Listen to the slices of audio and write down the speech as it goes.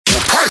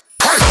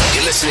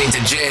listening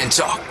to Jan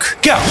Talk.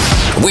 Go.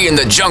 We in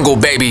the jungle,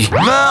 baby.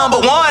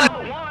 Number one.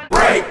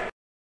 Break.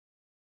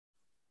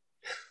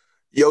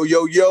 Yo,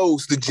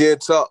 it's the Jan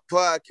Talk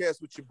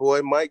Podcast with your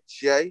boy Mike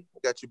J. I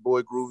got your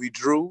boy Groovy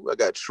Drew. I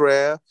got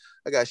Trav.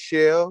 I got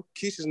Shell.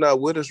 Keisha's not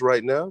with us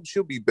right now.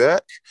 She'll be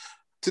back.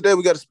 Today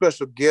we got a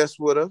special guest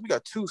with us. We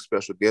got two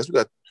special guests. We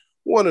got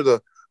one of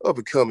the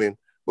up-and-coming,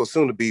 well,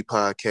 soon-to-be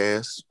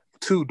podcasts,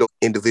 two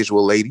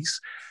individual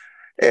ladies.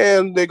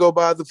 And they go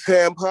by the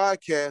Pams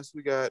Podcast.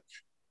 We got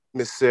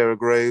Miss Sarah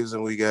Graves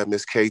and we got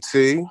Miss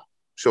KT.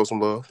 Show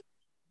some love.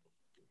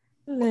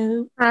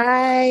 Hello.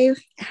 Hi.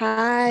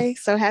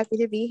 So happy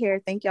to be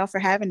here. Thank y'all for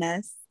having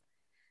us.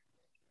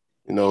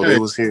 You know, they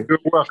was here. You're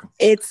welcome.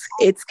 It's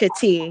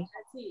Kati.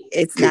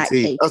 It's not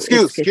Kate.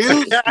 Excuse me.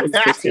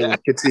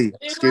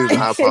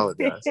 I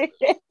apologize.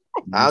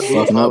 I'll do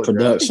up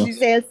production. You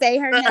said say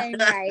her name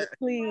right,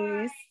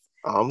 please.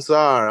 I'm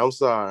sorry.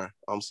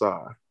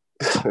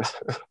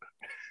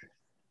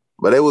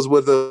 But it was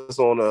with us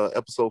on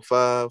episode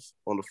 5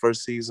 on the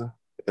first season.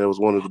 And it was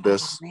one of the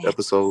best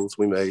episodes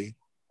we made.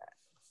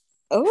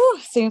 Oh,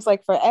 seems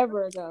like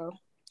forever ago.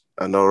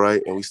 I know,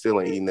 right? And we still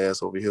ain't eating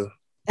ass over here.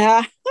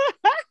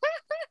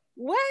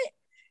 What?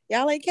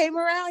 Y'all ain't came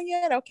around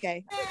yet?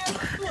 Okay.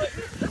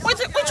 What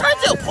trying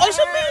to do?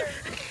 Poison me?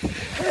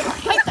 I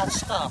hate that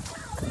stuff.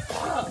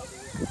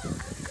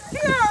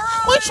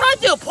 What trying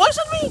to do?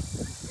 Poison me?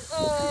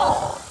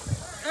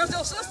 How's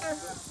your sister?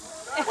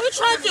 What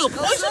trying to do?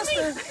 Poison me?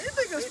 You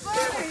think it's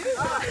funny?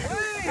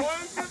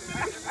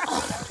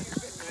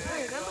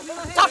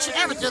 Don't you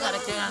ever do that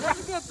again.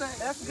 That's a good thing.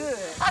 That's good.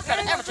 I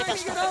gotta never do that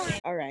stuff again.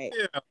 All right.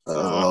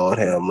 Lord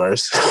have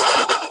mercy.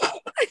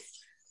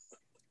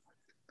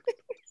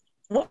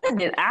 What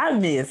did I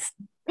miss?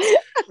 You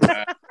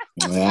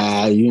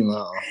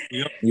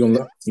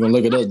gonna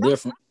look at us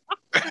different.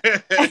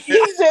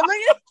 He said,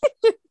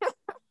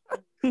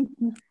 look at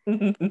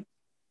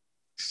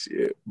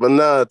Shit. But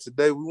nah,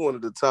 today we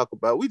wanted to talk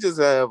about, we just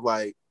have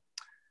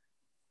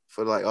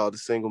for all the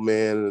single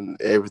men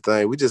and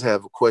everything, we just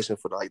have a question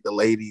for the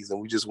ladies,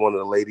 and we just wanted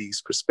the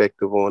ladies'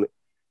 perspective on it.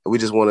 And we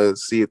just want to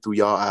see it through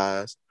y'all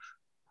eyes.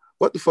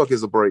 What the fuck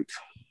is a break?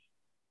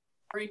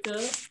 Break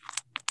up?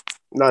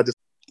 Nah,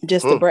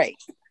 just a break.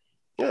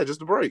 Yeah,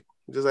 just a break.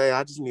 Just hey,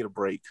 I just need a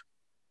break.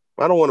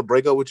 I don't want to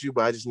break up with you,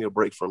 but I just need a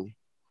break from you.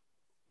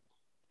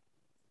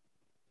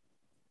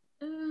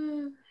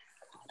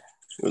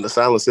 And the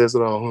silence says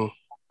it all,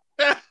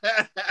 huh?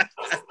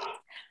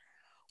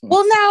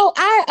 Well, no,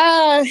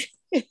 I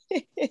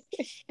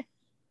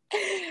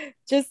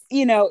just,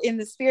 in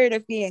the spirit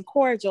of being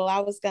cordial, I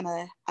was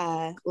gonna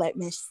let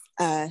Miss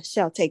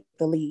Shell take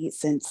the lead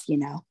since,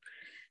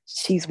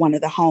 she's one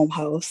of the home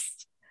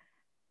hosts.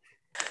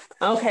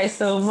 Okay,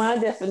 so my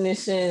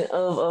definition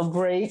of a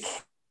break,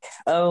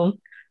 I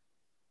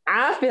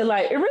feel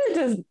like it really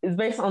just is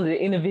based on the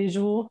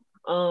individual.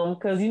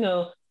 Because,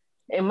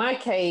 in my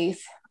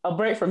case, a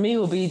break for me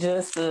would be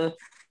just to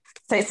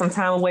take some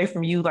time away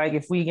from you. Like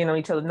if we get on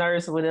each other's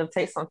nerves or whatever,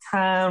 take some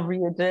time,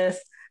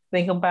 readjust,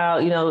 think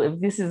about, if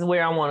this is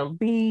where I want to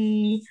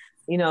be,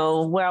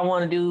 what I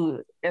want to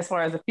do as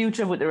far as the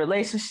future with the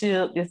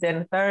relationship, this, that,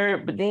 and the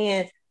third. But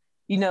then,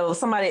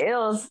 somebody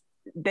else,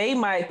 they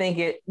might think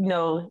it,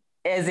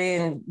 as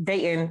in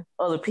dating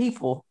other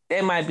people.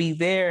 That might be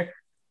their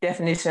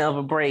definition of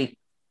a break.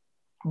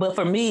 But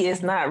for me,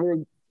 it's not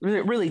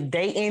really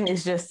dating.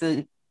 It's just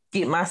to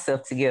get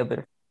myself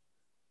together.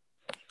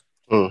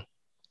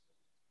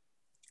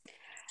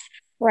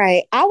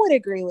 Right. I would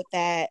agree with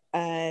that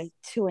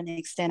to an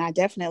extent. I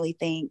definitely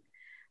think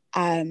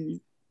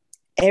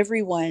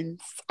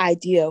everyone's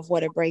idea of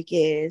what a break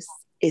is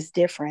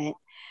different.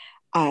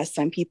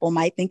 Some people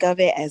might think of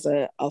it as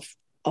a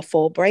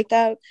full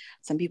breakup.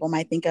 Some people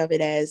might think of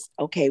it as,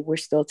 okay, we're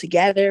still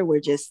together.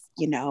 We're just,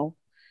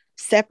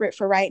 separate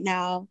for right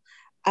now.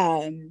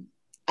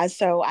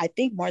 So I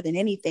think more than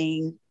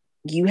anything,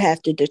 you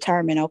have to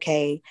determine,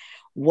 okay,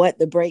 what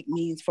the break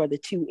means for the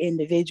two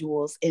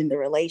individuals in the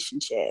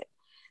relationship.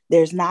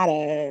 There's not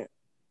a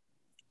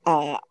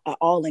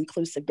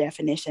all-inclusive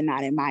definition,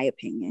 not in my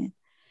opinion,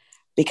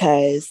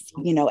 because,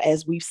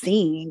 as we've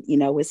seen,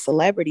 with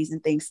celebrities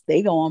and things,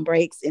 they go on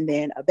breaks and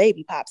then a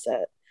baby pops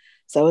up.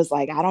 So it's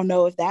like, I don't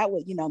know if that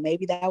was,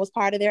 maybe that was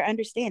part of their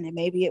understanding.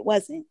 Maybe it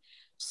wasn't.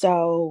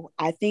 So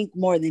I think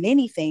more than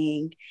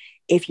anything,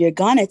 if you're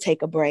going to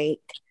take a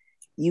break,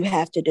 you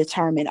have to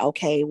determine,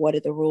 okay, what are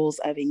the rules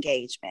of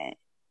engagement?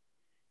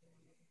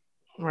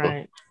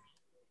 Right.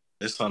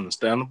 It's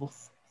understandable.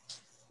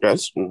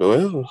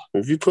 Well,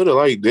 if you put it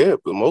like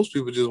that, but most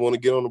people just want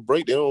to get on a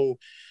break. They'll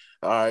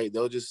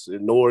just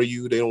ignore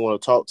you. They don't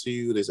want to talk to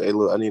you. They say, hey,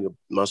 look, I need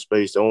my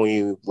space. They don't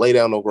even lay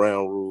down no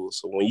ground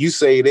rules. So when you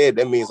say that,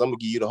 that means I'm going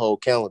to give you the whole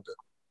calendar.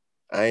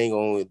 I ain't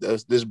going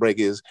to, this break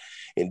is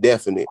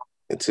indefinite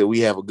until we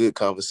have a good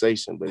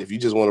conversation. But if you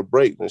just want to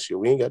break, then shit,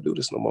 we ain't got to do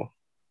this no more.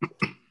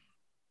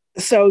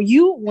 So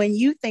when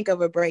you think of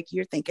a break,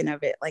 you're thinking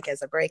of it like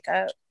as a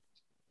breakup?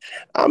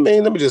 I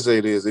mean, let me just say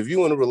this. If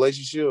you're in a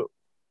relationship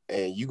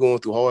and you going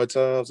through hard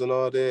times and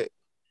all that,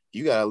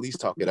 you got to at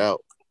least talk it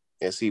out.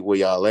 and see where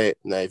y'all at.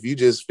 Now, if you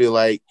just feel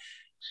like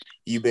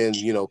you've been,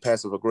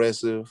 passive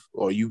aggressive,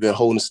 or you've been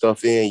holding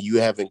stuff in, you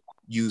haven't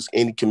used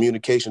any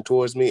communication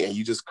towards me, and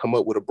you just come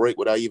up with a break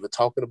without even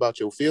talking about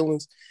your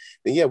feelings,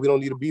 then yeah, we don't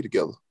need to be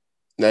together.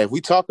 Now, if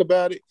we talk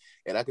about it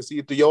and I can see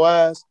it through your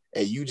eyes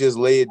and you just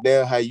lay it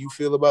down how you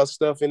feel about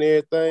stuff and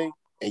everything,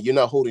 and you're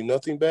not holding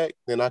nothing back,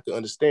 then I can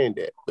understand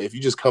that. But if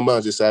you just come out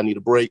and just say, I need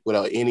a break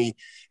without any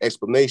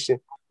explanation,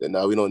 then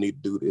no, we don't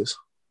need to do this.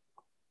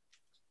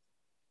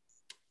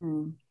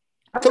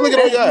 Cause look at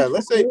all your eyes.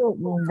 Let's say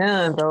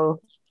done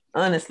though,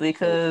 honestly,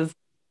 because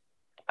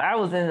I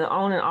was in an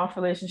on and off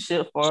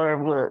relationship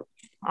for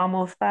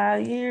almost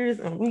 5 years,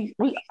 and we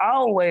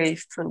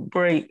always took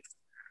breaks.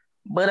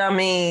 But I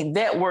mean,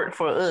 that worked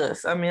for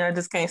us. I mean, I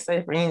just can't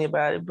say for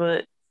anybody,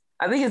 but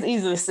I think it's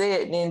easier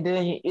said than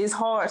done. It's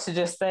hard to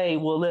just say,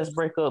 well, let's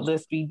break up,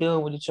 let's be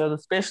done with each other,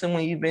 especially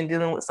when you've been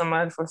dealing with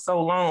somebody for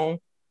so long.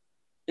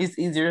 It's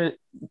easier,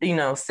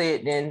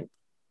 said than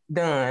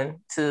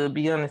done, to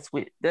be honest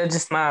with you. That's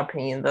just my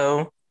opinion,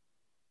 though.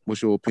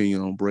 What's your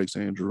opinion on breaks,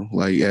 Andrew?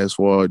 Like, as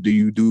far, do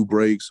you do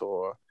breaks,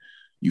 or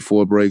you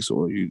for breaks,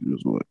 or you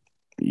just what?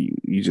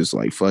 You just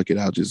like, fuck it,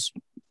 I'll just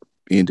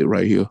end it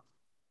right here?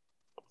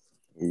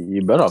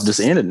 You better off just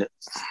ending it.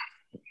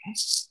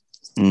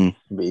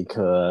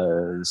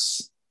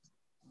 Because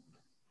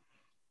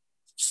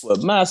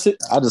with my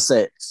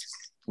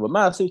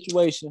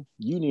situation,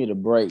 you need a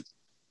break,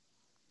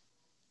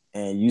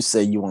 and you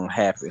say you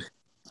unhappy.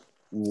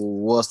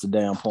 What's the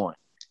damn point?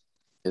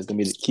 It's gonna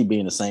be to keep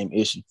being the same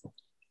issue.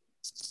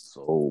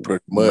 So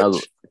pretty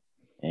much,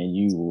 and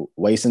you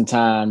wasting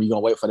time. You're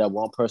gonna wait for that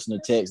one person to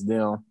text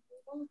them,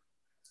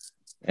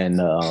 and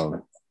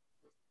you're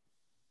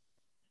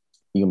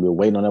gonna be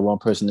waiting on that one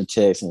person to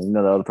text, and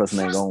the other person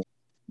ain't going.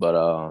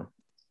 But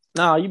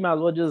no, you might as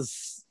well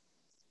just,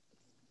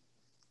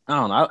 I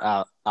don't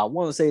know. I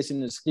want to say it's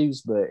an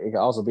excuse, but it can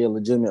also be a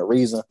legitimate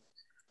reason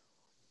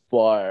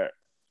for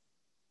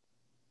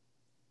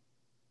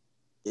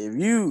if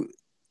you're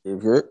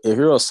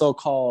a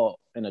so-called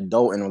an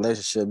adult in a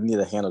relationship, you need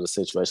to handle the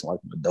situation like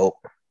an adult.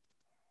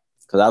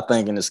 Because I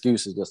think an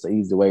excuse is just the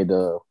easy way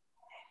to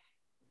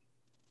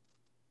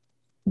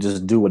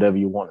just do whatever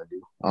you want to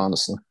do,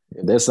 honestly.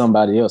 If there's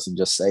somebody else,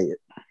 just say it.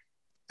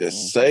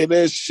 Just say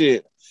that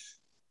shit.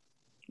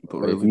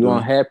 But if you're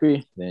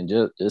unhappy, then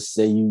just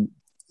say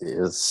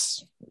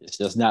it's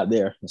just not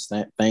there.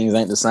 Things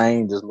ain't the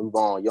same. Just move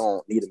on. You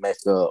don't need to make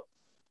up.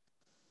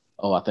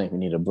 Oh, I think we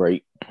need a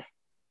break.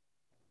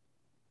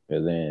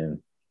 And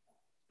then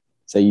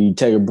say you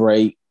take a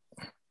break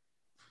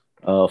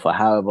for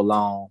however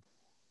long.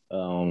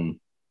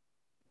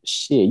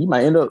 You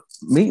might end up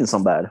meeting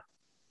somebody.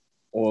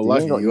 Or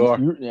like you are.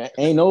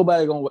 Ain't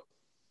nobody gonna.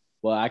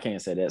 Well, I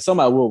can't say that.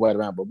 Somebody will wait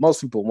around, but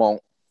most people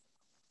won't.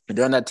 And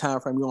during that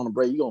time frame you're on a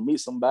break, you're gonna meet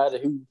somebody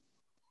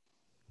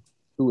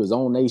who is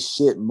on their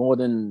shit more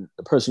than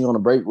the person you're on a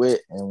break with.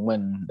 And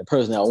when the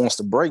person that wants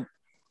to break,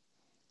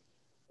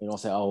 you don't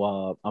say,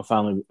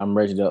 I'm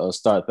ready to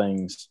start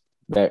things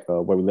back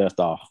where we left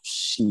off.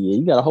 Shit,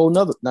 you got a whole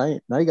nother now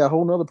you got a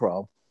whole nother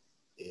problem.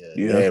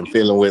 Yeah, and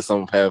feeling with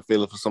have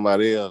feeling for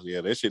somebody else.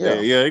 Yeah, that shit. Yeah,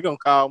 it's gonna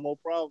cause more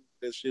problems.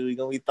 That shit, you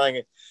gonna be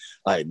thinking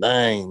like,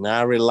 dang, now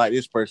I really like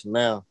this person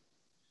now.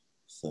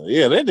 So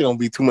yeah, that's gonna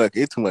be too much.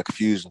 It's too much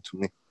confusion to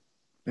me.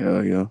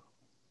 Yeah. You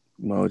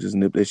might just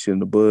nip that shit in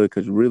the bud,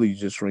 because really you're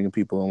just stringing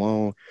people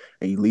along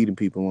and you're leading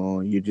people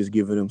on. You're just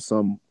giving them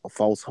a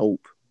false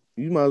hope.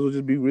 You might as well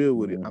just be real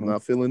with it. I'm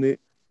not feeling it.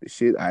 The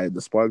shit,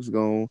 the spark's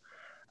gone.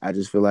 I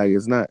just feel like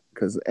it's not,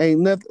 because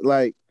ain't nothing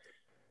like.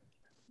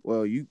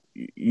 Well, you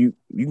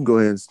can go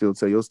ahead and still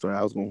tell your story.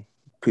 I was gonna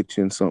pitch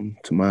in something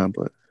to mine,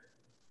 but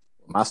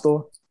my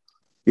story.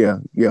 Yeah.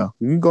 You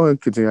can go ahead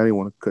and continue. I didn't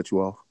want to cut you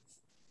off.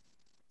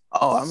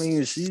 Oh, I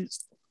mean, she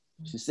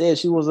said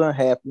she was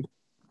unhappy.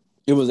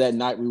 It was that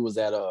night we was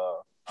at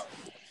the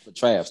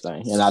Travs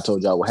thing, and I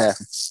told y'all what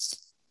happened.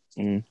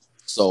 Mm-hmm.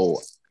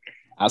 So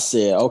I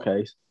said,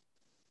 okay,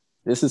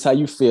 this is how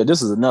you feel.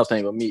 This is another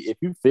thing with me. If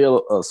you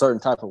feel a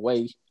certain type of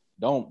way,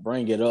 don't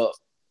bring it up.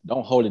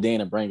 Don't hold it in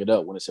and bring it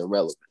up when it's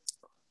irrelevant.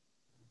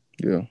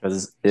 Yeah,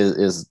 because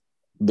it's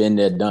been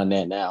there, done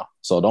that now.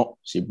 So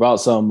she brought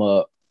something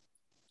up.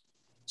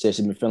 Said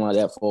she's been feeling like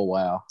that for a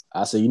while.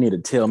 I said, you need to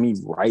tell me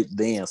right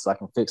then so I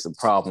can fix the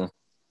problem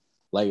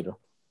later.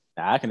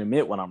 Now, I can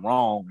admit when I'm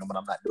wrong and when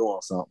I'm not doing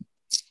something.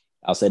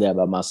 I'll say that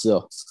about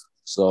myself.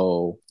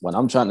 So when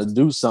I'm trying to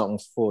do something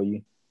for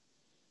you,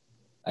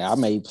 I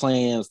made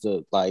plans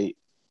to, it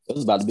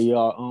was about to be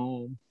our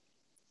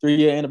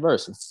 3-year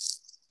anniversary.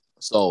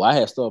 So I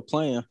had started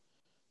planning.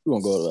 We're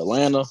going to go to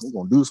Atlanta. We're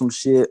going to do some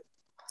shit.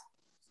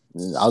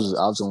 And I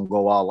was going to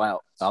go all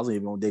out. I wasn't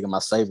even going to dig in my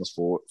savings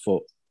for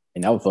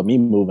and that was for me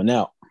moving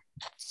out.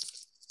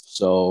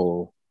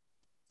 So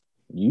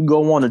you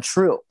go on a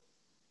trip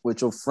with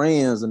your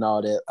friends and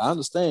all that. I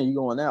understand you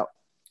going out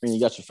and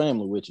you got your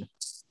family with you.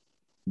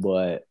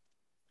 But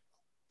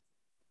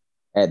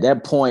at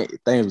that point,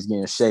 things was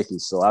getting shaky.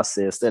 So I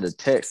said, instead of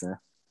texting,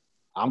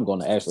 I'm going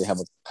to actually have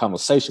a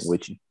conversation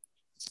with you.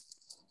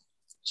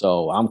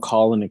 So I'm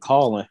calling.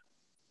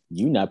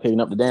 You not picking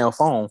up the damn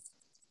phone,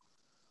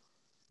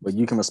 but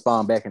you can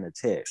respond back in the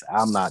text.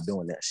 I'm not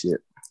doing that shit.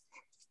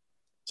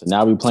 So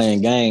now we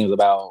playing games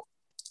about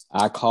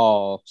I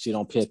call, she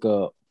don't pick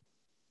up.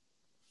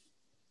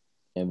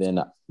 And then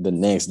the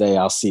next day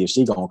I'll see if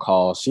she gonna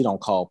call. She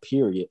don't call,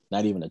 period.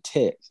 Not even a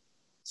text.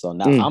 So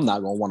now I'm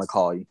not gonna want to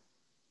call you.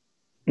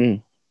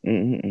 And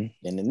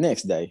the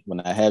next day, when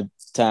I have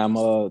time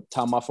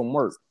off from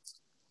work,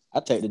 I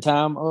take the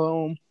time.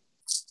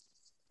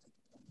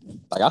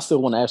 Like I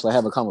still want to actually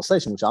have a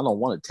conversation with you. I don't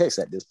want to text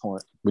at this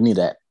point. We need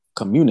to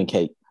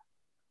communicate.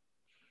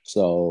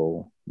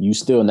 So you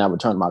still not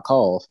return my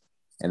calls,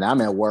 and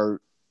I'm at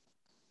work.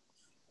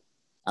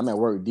 I'm at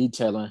work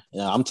detailing,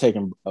 and I'm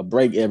taking a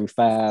break every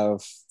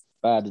five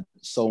to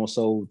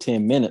so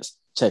 10 minutes,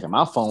 checking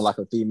my phone like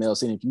a female,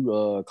 seeing if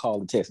you call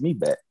and text me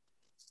back.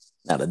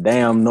 Now the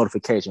damn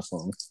notification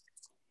for me.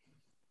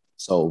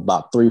 So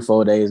about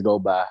 3-4 days go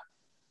by.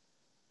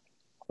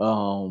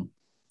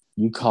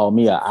 You call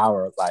me an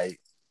hour, like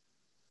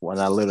when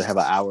I literally have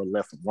an hour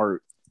left from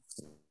work,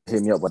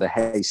 hit me up with a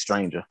hey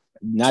stranger.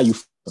 Now you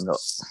fucking up.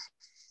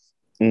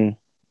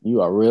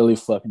 You are really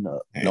fucking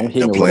up. Don't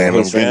hit me with a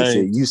hey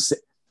stranger shit.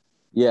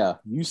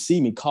 You see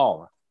me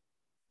calling.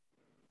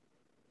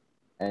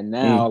 And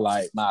now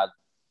like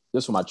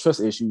this was my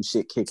trust issue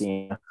shit kick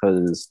in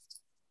because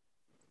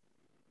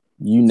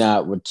you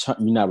not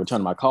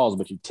returning my calls,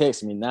 but you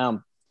text me.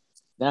 Now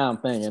I'm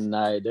thinking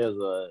like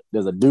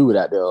there's a dude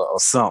out there or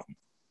something.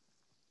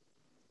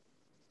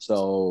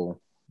 So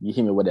you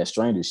hit me with that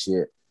stranger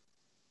shit.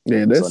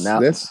 Yeah,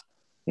 that's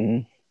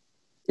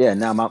yeah.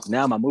 Now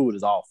my mood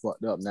is all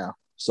fucked up now.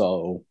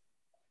 So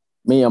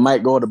me and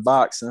Mike go to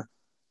boxing.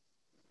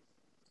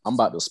 I'm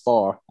about to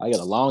spar. I get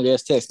a long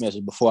ass text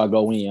message before I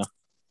go in,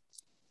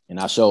 and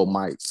I showed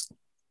Mike.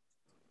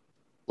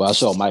 Well, I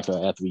showed Mike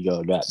after we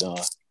got done.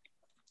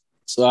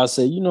 So I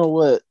said, you know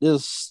what, I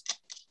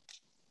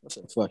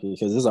said, fuck it,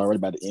 because this is already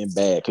about to end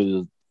bad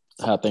because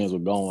how things were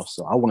going.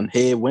 So I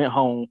went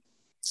home,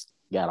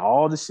 got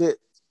all the shit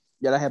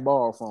that I had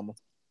borrowed from him,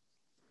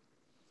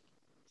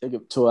 took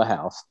it to her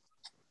house,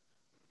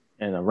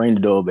 and I rang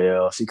the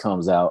doorbell. She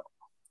comes out.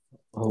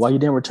 Well, why you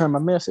didn't return my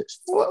message?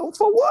 Well,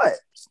 for what?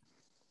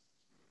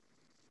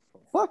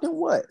 Fucking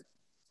what?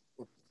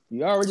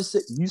 You already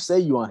said you say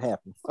you're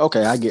unhappy.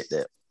 Okay, I get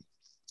that.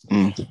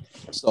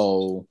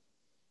 So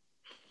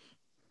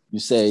you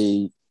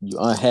say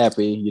you're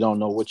unhappy, you don't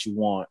know what you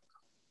want,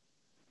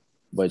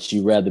 but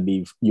you want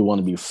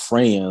to be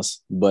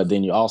friends, but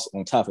then you also,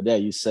 on top of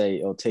that, you say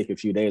it'll take a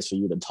few days for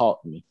you to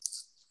talk to me.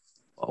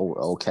 Oh,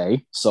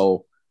 okay.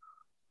 So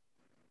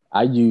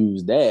I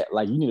use that,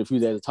 like you need a few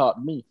days to talk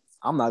to me.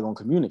 I'm not going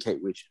to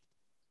communicate with you.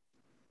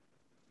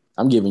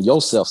 I'm giving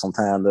yourself some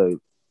time to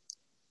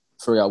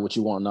figure out what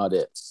you want and all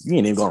that. You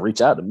ain't even going to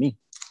reach out to me.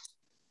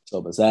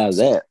 So besides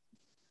that,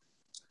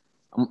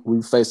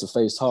 we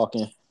face-to-face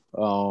talking.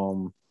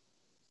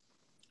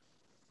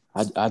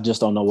 I just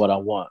don't know what I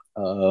want.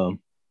 I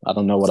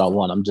don't know what I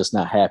want. I'm just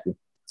not happy.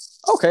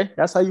 Okay,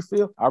 that's how you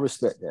feel. I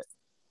respect that.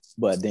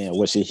 But then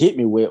what she hit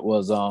me with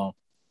was,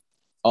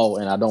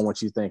 and I don't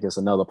want you to think it's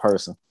another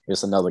person.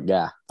 It's another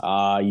guy.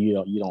 You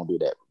don't do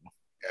that.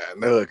 Yeah,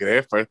 no, look at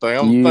that first thing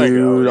I'm you thinking.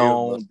 You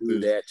don't do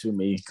that to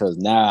me because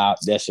now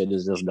that shit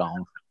is just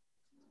gone.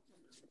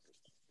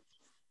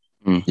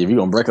 If you're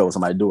gonna break up with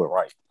somebody, do it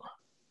right.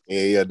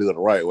 Yeah, do it the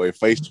right way,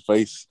 face to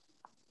face.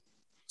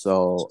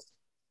 So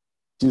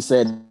you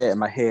said that in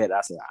my head.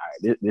 I said,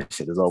 all right, this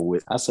shit is over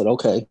with. I said,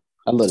 okay.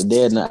 I looked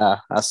dead in the eye.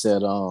 I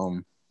said,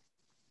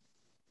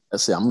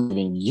 I'm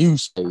giving you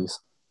space.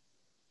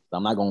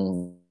 I'm not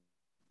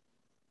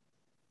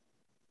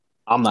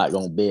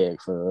gonna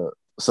beg for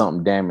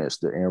something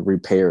damaged and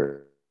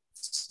repaired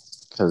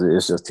because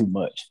it's just too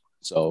much.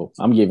 So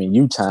I'm giving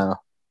you time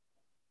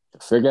to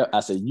figure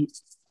out.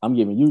 I'm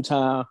giving you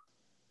time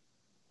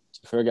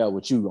to figure out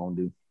what you gonna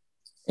do,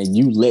 and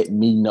you let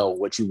me know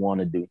what you want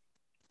to do.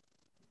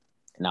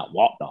 And I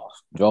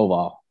drove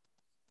off.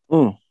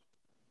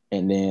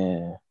 And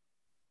then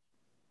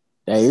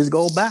days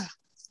go by,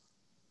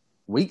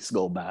 weeks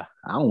go by.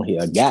 I don't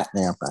hear a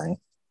goddamn thing.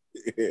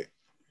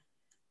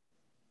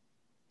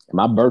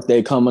 My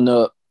birthday coming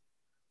up,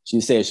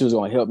 she said she was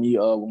gonna help me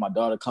when my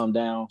daughter come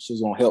down. She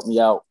was gonna help me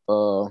out,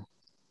 help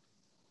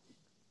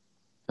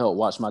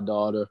watch my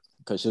daughter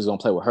because she was gonna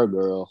play with her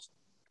girls.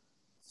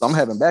 So I'm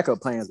having backup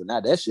plans, but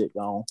now that shit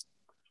gone.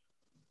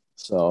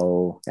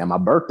 So, and my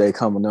birthday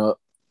coming up,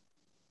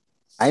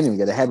 I ain't even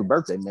get a happy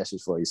birthday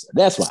message for you. So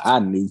that's when I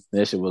knew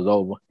that shit was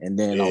over. And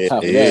then on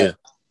top of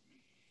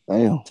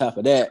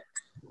that,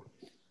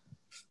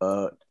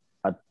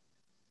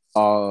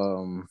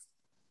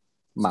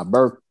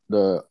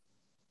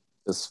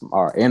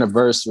 our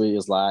anniversary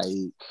is like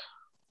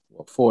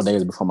 4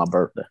 days before my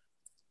birthday.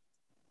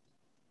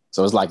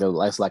 So it's like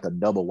a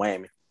double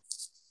whammy.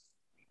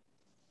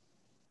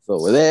 So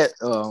with that,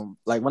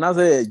 like when I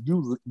said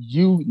you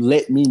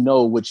let me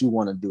know what you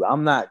want to do,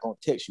 I'm not gonna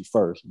text you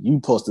first. You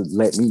supposed to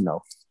let me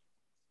know.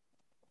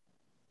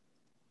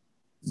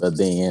 But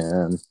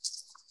then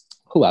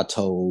who I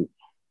told,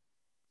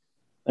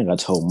 I think I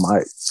told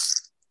Mike.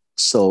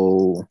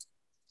 So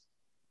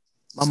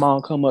my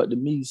mom come up to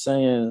me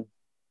saying,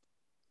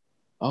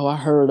 "Oh, I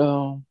heard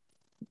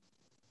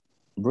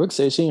Brooke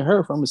said she ain't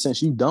heard from her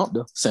since you dumped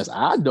her. Since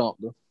I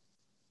dumped her."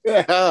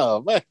 Yeah,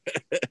 oh, man.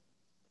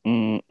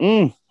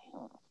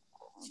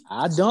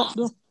 I dumped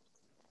her.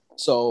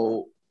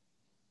 So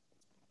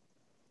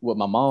with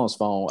my mom's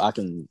phone, I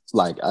can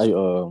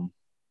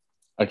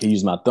I can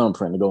use my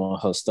thumbprint to go on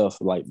her stuff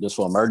like just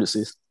for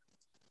emergencies.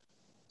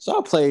 So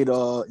I played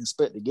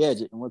Inspector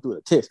Gadget and went through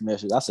the text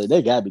message. I said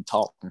they gotta be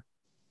talking.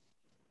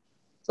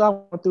 So I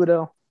went through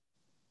there,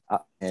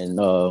 and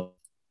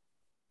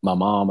my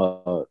mom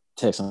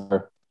texted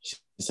her. She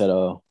said,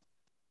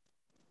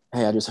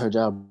 "Hey, I just heard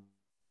y'all."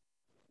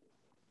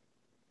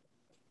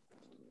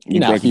 You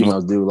know how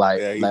females do,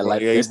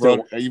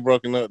 you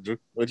broken up, Drew.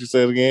 What you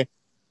said again?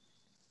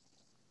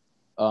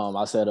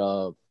 I said,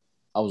 I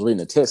was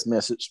reading a text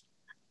message.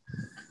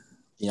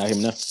 Can y'all hear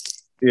me now?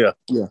 Yeah.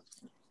 I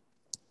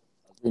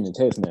was reading a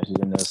text message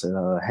and I said,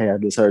 "Hey, I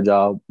just heard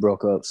y'all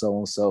broke up, so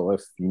and so.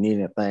 If you need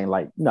anything,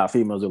 like, you know,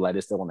 females do like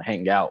this, they want to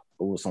hang out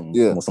with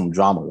some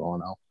drama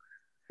going on."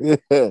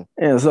 Yeah.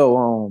 And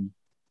so,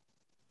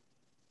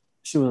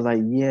 she was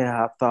like,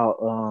 "Yeah, I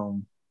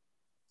thought,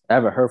 I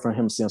haven't heard from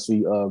him since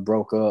we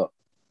broke up."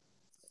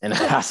 And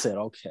I said,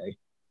 "Okay."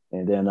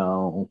 And then,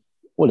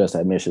 what else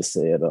that Misha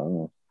said?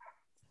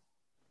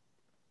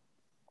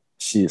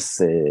 She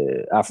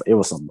said it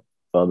was some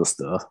other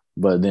stuff,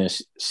 but then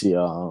she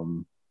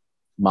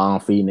mom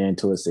feeding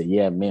into it said,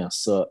 "Yeah, man,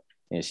 suck."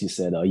 And she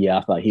said, "Yeah,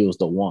 I thought he was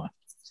the one."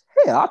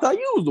 Hell, I thought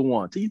you was the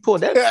one. Till you pull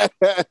that.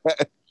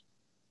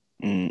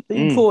 Till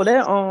you pull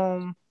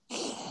that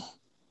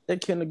that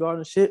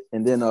kindergarten shit.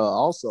 And then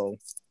also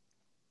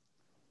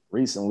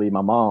recently, me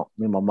and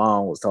my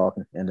mom was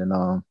talking, and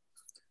then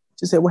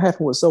she said, "What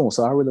happened with so and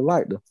so? I really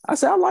liked her." I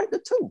said, "I liked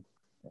her too."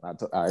 And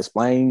I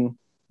explained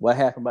what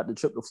happened about the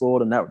trip to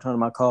Florida, not returning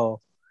my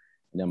call.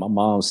 And then my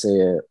mom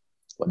said,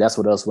 "Well, that's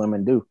what us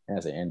women do." And I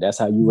said, "And that's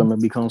how you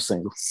women become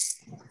single."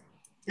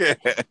 Yeah.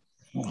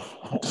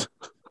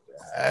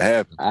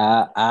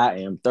 I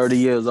am 30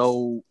 years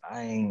old.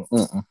 I ain't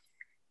got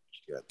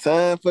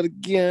time for the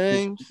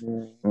games.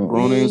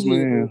 Grown ass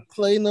man.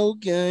 Play no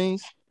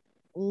games.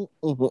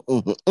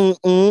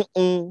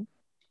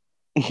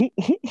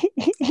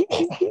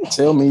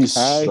 Tell me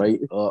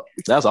straight up.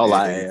 That's all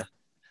I have.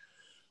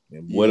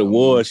 What it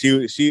was,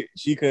 she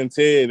couldn't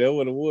tell you. That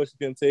what it was. She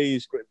couldn't tell you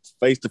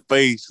face to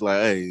face.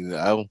 Like, hey,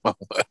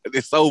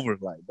 it's over.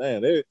 Like,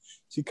 damn,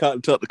 she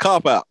took the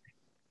cop out.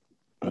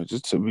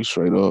 Just to be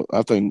straight up,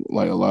 I think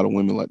like a lot of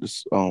women like to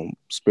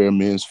spare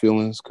men's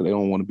feelings because they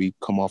don't want to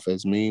come off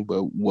as mean.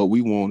 But what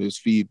we want is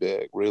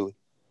feedback, really.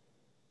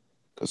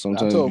 Because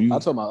sometimes I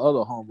told my other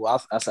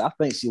homeboy, I said, I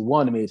think she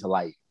wanted me to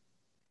like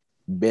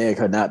beg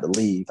her not to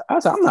leave. I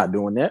said, I'm not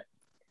doing that.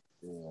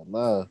 Yeah,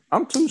 nah.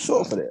 I'm too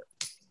short for that.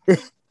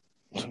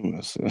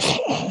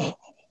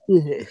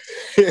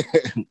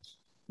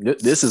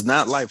 This is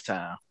not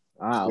Lifetime.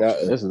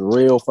 This is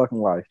real fucking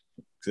life.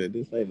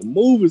 This ain't the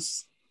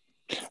movies.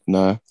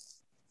 Nah,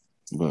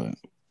 but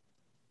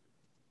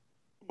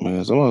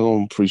man, somebody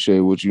gonna appreciate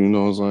what you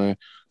know what I'm saying.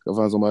 You'll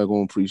find somebody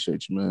gonna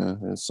appreciate you, man.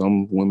 And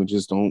some women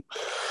just don't.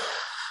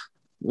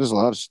 There's a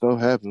lot of stuff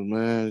happens,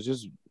 man. It's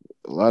just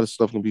a lot of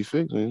stuff can be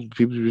fixed. Man.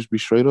 People just be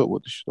straight up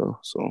with the stuff.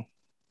 So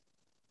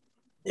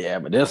yeah,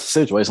 but there's a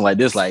situation like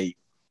this, like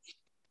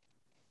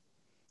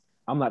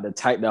I'm not the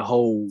type that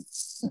hold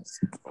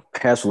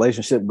past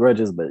relationship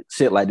grudges, but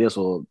shit like this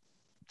will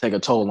take a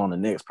toll on the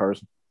next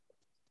person.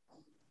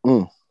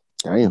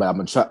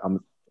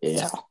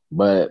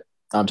 But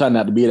I'm trying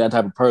not to be that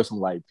type of person.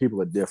 Like,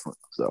 people are different,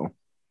 so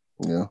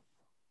yeah,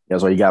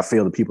 that's why you gotta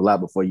feel the people out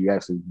before you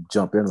actually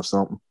jump in or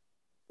something.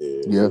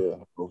 Yeah.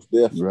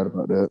 You're right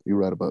about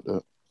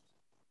that.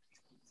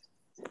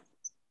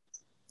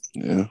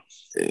 Yeah.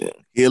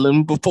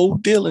 Healing before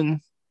dealing.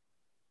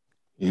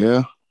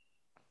 Yeah.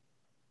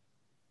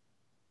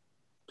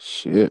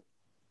 Shit.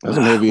 That's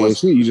some heavy ass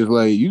shit. You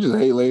just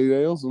hate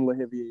lady else and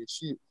heavy ass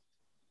shit.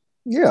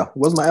 Yeah.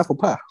 Where's my apple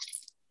pie?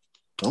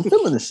 I'm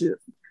feeling this shit.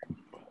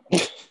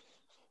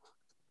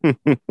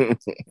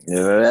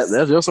 Yeah,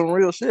 that's just some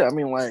real shit. I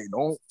mean, like,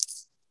 don't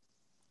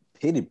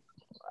pity.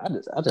 I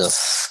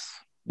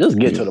just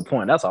get to the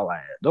point. That's all I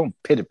had. Don't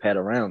pity pat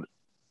around it.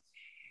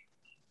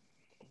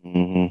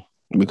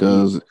 Mm-hmm.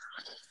 Because,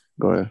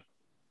 go ahead.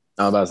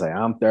 I was about to say,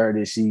 I'm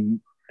 30. She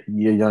a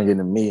year younger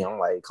than me. I'm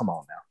like, come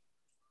on now.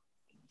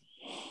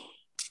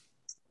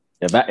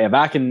 If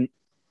I can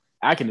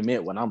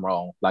admit when I'm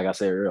wrong, like I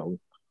said earlier.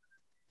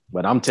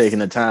 But I'm taking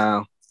the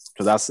time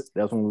because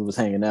that's when we was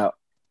hanging out.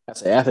 I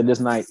said, after this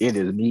night, it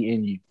is me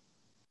and you.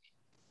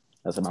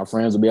 I said, my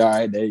friends will be all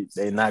right. They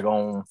not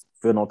gonna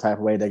feel no type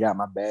of way. They got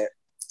my back.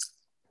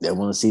 They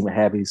want to see me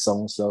happy,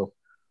 so and so.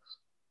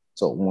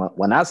 So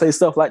when I say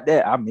stuff like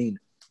that, I mean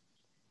it.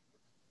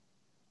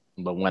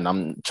 But when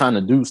I'm trying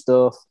to do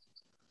stuff,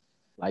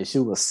 like she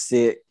was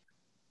sick,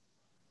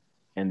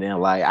 and then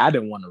like I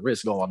didn't want to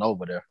risk going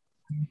over there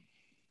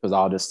because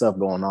all this stuff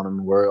going on in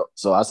the world.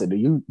 So I said,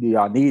 do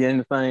y'all need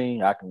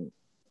anything? I can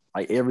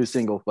Like every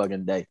single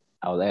fucking day.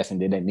 I was asking,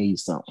 did they need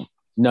something?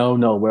 No,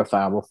 we're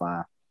fine.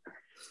 I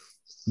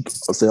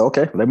said,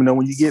 okay, let me know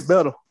when you get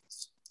better.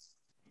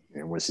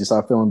 And when she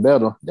started feeling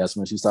better, that's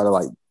when she started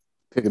like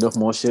picking up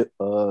more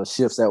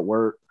shifts at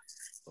work.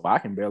 So I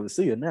can barely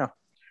see her now.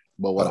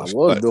 But what I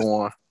was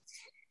doing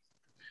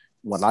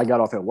when I got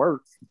off at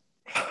work,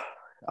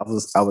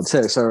 I would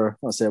text her.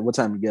 I said, what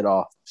time you get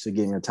off? She'd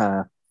give me a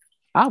time.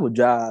 I would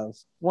drive.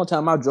 One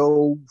time I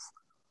drove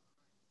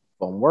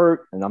from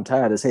work, and I'm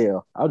tired as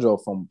hell. I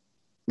drove from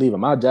leaving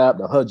my job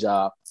to her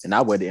job, and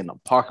I waited in the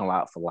parking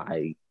lot for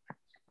like,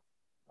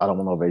 I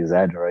don't know if I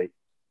exaggerate,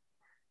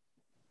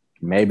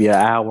 maybe an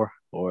hour,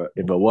 or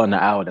if it wasn't an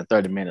hour, then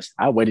 30 minutes.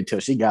 I waited till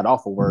she got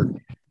off of work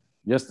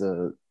just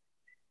to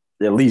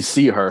at least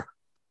see her.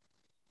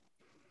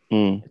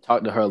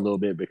 Talk to her a little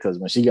bit, because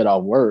when she get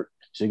off work,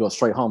 she goes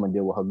straight home and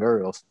deal with her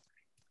girls.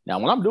 Now,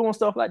 when I'm doing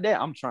stuff like that,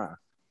 I'm trying.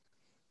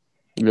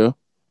 Yeah.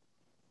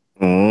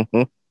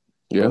 Mm-hmm.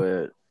 Yeah.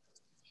 But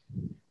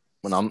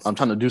when I'm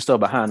trying to do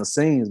stuff behind the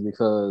scenes,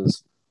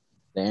 because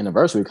the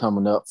anniversary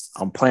coming up,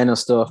 I'm planning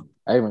stuff.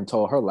 I even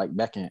told her like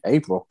back in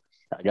April,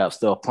 I got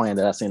stuff planned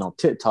that I seen on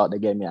TikTok that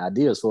gave me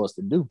ideas for us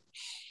to do.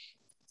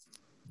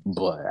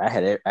 But I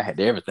had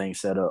everything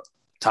set up.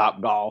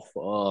 Top Golf.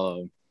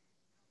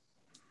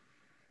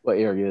 What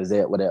area is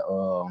that? With that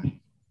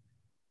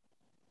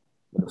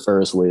with the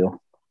Ferris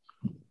wheel?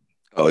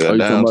 Oh yeah,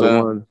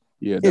 downtown.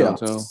 Yeah,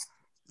 downtown.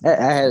 I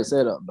had it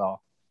set up, dog.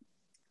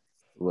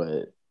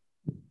 But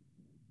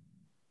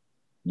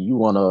you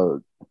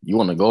wanna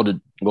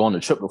go on the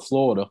trip to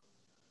Florida?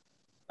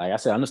 Like I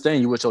said, I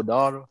understand you with your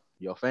daughter,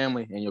 your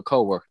family, and your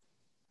coworker.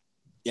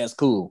 That's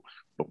cool.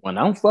 But when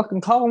I'm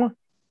fucking calling,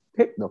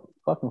 pick the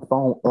fucking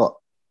phone up.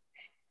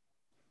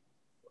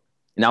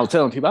 And I was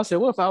telling people, I said,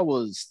 what if I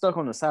was stuck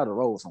on the side of the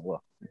road somewhere?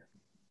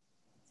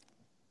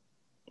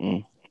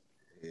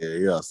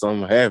 Yeah,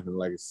 something happened,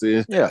 like I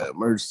said. Yeah.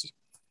 Emergency.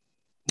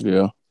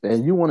 Yeah.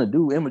 And you want to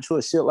do immature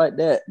shit like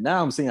that,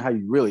 now I'm seeing how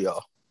you really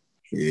are.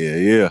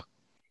 Yeah.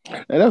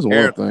 And that's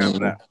one thing.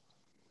 Coming out.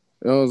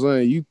 You know what I'm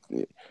saying? You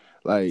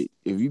like,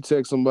 if you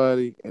text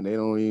somebody and they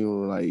don't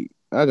even like,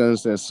 I can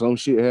understand some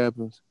shit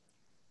happens,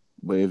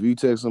 but if you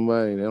text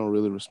somebody and they don't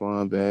really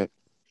respond back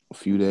a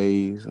few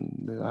days,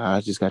 and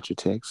I just got your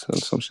text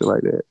and some shit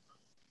like that.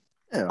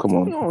 Yeah, come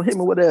on. You don't hit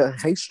me with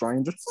that, hey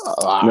stranger.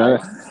 Now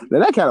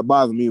that kind of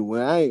bothers me.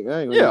 When I ain't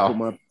gonna put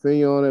my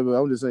opinion on it, but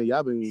I'm just saying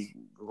y'all been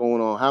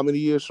going on how many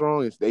years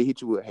strong? If they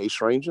hit you with hey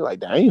stranger, like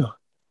damn.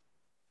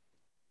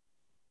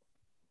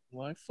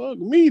 Like fuck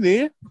me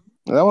then.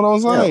 That's what I'm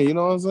saying. Yeah. You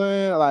know what I'm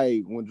saying?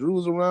 Like when Drew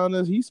was around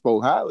us, he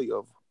spoke highly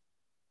of her.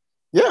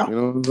 Yeah. You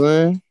know what I'm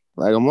saying?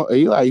 Like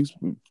he like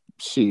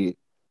shit.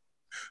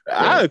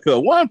 At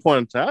one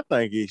point in time, I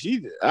think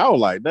I was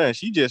like, damn,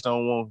 she just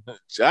don't want.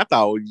 I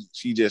thought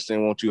she just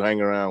didn't want you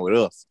hanging around with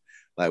us.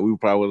 Like we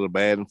probably was a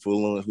bad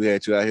influence. We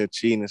had you out here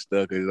cheating and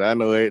stuff. Because I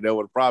know that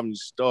was the problem you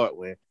start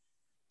when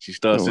she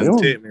starts sending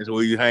text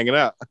where you hanging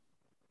out.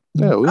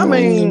 Yeah, I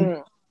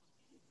mean,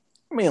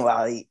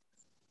 like,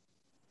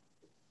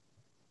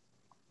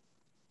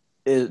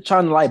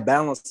 trying to like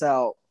balance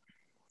out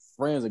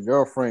friends and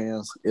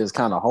girlfriends is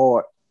kind of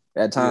hard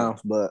at times,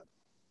 but.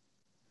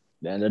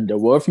 Then there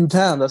were a few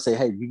times I say,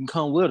 hey, you can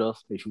come with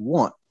us if you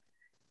want.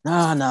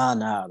 Nah.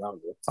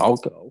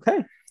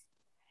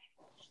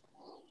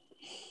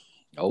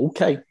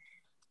 Okay.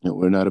 And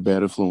we're not a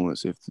bad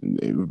influence. If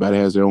everybody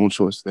has their own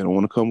choice, they don't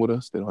want to come with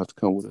us, they don't have to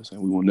come with us. And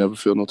we will never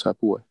feel no type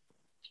of way.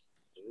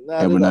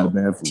 And we're not a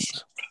bad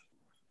influence.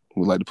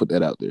 We'd like to put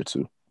that out there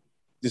too.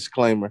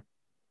 Disclaimer.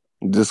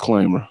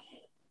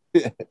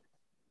 But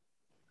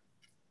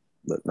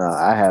no,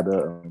 I had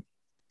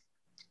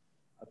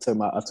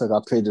I took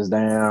our pictures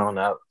down.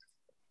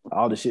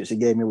 All the shit she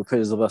gave me with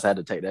pictures of us, I had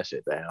to take that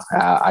shit down.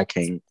 I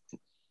can't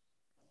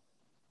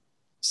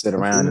sit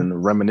around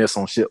and reminisce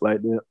on shit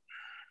like that.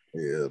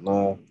 Yeah,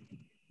 no.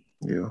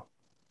 Yeah.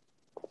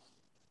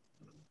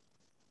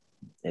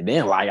 And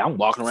then, like, I'm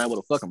walking around with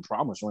a fucking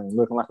promise ring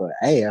looking like an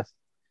ass.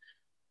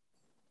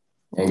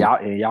 And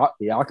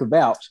y'all can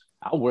vouch.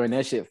 I'm wearing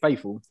that shit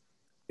faithful.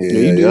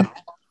 Yeah.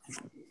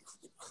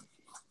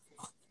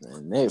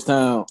 And next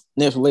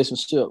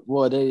relationship,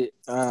 boy,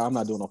 I'm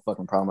not doing no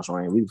fucking promise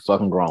ring. We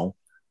fucking grown.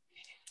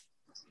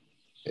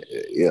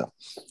 Yeah.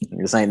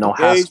 This ain't no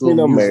high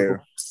school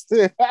musical.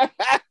 This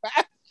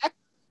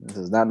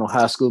is not no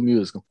high school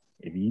musical.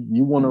 If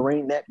you want to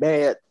ring that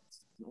bad,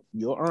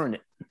 you'll earn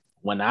it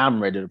when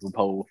I'm ready to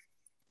propose.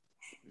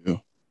 Yeah.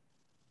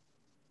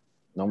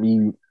 Don't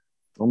be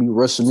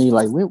rushing me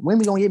like, when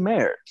we gonna get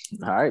married?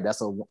 All right,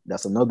 that's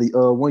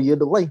another 1 year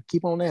delay.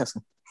 Keep on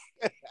asking.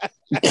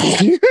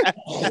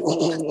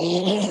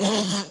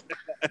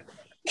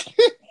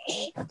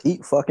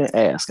 Keep fucking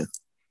asking.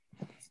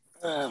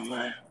 Oh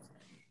man.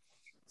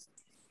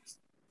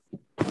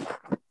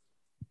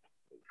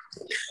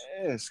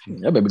 I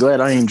better be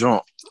glad I ain't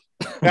drunk.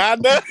 I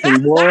know.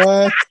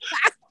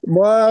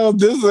 Boy,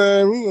 this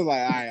we was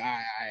like, all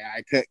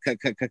right, cut.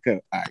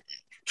 All right.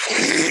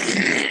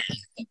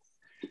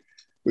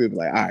 We'd be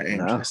like, all right,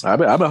 Nah,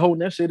 I've been holding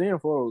that shit in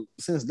for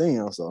since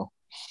then. So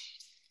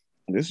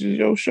this is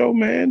your show,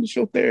 man. It's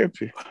your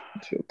therapy.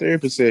 It's your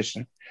therapy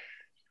session.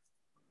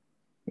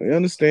 We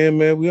understand,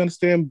 man. We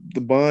understand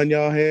the bond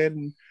y'all had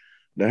and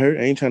the hurt.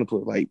 I ain't trying to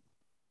put like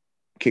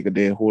kick a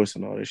dead horse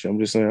and all that shit. I'm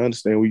just saying I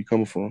understand where you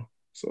coming from.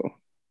 So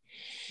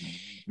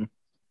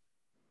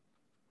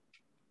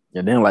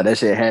yeah, then like that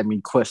shit had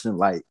me question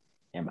like,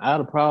 am I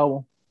the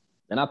problem?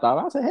 And I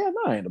said, hell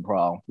no, I ain't the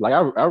problem. Like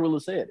I really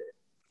said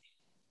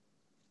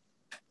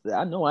it.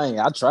 I know I ain't.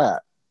 I tried.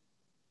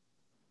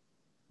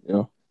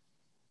 yeah.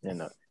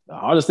 And the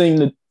hardest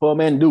thing for a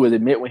man to do is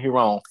admit when he's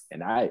wrong.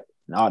 And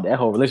that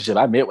whole relationship,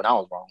 I admit when I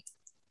was wrong.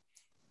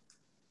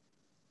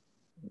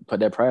 Put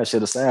that pride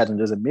shit aside and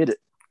just admit it.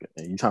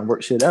 And you trying to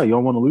work shit out. You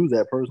don't want to lose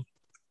that person.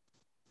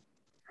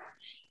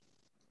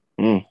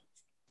 Yeah.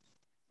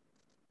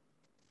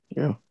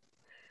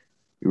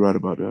 You're right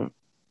about that.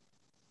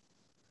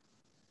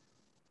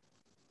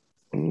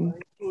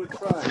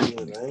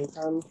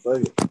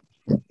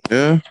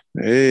 Yeah.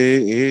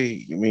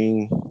 Hey, I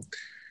mean,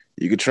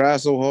 you can try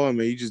so hard,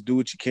 man. You just do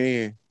what you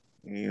can.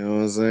 You know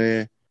what I'm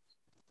saying?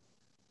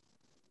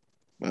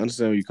 I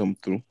understand where you come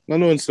through. I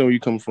know I understand where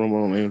you come from,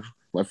 Andrew.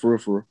 Like for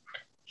real.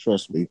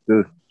 Trust me.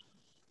 Good.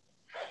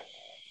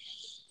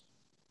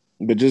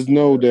 But just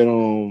know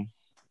that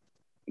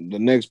the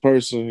next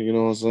person, you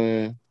know what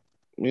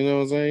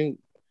I'm saying?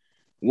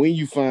 When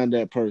you find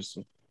that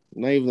person,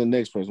 not even the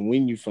next person,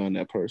 when you find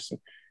that person,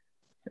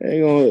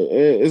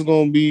 it's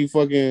gonna be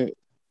fucking,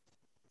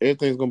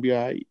 everything's gonna be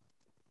all right.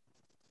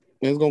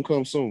 It's gonna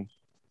come soon.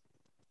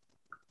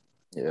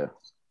 Yeah.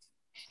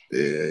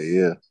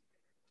 Yeah.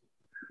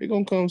 It's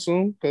gonna come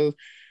soon because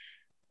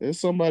there's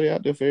somebody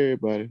out there for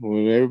everybody.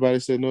 When everybody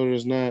said no,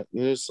 there's not.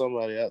 There's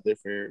somebody out there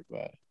for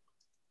everybody.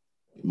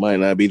 It might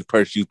not be the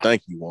person you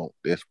think you want.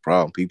 That's the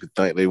problem. People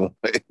think they want.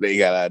 They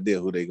got an idea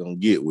who they gonna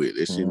get with.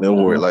 That shit never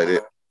work like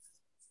that.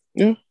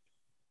 Yeah.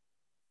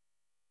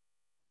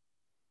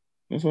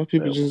 That's why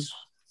people just.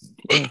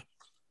 Yeah.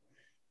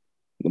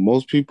 The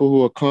most people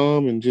who are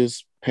calm and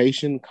just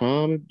patient,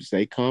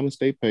 stay calm and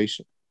stay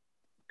patient.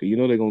 Cause you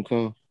know they're gonna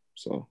come.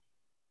 So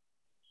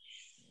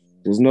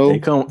there's no. They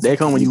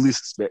come when you least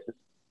expect it.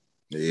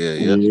 Yeah.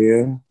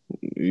 You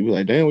be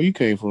like, damn, where you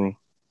came from?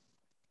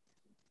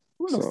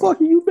 Where the fuck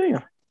have you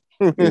been?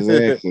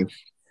 Exactly.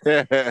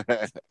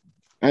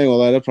 I ain't gonna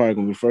lie, that's probably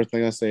gonna be the first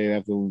thing I say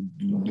after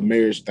the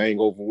marriage thing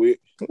over with.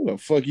 Where the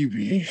fuck you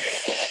been?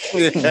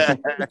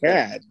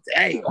 God damn.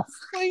 I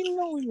ain't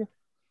know you.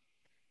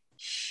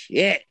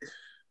 Shit.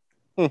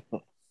 Like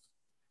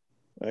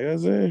I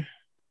said,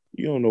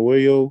 you don't know where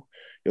your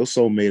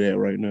soulmate at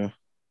right now.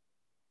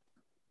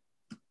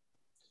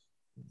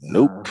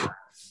 Nope.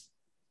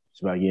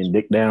 It's about getting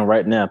dick down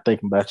right now,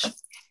 thinking about you.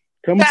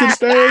 Coming to the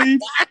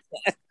stage.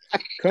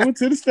 Coming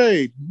to the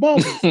stage.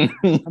 Bubbles.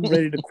 I'm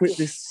ready to quit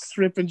this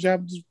stripping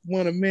job. Just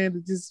want a man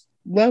to just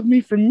love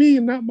me for me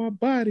and not my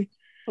body.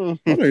 My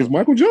name's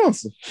Michael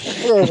Johnson.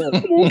 I'm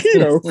on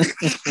keto.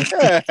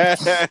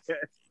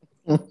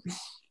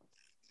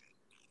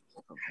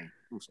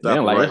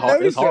 Man,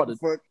 like it's hard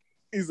to.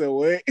 He said,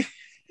 "What?"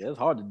 Yeah, it's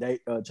hard to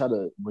date.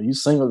 When you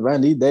single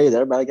around these days,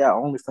 everybody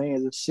got OnlyFans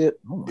and shit.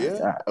 Oh my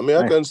God. I mean,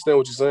 I can understand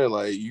what you're saying.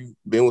 Like, you've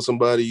been with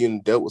somebody,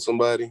 you dealt with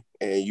somebody,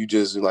 and you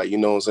just like, you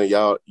know what I'm saying?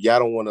 Y'all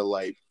don't want to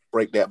like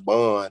break that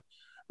bond,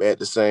 but at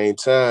the same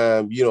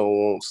time, you don't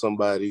want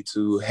somebody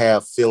to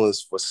have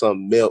feelings for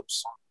something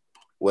else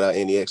without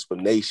any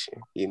explanation.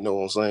 You know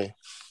what I'm saying?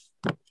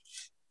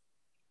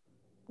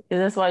 Yeah,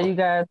 that's why you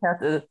guys have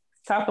to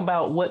talk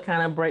about what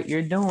kind of break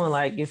you're doing.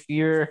 Like if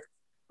you're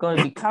going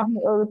to be talking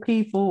to other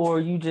people or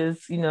you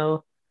just,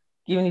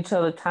 giving each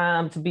other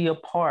time to be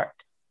apart.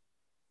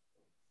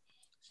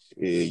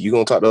 Yeah, you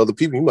going to talk to other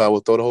people, you might as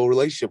well throw the whole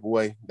relationship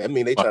away. That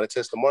means they trying to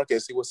test the market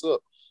and see what's up.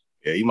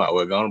 Yeah, you might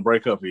well go on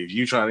break up. If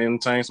you trying to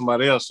entertain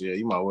somebody else, yeah,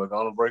 you might well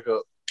go on break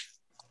up.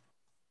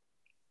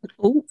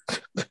 Ooh.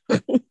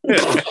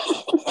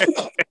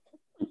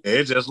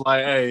 It's just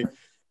like, hey,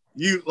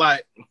 you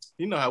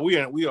know how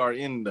we are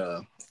in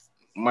the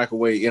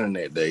microwave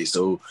internet day.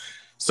 So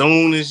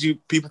soon as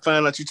people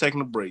find out you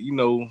taking a break,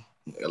 a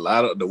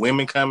lot of the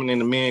women coming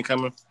and the men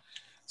coming.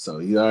 So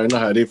you already know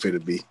how they fit to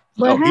be.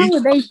 But how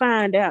would they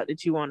find out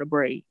that you want a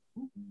break?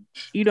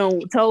 You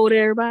don't told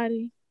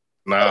everybody?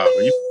 Nah,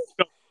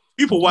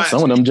 people watch.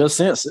 Some of them just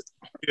sense it.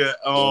 Yeah,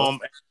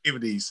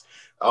 activities.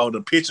 All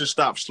the pictures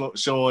stop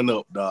showing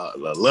up.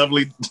 The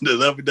lovely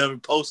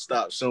post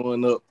stopped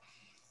showing up.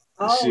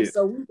 Shit.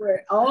 So we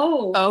were.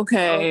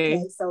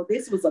 Okay. So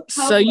this was a.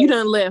 Public. So you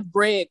done left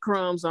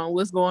breadcrumbs on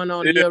what's going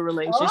on in your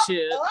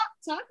relationship.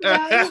 Talk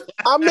about it.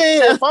 I mean,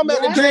 if I'm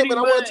at the gym and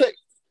I want to take.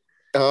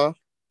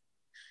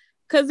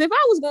 Because if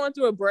I was going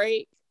through a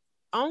break,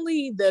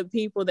 only the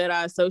people that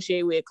I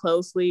associate with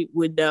closely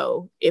would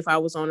know if I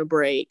was on a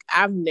break.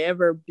 I've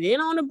never been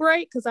on a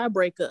break because I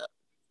break up.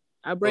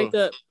 I break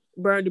up,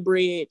 burn the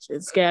bridge,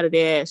 and scatter the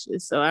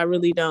ashes. So I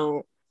really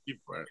don't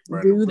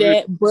do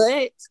that.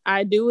 But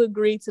I do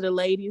agree to the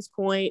lady's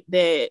point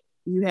that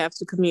you have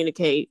to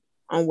communicate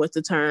on what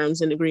the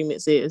terms and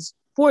agreements is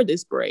for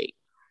this break.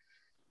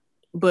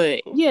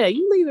 But yeah,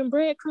 you leaving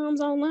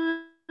breadcrumbs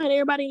online,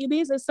 everybody in your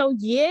business. So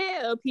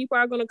yeah, people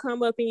are gonna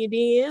come up in your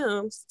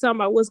DMs talking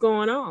about what's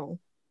going on.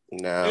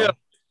 No. Yeah,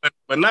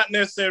 but not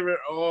necessarily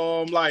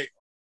online,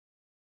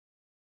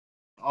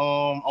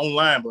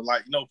 but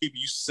like, people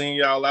used to seeing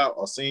y'all out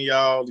or seeing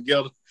y'all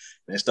together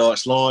and start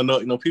slowing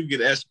up. People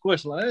get asked the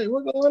question like, "Hey,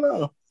 what's going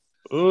on?"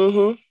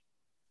 Mm-hmm.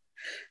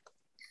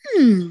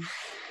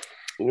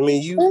 I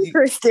mean,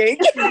 interesting.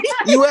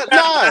 You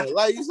at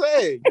like you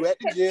said, you at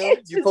the gym,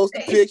 you post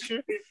a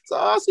picture. So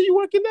I see you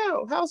working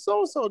out. How's so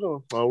and so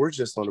doing? Oh, we're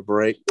just on a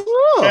break.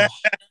 Oh.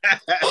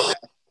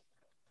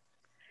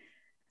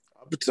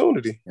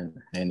 Opportunity.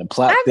 And the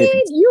plot. I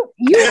mean, you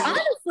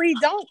honestly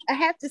don't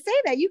have to say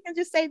that. You can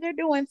just say they're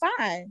doing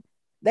fine.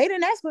 They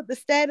didn't ask what the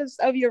status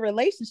of your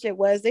relationship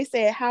was. They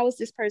said, "How is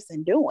this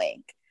person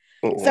doing?"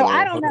 So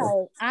I don't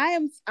know.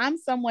 I'm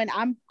someone,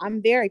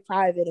 I'm very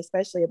private,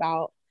 especially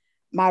about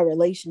my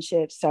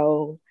relationship.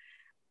 So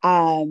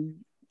to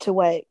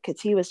what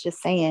Kati was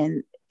just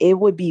saying, it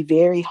would be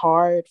very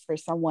hard for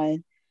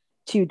someone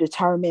to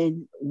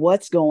determine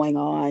what's going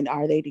on.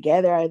 Are they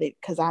together? Are they,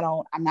 because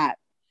I'm not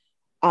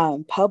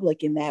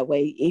public in that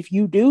way. If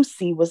you do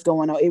see what's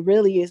going on, it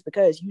really is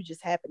because you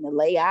just happen to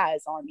lay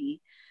eyes on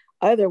me.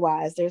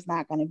 Otherwise, there's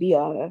not going to be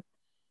a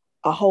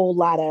whole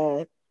lot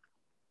of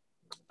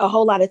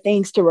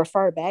things to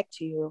refer back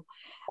to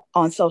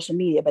on social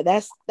media. But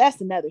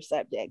that's another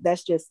subject.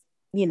 That's just,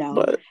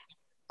 but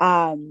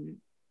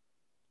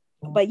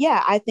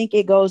yeah, I think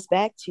it goes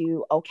back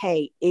to,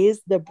 okay,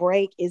 is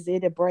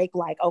it a break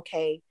like,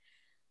 okay,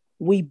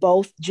 we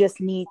both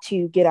just need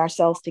to get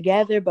ourselves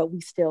together, but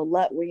we still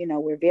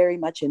we're very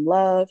much in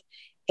love.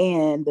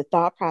 And the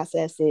thought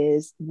process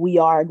is we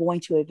are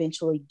going to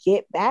eventually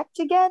get back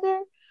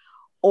together.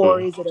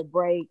 Or is it a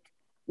break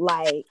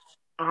like,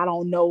 I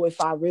don't know if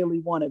I really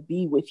want to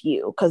be with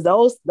you? Because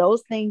those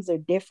things are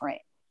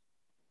different.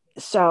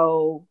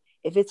 So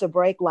if it's a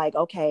break like,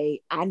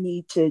 okay, I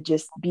need to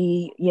just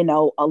be,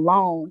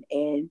 alone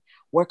and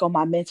work on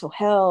my mental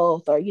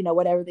health or,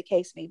 whatever the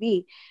case may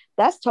be,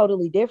 that's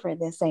totally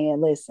different than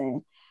saying,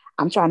 listen,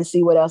 I'm trying to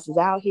see what else is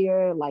out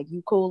here. Like,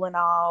 you cool and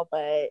all,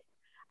 but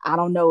I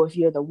don't know if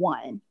you're the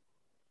one.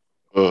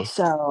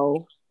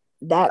 So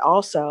that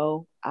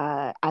also,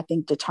 I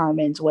think,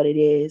 determines what it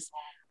is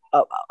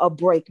a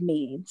break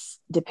means,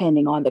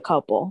 depending on the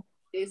couple.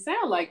 It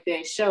sounds like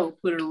that show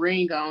Put a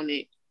Ring on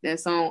It.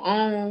 That's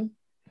on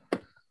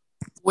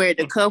where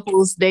the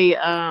couples they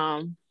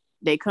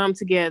come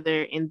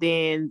together and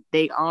then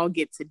they all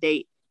get to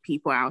date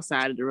people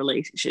outside of the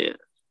relationship.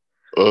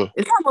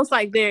 It's almost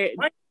like they're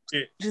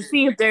to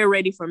see if they're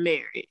ready for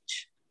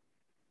marriage.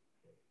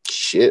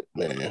 Shit,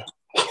 man.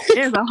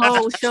 There's a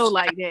whole show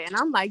like that, and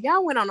I'm like,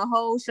 y'all went on a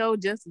whole show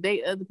just to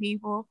date other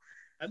people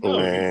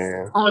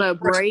on a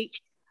break.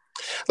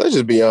 Let's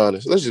just be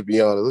honest. Let's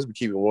be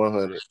keeping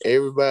 100.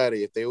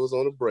 Everybody, if they was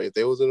on a break, if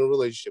they was in a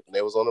relationship and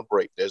they was on a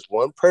break, there's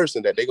one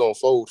person that they gonna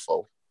fold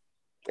for.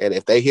 And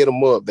if they hit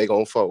them up, they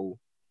gonna fold.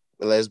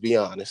 And let's be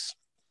honest.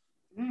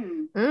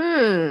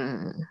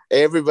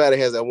 Everybody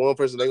has that one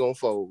person they gonna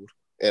fold.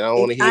 And I don't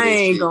want to hear that shit. I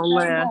ain't gonna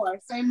laugh.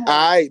 Say more.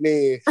 All right,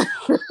 then.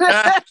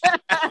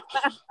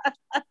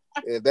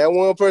 If that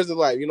one person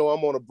like, I'm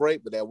on a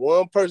break, but that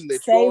one person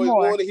that you always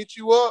want to hit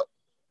you up,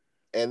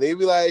 and they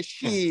be like,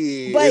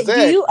 shit. But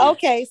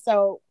exactly.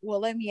 So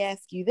let me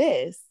ask you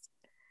this.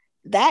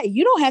 That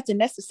you don't have to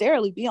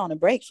necessarily be on a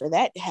break for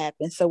that to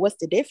happen. So what's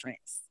the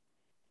difference?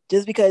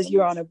 Just because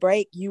you're on a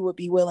break, you would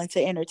be willing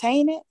to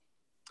entertain it?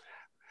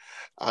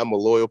 I'm a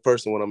loyal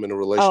person when I'm in a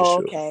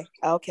relationship.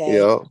 Oh, okay.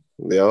 Yeah.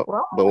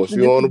 Well, but if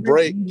you're on a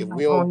break,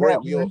 we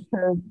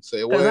don't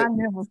say what? Because I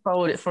never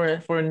folded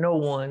for no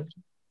one.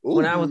 Ooh.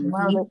 When I was in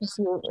my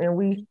relationship and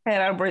we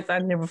had our breaks, I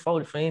never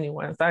folded for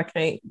anyone. So I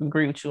can't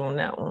agree with you on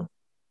that one.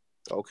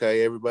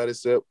 Okay, everybody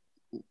except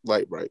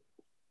Light Bright.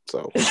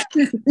 So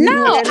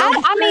no,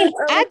 I mean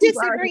I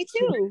disagree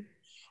too.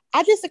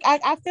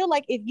 I feel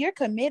like if you're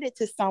committed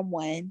to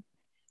someone,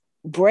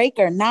 break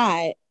or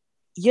not,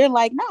 you're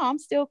like, no, I'm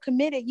still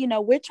committed.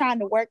 We're trying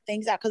to work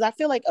things out, because I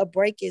feel like a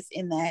break is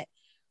in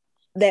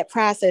that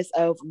process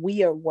of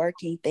we are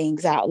working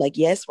things out. Like,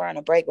 yes, we're on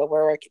a break,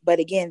 but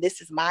again,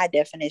 this is my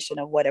definition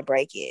of what a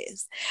break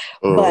is.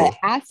 But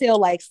I feel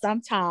like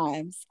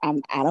sometimes I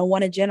don't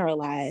want to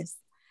generalize,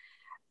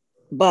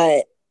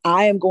 but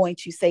I am going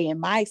to say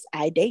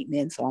I date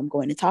men, so I'm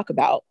going to talk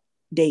about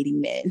dating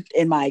men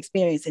and my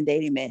experience in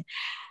dating men.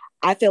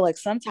 I feel like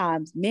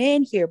sometimes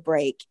men hear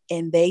break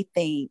and they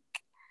think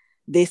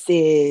this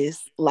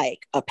is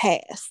like a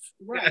pass.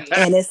 Right.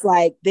 And it's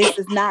like, this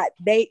is not,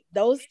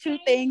 those two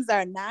things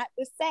are not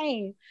the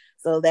same.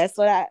 So that's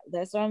what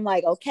I'm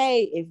like,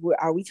 okay,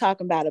 are we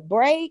talking about a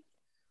break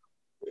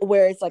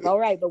where it's like, all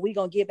right, but we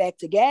gonna get back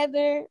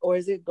together? Or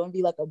is it gonna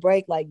be like a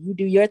break, like you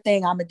do your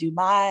thing, I'm gonna do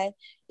mine.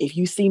 If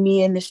you see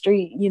me in the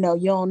street, you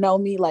don't know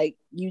me, like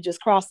you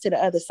just cross to the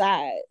other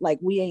side. Like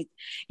we ain't,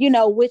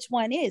 which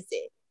one is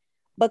it?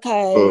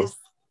 Because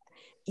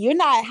you're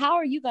not, how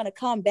are you gonna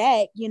come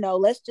back?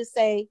 Let's just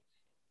say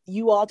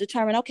you all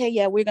determine, okay,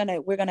 yeah, we're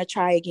gonna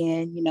try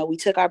again. You know, we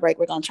took our break,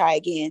 we're gonna try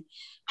again.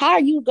 How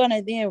are you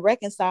gonna then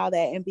reconcile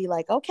that and be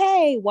like,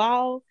 okay,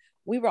 while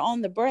we were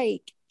on the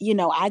break, you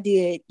know, I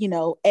did, you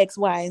know, X,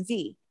 Y, and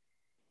Z.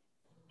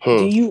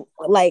 Do you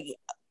like?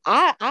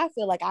 I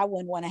feel like I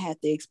wouldn't want to have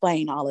to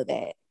explain all of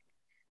that.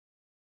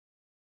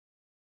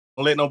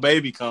 Don't let no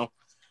baby come.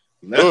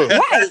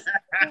 Right.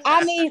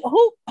 I mean,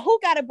 who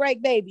got a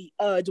break baby?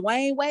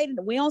 Dwayne Wade.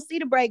 We don't see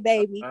the break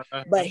baby,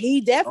 but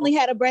he definitely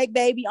had a break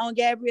baby on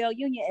Gabrielle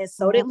Union, and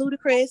so did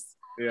Ludacris.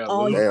 Yeah,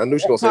 man, I knew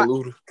she gonna say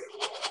Luda.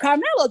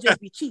 Carmelo just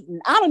be cheating.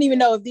 I don't even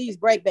know if these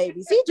break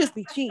babies. He just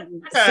be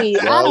cheating. See,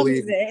 I don't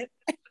even.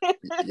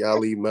 Y'all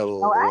leave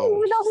Melo Oh, I alone. didn't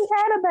even know he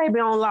had a baby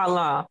on La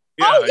La.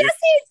 Yeah, oh yes,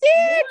 he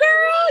did,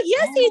 girl.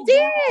 Yes, he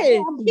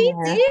did. He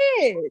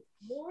did.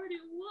 More than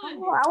one.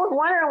 Oh, I was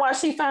wondering why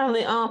she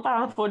finally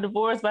filed for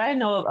divorce, but I didn't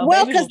know.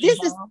 Well, because this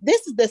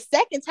is the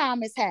second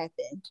time it's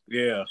happened.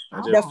 Yeah.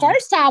 The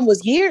first time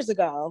was years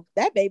ago.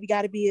 That baby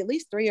got to be at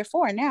least 3 or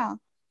 4 now.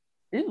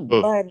 Ew.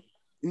 But I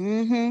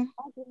did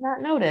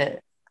not know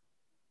that.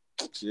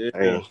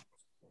 Yeah.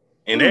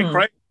 And that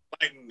crazy,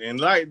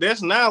 like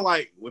that's now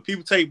like when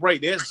people take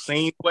break, that's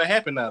seen what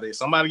happened nowadays.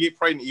 Somebody get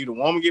pregnant, either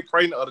woman get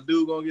pregnant or the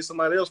dude gonna get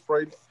somebody else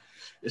pregnant.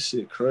 This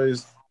shit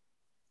crazy.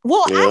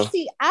 well,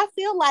 I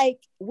feel like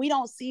we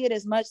don't see it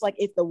as much like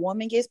if the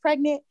woman gets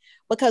pregnant,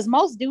 because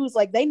most dudes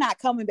like they not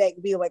coming back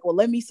to be like, well,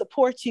 let me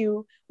support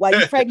you while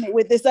you're pregnant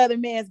with this other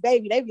man's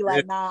baby. They be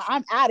like, nah,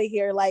 I'm out of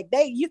here. Like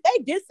they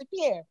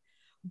disappear.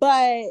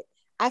 But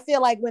I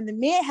feel like when the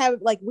men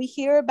have, like, we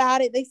hear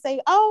about it, they say,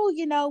 oh,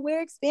 you know,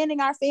 we're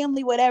expanding our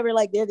family, whatever.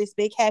 Like they're this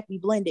big, happy,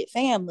 blended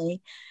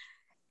family.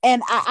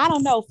 And I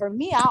don't know. For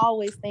me, I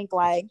always think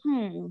like,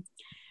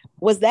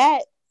 was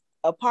that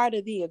a part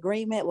of the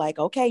agreement? Like,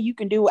 okay, you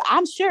can do it.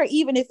 I'm sure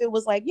even if it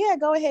was like, yeah,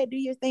 go ahead, do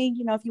your thing.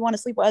 You know, if you want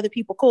to sleep with other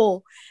people,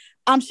 cool.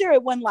 I'm sure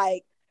it wasn't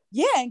like,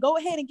 yeah, and go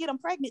ahead and get them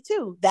pregnant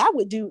too. That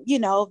would do, you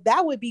know,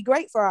 that would be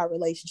great for our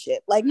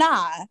relationship. Like,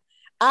 nah.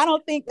 I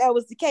don't think that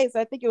was the case.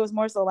 I think it was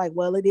more so like,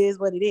 well, it is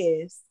what it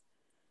is.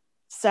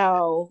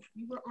 So,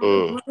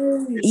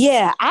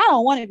 yeah, I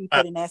don't want to be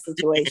put in that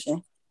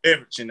situation.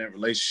 Leverage in that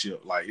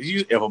relationship, like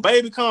if a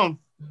baby come,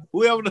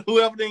 whoever the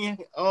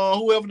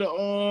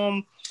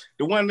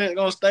one that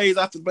gonna stays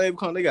after the baby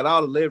come, they got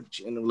all the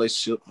leverage in the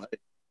relationship. Like,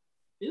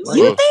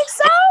 you think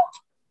so?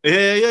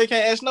 Yeah, you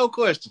can't ask no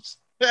questions.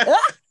 It's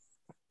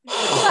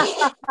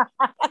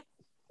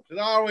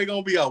always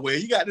gonna be out. Well,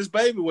 you got this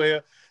baby.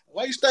 Well,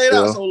 why you stayed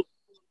out so long?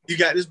 You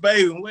got this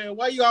baby. Well,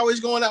 why you always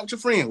going out with your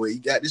friend? Well, you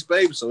got this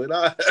baby, so it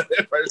all.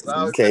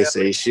 You can't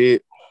say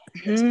shit.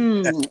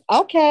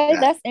 Okay,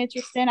 that's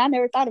interesting. I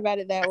never thought about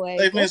it that way.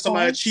 They meant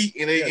somebody cheat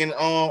and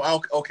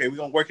okay, we're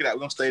gonna work it out.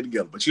 We're gonna stay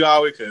together. But you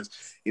always, because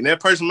in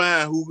that person's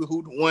mind, who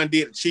the one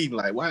did the cheating,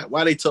 like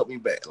why they took me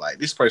back? Like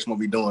this person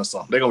gonna be doing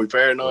something. They're gonna be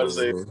paranoid as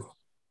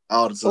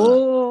all the time.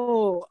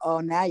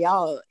 Oh, now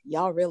y'all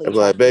really. I'm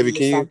like, baby,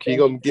 can you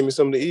go give me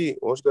something to eat?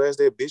 Why don't you go ask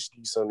that bitch to give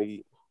you something to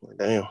eat? Like,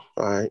 damn,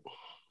 all right.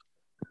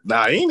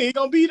 Nah, he ain't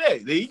gonna be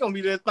that. He gonna be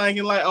there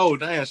thinking like, oh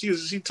damn,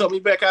 she took me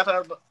back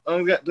after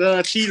I got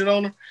done cheated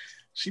on her.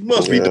 She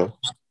must be. See,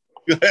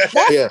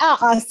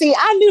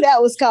 I knew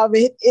that was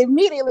coming.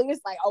 Immediately,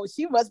 it's like, oh,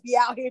 she must be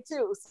out here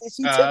too. Since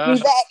she took me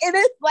back, and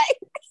it's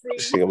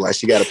like,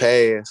 she got a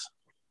pass.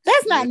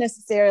 That's not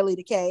necessarily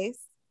the case.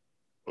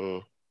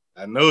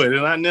 I know it.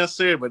 It's not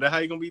necessary, but that's how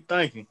you gonna be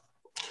thinking.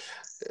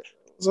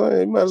 So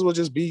you might as well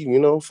just be,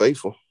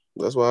 faithful.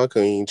 That's why I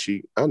couldn't even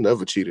cheat. I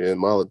never cheated in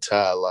my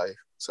entire life.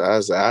 So I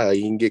said, I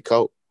didn't get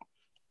caught.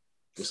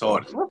 It's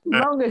hard. What's the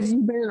longest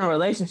you've been in a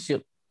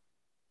relationship?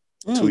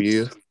 2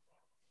 years.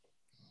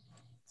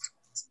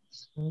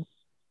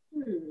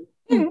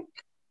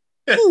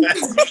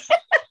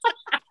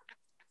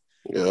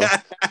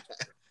 Yeah.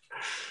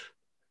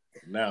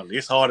 Now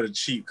it's harder to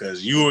cheat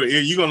because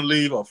you're gonna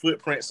leave a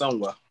footprint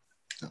somewhere.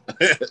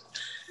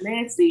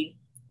 Nancy.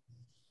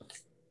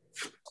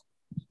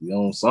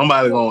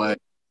 Somebody gonna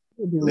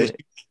let you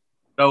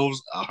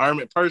knows a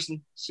hermit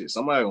person. Shit,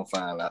 somebody gonna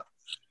find out.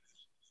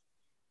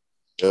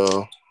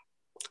 Yeah,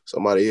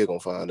 somebody here gonna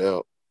find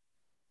out.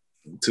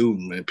 Too,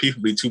 man.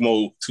 People be too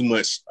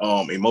much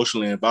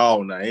emotionally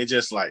involved now. It's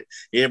just like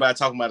everybody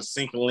talking about a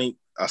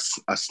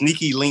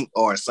sneaky link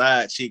or a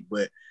side chick,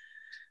 but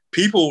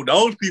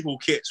those people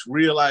catch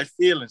real life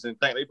feelings and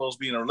think they supposed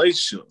to be in a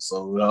relationship.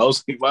 So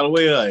those people, by the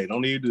way, hey,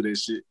 don't need to do that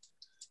shit.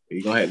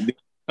 You're gonna have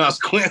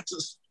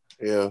consequences.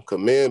 Yeah, because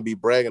men be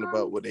bragging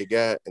about what they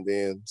got, and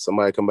then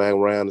somebody come back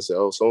around and say,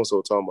 oh,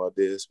 so-and-so talking about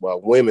this.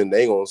 While women,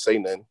 they ain't going to say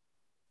nothing.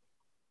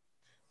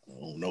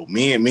 Oh, no,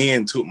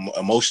 men too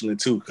emotionally,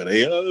 too, because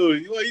they,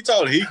 what you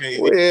talking? He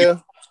can't.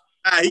 Well,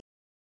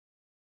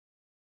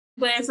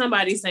 Glad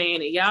somebody's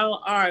saying it.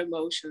 Y'all are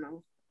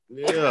emotional.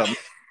 Yeah.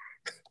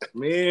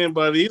 Man,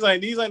 but these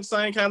ain't the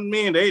same kind of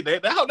men.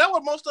 That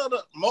was most of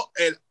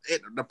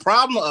the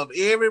problem of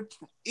every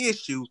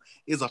issue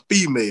is a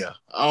female.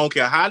 I don't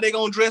care how they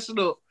gonna dress it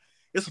up.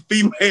 It's a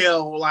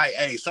female, like,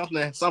 hey, something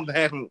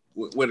happened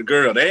with a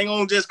girl. They ain't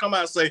gonna just come out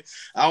and say,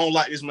 I don't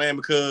like this man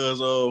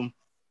because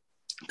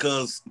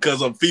Cause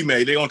of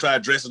female, they gonna try to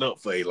dress it up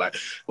for you. Like,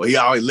 well, he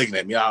always looking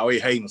at me,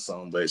 always hating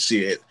something. But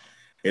shit,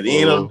 at the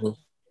end of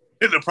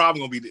the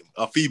problem gonna be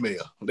a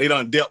female. They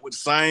done dealt with the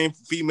same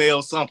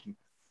female something.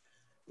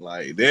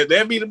 Like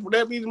that be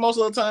the most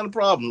of the time the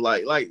problem.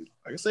 Like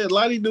I said, a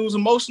lot of these dudes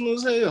emotional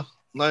as hell.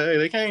 Like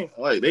they can't,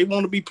 like they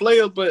want to be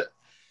players, but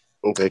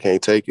they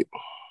can't take it.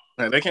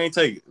 Like, they can't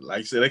take it. Like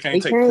I said, they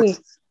can't take it.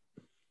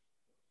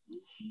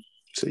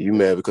 So you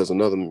mad because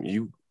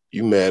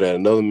you mad at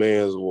another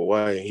man's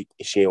wife?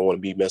 She don't want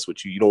to be messed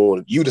with you. You don't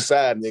want to. You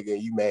decide, nigga,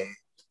 and you mad.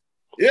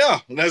 Yeah,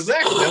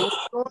 exactly. That's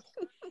what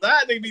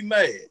side nigga be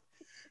mad.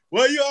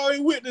 Well, you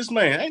already with this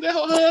man. Ain't that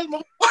her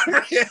husband?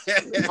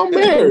 I'm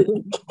married.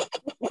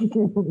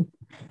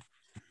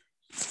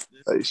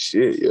 Like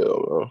shit,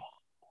 yo,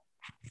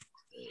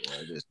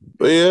 man.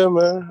 But yeah,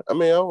 man. I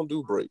mean, I don't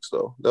do breaks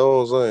though. That's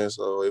what I'm saying.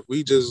 So if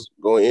we just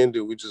gonna end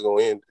it, we just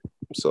gonna end it.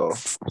 So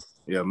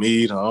yeah,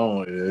 me,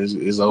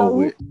 it's over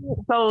with.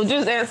 So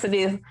just answer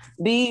this: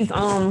 these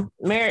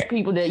married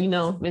people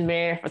that been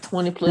married for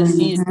 20 plus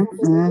years.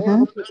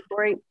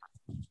 Break.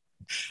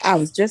 I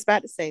was just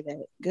about to say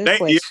that. Good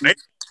question. Yeah, they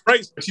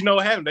breaks, but you know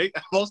what happened?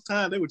 Most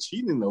time they were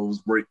cheating in those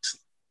breaks.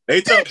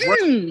 They took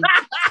breaks.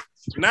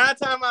 9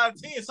 times out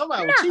of 10,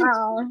 somebody was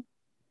cheating.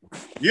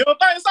 You don't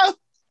think so?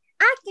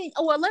 I think.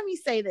 Well, let me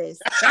say this.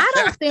 I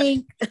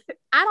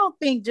don't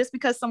think just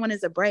because someone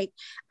is a break,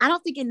 I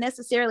don't think it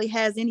necessarily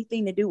has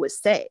anything to do with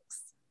sex.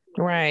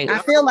 Right. I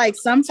feel like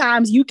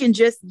sometimes you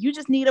just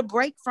need a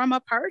break from a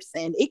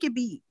person. It could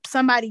be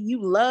somebody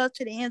you love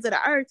to the ends of the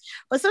earth,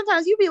 but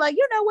sometimes you be like,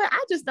 you know what?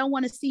 I just don't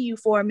want to see you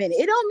for a minute.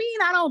 It don't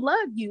mean I don't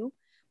love you,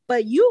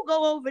 but you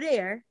go over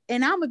there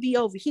and I'm gonna be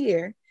over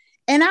here,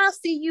 and I'll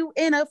see you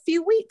in a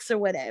few weeks or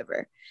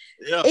whatever.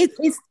 Yeah.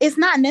 It's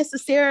not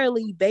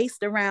necessarily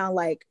based around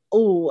like,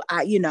 oh,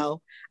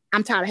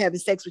 I'm tired of having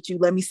sex with you.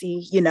 Let me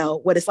see,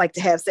 what it's like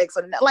to have sex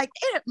with another. Like,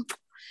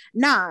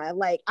 nah,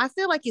 like I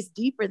feel like it's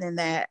deeper than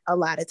that a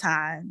lot of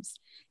times.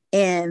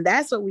 And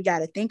that's what we got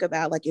to think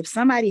about. Like if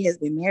somebody has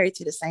been married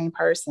to the same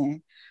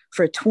person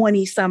for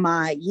 20 some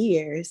odd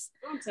years,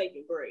 I'm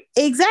taking breaks.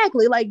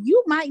 Exactly. Like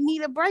you might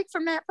need a break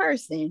from that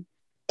person.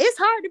 It's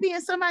hard to be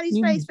in somebody's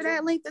face for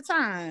that length of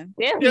time.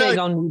 They're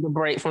gonna need a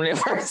break from that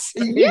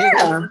person.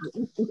 Yeah.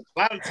 A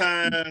lot of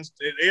times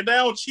they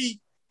don't cheat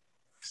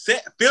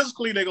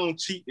physically, they're gonna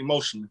cheat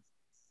emotionally.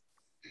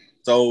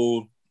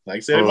 So, like I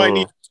said, it might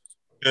need,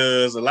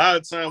 because a lot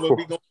of times when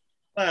we go,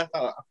 I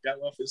forgot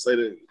what I say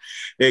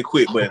that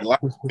quick, but like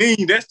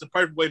me, that's the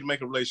perfect way to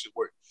make a relationship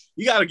work.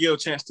 You got to give a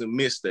chance to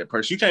miss that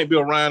person. You can't be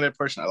around that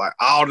person like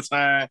all the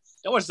time.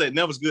 I want to say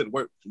never is good to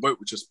work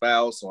with your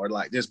spouse or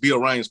like just be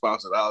around your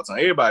spouse at all the time.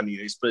 Everybody needs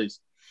their space.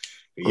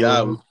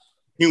 Y'all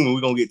human,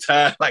 we're gonna get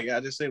tired. Like I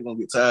just said, we're gonna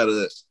get tired of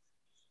it.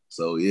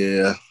 So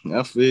yeah,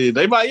 I feel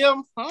they might.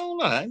 Yeah, I don't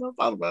know. I ain't never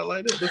thought about it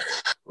like that.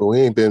 Well,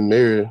 we ain't been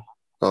married.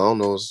 I don't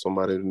know if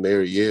somebody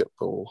married yet,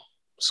 but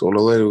sooner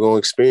or later we're gonna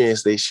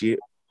experience that shit.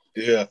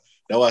 Yeah,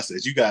 that's why I said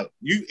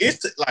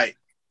it's like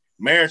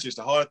marriage is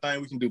the hard thing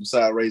we can do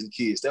besides raising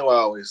kids. That's what I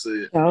always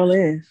said. All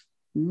is.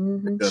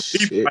 That's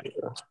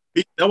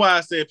why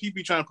I said people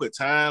be trying to put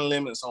time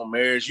limits on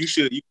marriage. You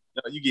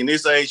get in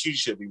this age, you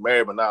should be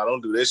married, but now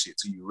don't do that shit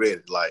till you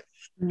ready. Like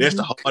that's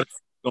the hardest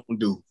thing you're gonna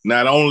do.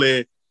 Not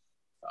only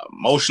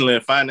emotionally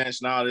and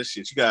financially and all this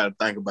shit, you gotta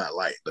think about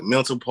like the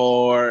mental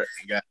part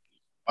and got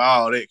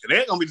all that, because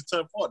that's gonna be the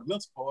tough part. The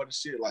mental part and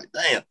shit. Like,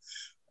 damn,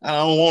 I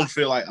don't want to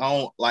feel like I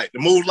don't like the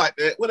move like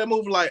that. What that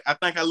move like? I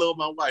think I love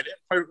my wife.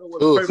 That's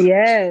perfect.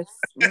 Yes,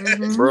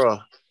 Bruh,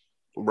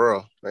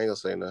 I ain't gonna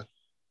say nothing.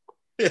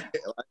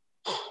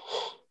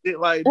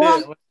 like well,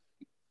 that.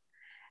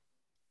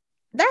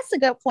 That's a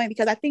good point,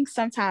 because I think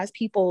sometimes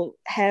people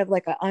have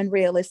like an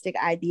unrealistic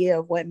idea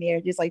of what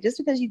marriage is. Like just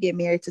because you get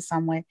married to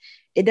someone,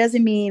 it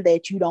doesn't mean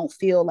that you don't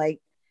feel like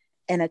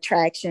an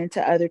attraction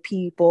to other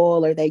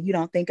people, or that you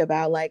don't think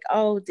about like,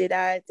 oh, did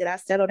I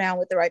settle down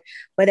with the right?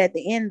 But at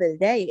the end of the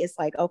day, it's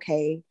like,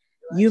 okay,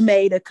 you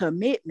made a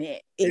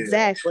commitment.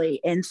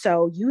 Exactly. And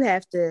so you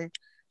have to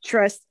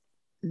trust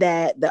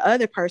that the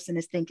other person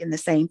is thinking the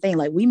same thing.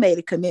 Like we made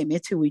a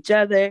commitment to each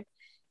other,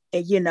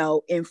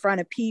 and, in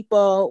front of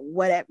people,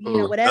 whatever,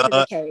 whatever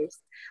the case,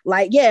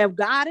 like, yeah,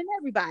 God and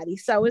everybody.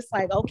 So it's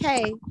like,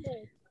 okay,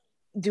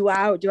 do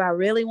I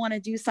really want to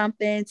do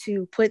something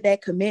to put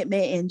that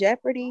commitment in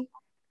jeopardy?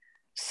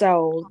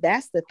 So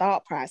that's the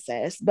thought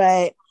process.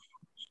 But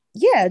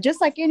yeah,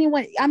 just like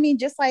anyone, I mean,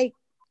 just like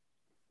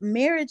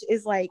marriage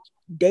is like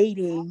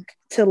dating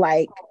to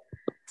like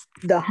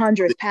the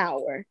 100th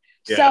power.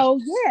 Yeah. So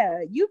yeah,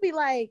 you be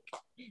like,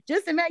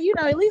 just imagine,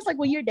 at least like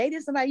when you're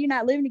dating somebody, you're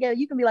not living together,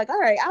 you can be like, all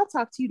right, I'll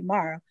talk to you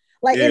tomorrow.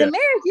 Like in a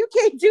marriage, you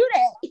can't do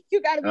that.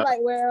 You got to be like,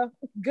 well,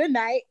 good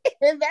night,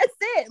 and that's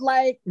it.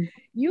 Like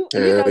you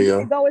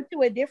can go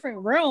into a different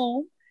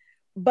room,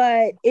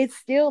 but it's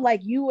still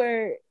like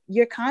you're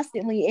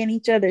constantly in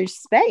each other's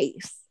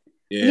space.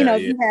 Yeah,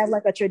 you have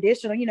like a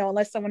traditional,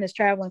 unless someone is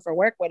traveling for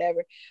work,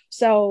 whatever.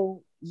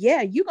 So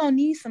yeah, you're gonna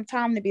need some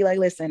time to be like,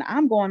 listen,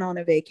 I'm going on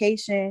a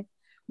vacation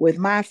with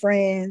my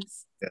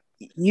friends.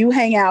 Yeah. You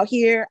hang out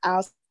here,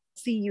 I'll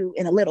see you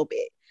in a little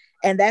bit.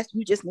 And that's,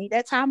 you just need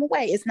that time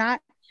away. It's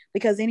not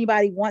because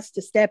anybody wants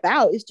to step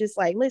out. It's just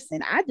like,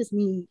 listen, I just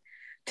need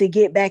to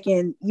get back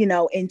in,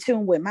 in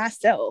tune with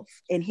myself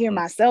and hear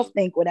myself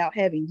think without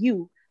having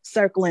you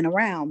circling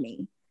around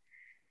me.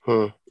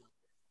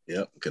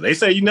 Yeah, because they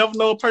say you never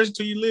know a person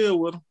till you live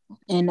with them.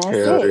 And that's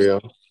it. Yeah.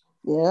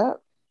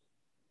 Yep.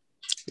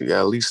 You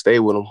gotta at least stay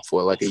with them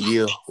for like a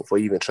year before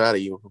you even try to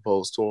even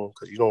propose to them,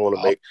 because you don't want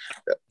to make.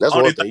 That's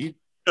one thing.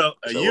 A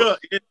year,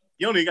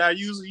 you only gotta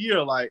use a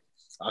year, like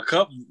a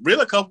couple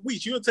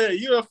weeks. You'll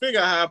figure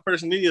out how a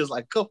person is.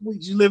 Like a couple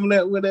weeks, you living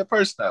that with that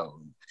person now.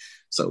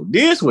 So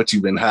this what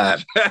you've been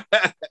hiding.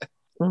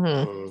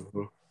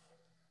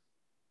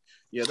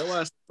 Yeah,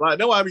 that's why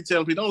I be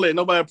telling people, don't let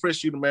nobody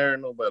press you to marry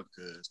nobody,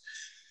 because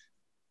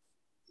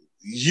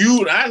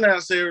I'm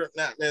not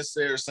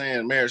necessarily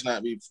saying marriage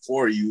not be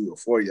for you or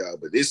for y'all,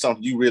 but it's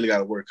something you really got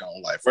to work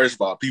on. Like, first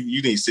of all, people,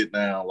 you need to sit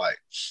down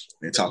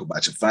and talk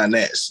about your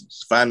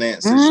finances.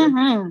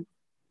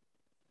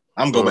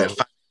 I'm going back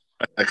to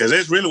because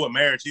that's really what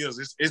marriage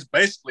is. It's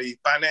basically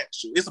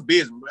financial. It's a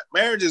business.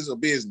 Marriage is a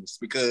business,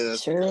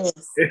 because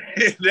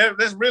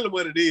that's really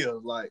what it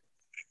is. Like,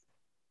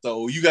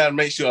 so you got to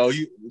make sure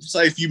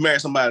say if you marry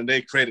somebody and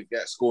their credit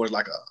scores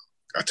like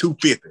a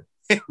 250.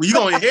 You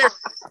gonna inherit.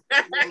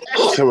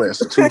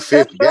 That's a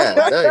 250. God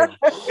damn.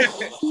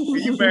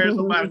 You marry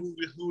somebody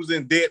who's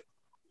in debt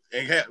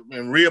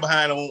and real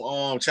behind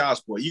on child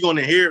support, you're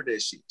gonna inherit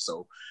that shit.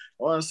 So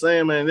what I'm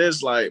saying, man,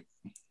 that's like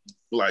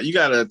you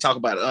gotta talk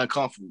about the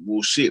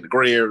uncomfortable shit, the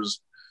gray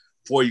areas,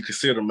 before you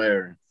consider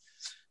marrying.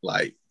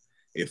 Like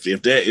if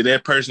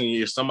that person,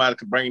 if somebody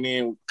could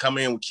come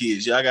in with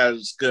kids, y'all gotta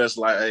discuss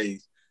like, hey,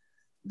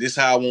 this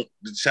how I want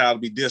the child to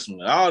be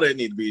disciplined. All that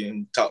need to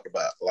be talked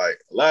about. Like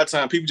a lot of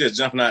times people just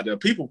jumping out there.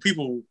 People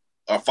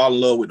are falling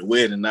in love with the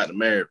wedding, not the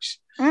marriage.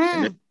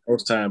 And that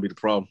most time be the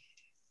problem.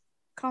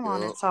 Come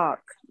on and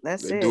talk.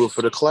 They do it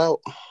for the clout.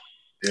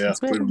 Yeah.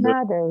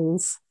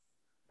 Nowadays.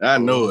 I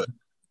know it.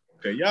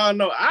 Okay, y'all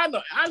know. I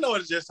know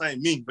it just ain't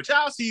me. But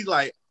y'all see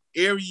like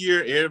every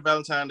year, every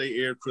Valentine's Day,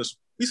 every Christmas,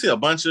 we see a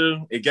bunch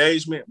of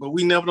engagement, but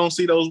we never don't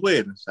see those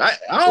weddings. I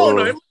don't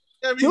know.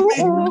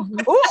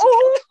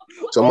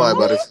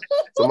 Somebody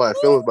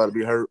feelings about to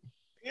be hurt.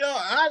 You know,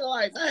 I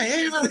like,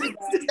 hey, the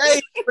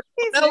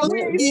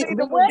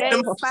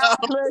wedding for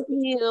 5+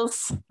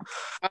 years.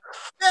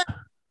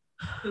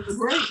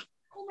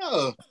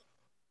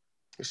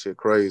 This shit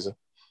crazy.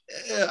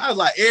 Yeah, I was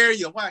like,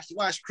 Area,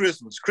 watch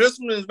Christmas.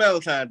 Christmas is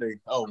Valentine's Day.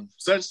 Oh,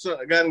 such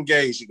got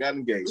engaged. She got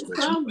engaged.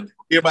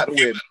 Hear about the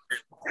wedding.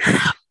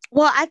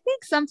 Well, I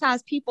think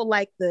sometimes people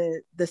like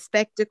the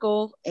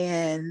spectacle,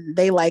 and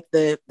they like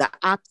the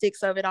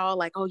optics of it all.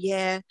 Like, oh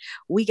yeah,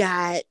 we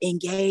got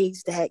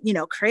engaged at,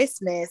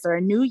 Christmas or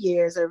New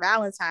Year's or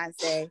Valentine's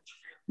Day.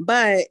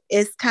 But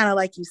it's kind of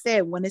like you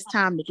said, when it's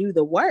time to do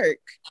the work,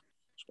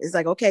 it's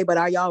like, okay, but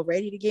are y'all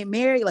ready to get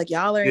married? Like,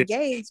 y'all are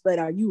engaged, but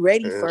are you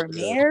ready for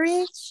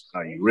marriage?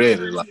 Are you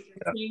ready? Like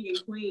king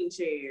and queen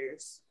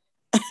chairs.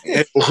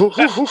 I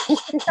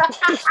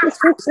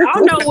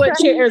know what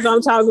chairs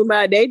I'm talking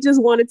about. They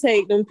just want to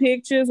take them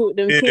pictures with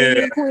them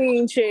king and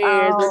queen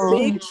chairs, the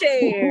big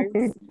chairs.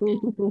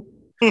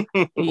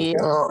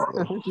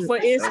 For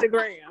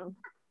Instagram.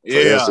 For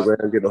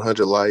Instagram, get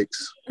 100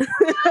 likes.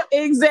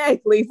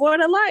 Exactly, for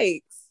the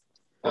likes.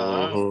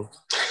 And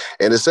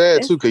it's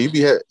sad too, because you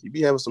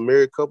be having some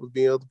married couples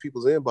being in other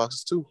people's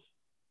inboxes too.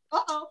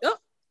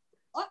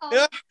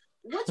 Yeah.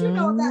 What you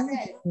know about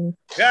that?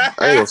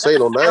 I ain't gonna say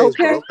no names,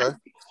 but okay.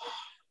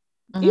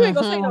 You ain't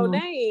gonna say no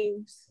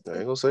names. I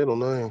ain't gonna say no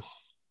names.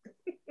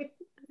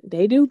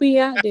 They do be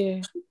out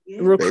there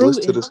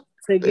recruiting.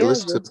 They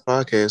listen to the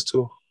podcast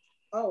too.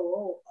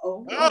 Oh.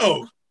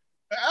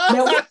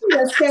 Now, what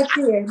you stepped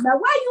in? Now,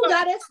 why you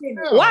got us in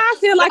it? Why I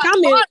feel like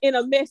I'm in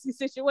a messy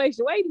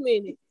situation? Wait a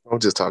minute. I'm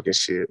just talking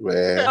shit,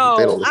 man. Oh,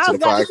 they don't listen to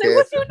the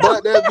podcast.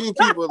 But there be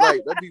people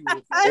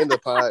in the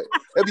pod.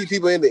 There be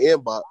people in the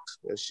inbox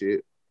and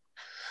shit.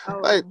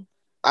 Like,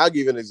 I'll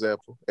give you an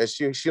example. And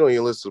she don't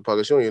even listen to the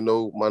podcast. She don't even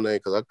know my name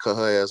because I cut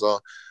her ass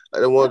off.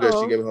 Like, that one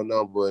girl, she gave me her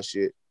number and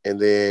shit. And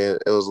then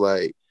it was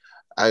like,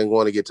 I didn't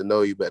want to get to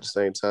know you, but at the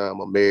same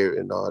time, I'm married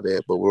and all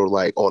that. But we're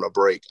like on a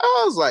break.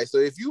 I was like, so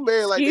if you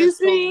married like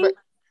this, you know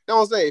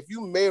what I'm saying? If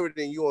you married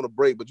and you on a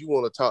break, but you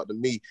want to talk to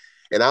me,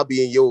 and I'll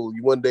be in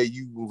one day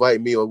you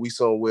invite me or we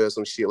somewhere,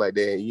 some shit like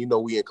that, and you know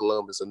we in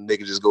Columbus and the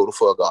nigga just go the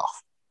fuck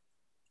off.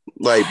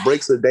 Like,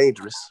 breaks are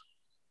dangerous.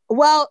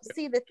 Well,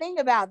 see, the thing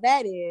about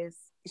that is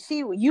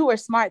you were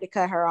smart to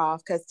cut her off,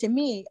 because to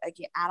me,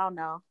 again, I don't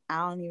know.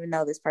 I don't even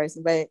know this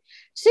person, but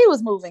she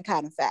was moving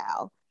kind of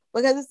foul.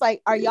 Because it's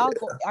like, are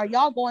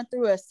y'all going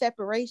through a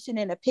separation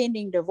and a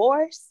pending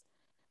divorce?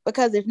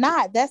 Because if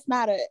not, that's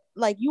not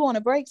you on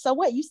a break. So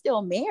what? You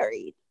still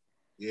married?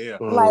 Yeah.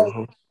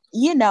 Like,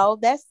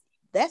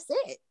 that's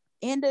it.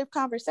 End of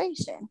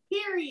conversation.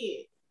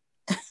 Period.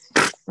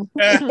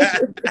 Man.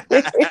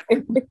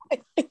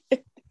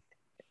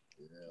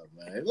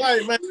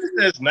 Like, man,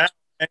 it's just not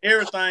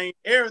everything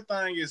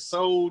is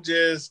so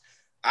just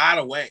out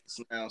of whack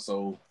now.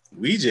 So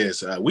we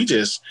just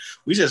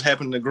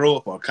happen to grow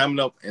up or coming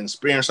up and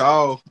experience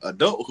all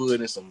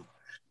adulthood in some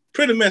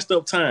pretty messed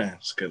up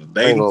times. Cause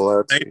I ain't gonna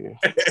lie to you.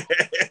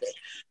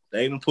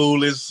 Dating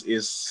pool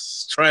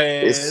is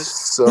trash. It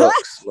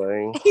sucks,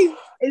 man.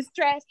 It's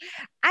trash.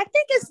 I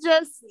think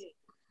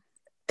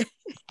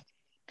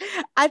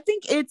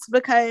it's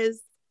because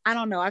I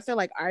don't know. I feel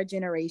like our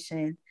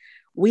generation,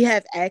 we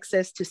have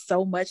access to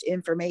so much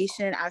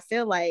information. I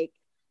feel like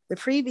the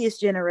previous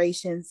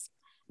generations,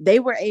 they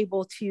were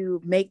able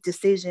to make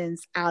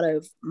decisions out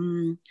of,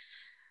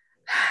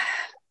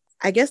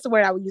 I guess the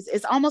word I would use,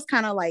 it's almost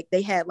kind of like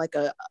they had like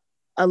a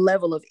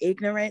level of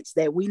ignorance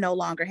that we no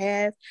longer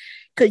have,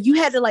 because you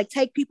had to like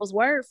take people's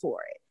word for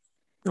it.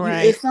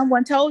 Right. If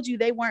someone told you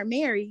they weren't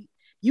married,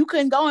 you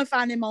couldn't go and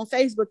find them on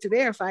Facebook to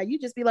verify. You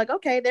just be like,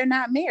 okay, they're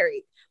not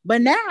married.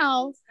 But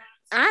now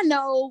I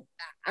know,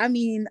 I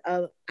mean,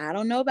 I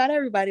don't know about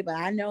everybody, but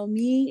I know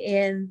me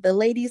and the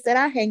ladies that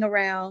I hang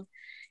around.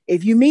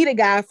 If you meet a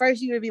guy,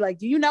 first you would be like,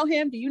 do you know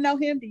him? Do you know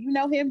him? Do you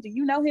know him? Do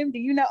you know him? Do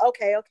you know?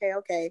 Okay.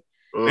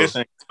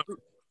 Like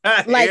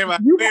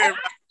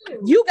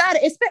you got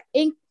it,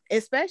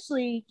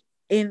 especially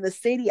in the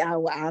city.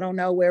 I don't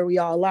know where we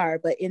all are,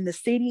 but in the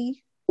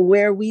city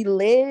where we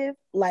live,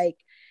 like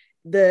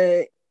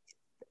the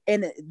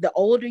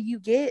older you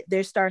get,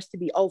 there starts to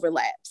be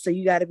overlap. So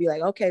you got to be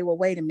like, okay, well,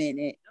 wait a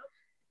minute.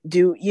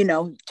 Do you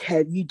know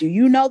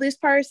this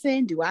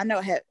person? Do I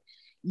know?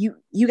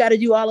 You got to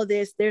do all of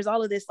this. There's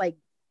all of this like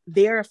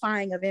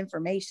verifying of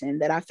information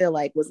that I feel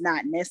like was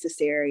not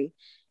necessary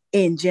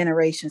in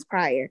generations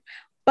prior.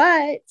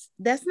 But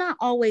that's not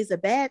always a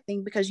bad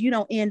thing, because you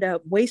don't end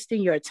up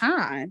wasting your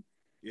time.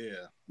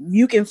 Yeah.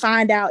 You can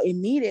find out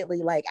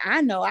immediately. Like,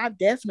 I know I've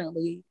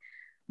definitely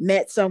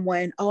met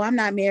someone, oh, I'm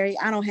not married,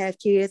 I don't have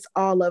kids,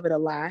 all of it a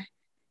lie.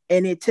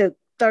 And it took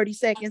 30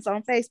 seconds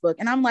on Facebook.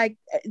 And I'm like,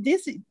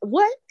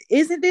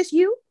 isn't this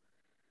you?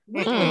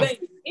 See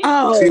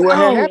what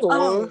happened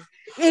was.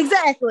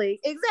 Exactly.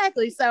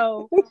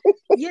 So,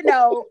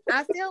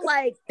 I feel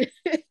like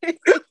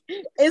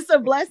it's a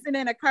blessing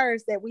and a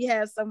curse that we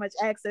have so much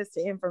access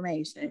to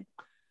information.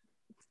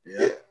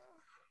 Yeah,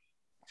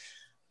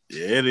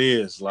 it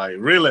is. Like,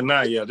 really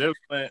not. Yeah, that's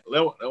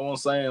what I'm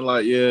saying.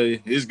 Like, yeah,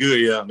 it's good.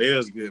 Yeah,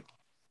 there's a good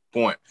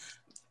point.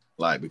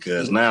 Like,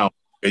 because now,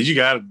 you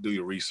got to do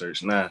your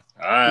research now.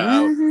 All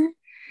right,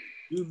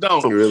 you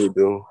don't. You really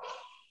do.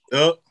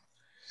 Yep.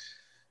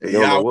 You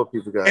don't know what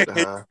people got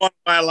to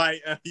hide.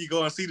 Like, you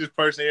go and see this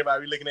person,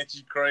 everybody be looking at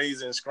you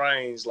crazy and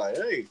strange. Like,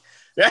 hey.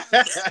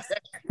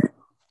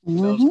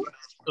 You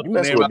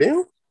messing with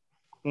them?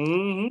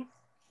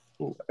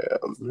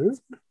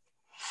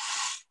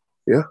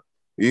 Yeah.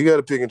 You got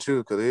to pick and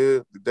choose, because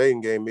the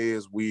dating game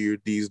is weird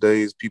these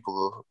days.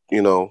 People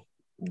are,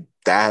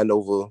 dying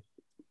over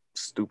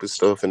stupid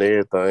stuff and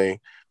everything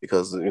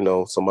because,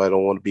 somebody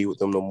don't want to be with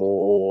them no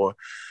more, or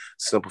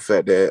simple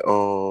fact that,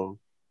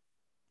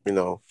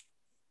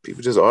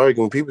 people just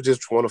arguing. People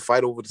just want to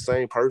fight over the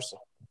same person.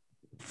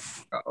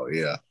 Oh,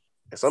 yeah.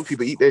 And some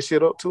people eat that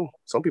shit up, too.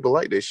 Some people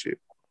like that shit.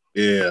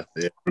 Yeah.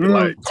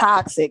 Like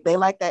toxic. They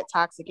like that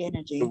toxic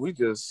energy. We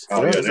just,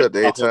 it's at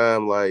that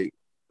time, like,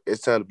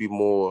 it's time to be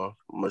more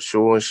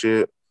mature and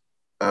shit.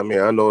 I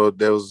mean, I know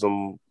there was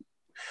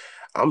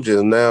I'm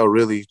just now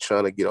really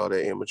trying to get all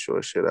that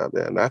immature shit out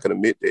there. And I can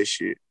admit that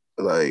shit.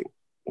 Like,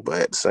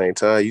 but at the same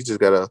time, you just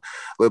gotta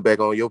look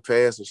back on your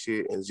past and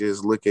shit, and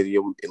just look in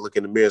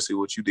the mirror and see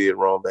what you did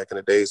wrong back in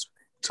the days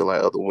to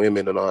like other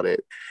women and all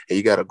that. And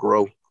you gotta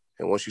grow.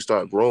 And once you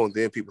start growing,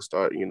 then people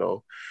start,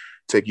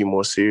 take you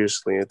more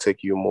seriously and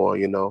take you more,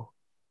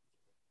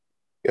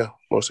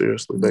 more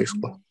seriously,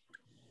 basically.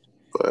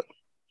 But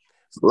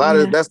a lot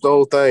of that's the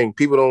whole thing.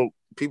 People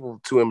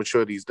too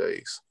immature these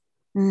days.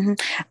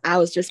 I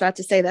was just about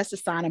to say that's a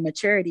sign of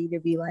maturity to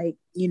be like,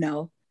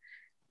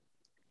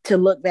 to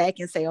look back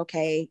and say,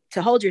 okay,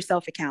 to hold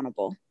yourself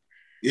accountable.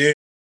 Yeah.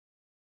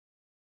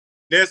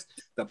 That's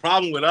the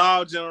problem with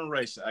all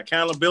generations.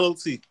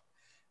 Accountability.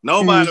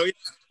 Nobody,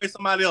 it's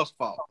somebody else's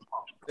fault.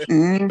 But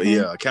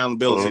yeah,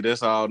 accountability,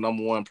 that's our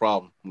number one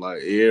problem.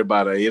 Like,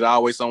 everybody, it's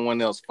always someone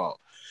else's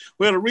fault.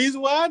 Well, the reason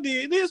why I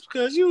did this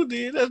because you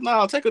did.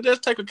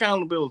 Just take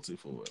accountability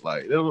for it.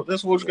 Like,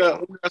 that's what you got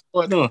to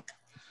start doing.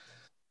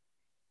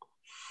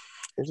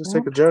 And just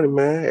take a journey,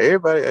 man.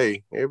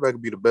 Everybody can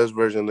be the best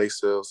version of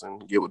themselves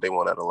and get what they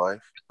want out of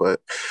life. But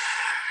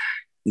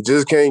you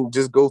just can't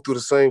just go through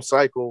the same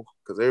cycle,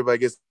 because everybody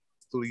gets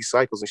through these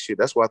cycles and shit.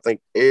 That's why I think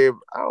I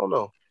don't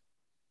know.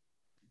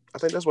 I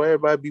think that's why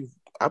I be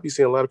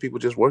seeing a lot of people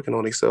just working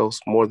on themselves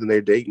more than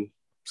they're dating.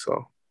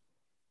 So.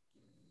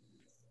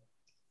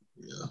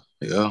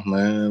 Yeah,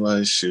 man.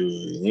 Like,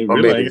 shoot. Or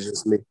maybe it's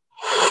just me.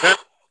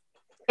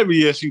 Maybe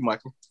yes, you,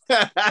 Michael.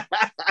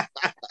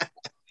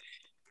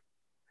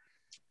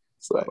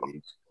 So,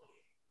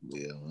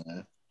 yeah,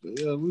 man. But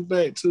yeah, we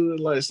back to it.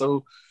 Like,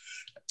 so,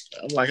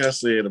 like I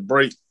said, a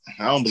break.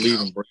 I don't believe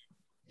in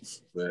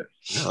breaks, but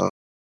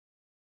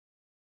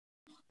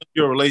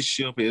your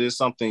relationship, it is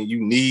something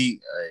you need.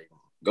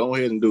 Go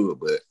ahead and do it.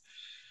 But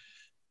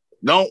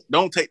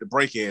Don't take the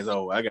break as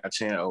I got a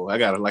chance. I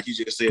got like you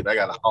just said, I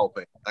got a hall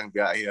pass. I can be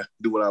out here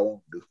do what I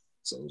want to do.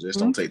 So just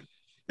don't take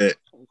that.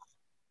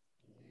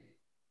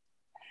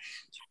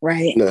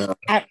 Right. Nah.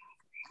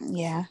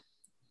 Yeah.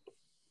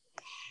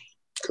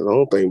 Cause I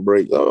don't think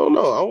break. I don't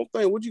know. I don't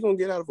think what you gonna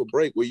get out of a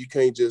break where you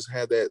can't just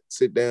have that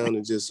sit down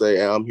and just say,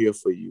 hey, I'm here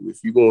for you. If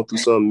you're going through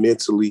something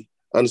mentally,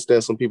 I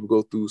understand some people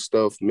go through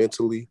stuff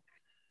mentally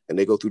and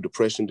they go through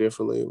depression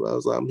differently. But I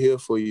was like, I'm here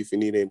for you if you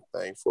need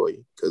anything for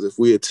you. Because if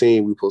we're a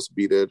team, we're supposed to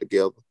be there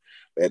together.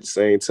 But at the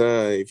same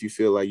time, if you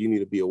feel like you need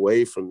to be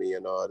away from me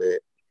and all that,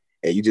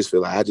 and you just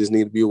feel like I just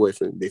need to be away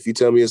from me. If you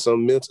tell me it's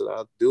something mental,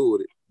 I'll deal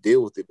with it.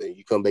 But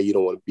you come back, you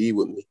don't want to be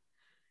with me.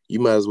 You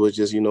might as well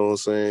just, you know what I'm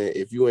saying?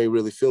 If you ain't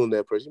really feeling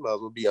that person, you might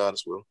as well be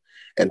honest with them.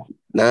 And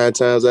 9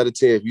 times out of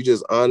 10, if you're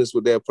just honest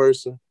with that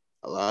person,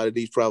 a lot of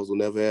these problems will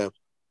never happen.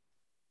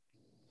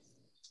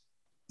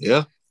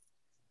 Yeah.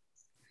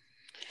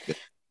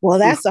 Well,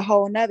 that's a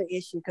whole nother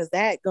issue because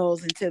that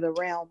goes into the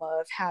realm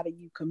of how do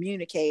you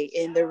communicate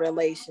in the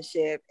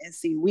relationship. And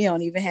see, we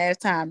don't even have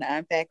time to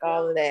unpack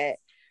all of that.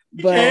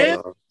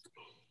 But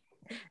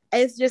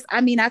it's just,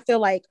 I mean, I feel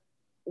like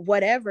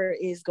whatever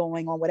is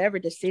going on, whatever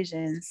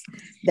decisions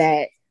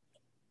that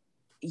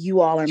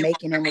you all are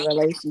making in the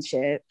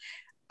relationship,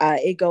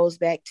 it goes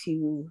back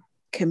to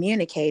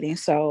communicating.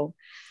 So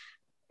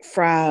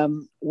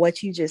from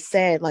what you just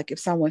said, like if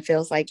someone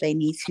feels like they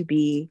need to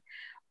be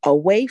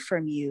away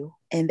from you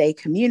and they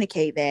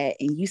communicate that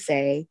and you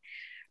say,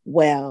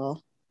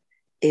 well,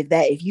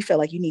 if you feel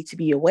like you need to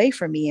be away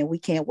from me and we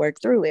can't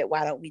work through it,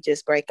 why don't we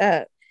just break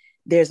up?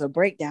 There's a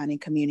breakdown in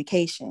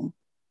communication.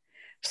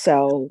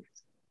 So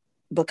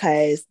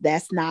because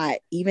that's not,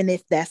 even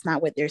if that's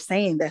not what they're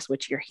saying, that's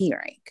what you're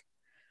hearing.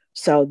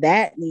 So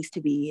that needs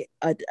to be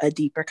a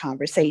deeper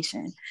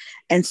conversation.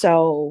 And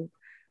so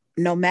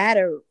no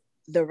matter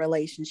the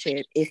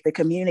relationship, if the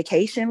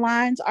communication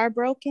lines are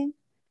broken,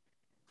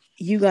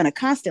 you're going to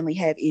constantly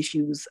have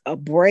issues, a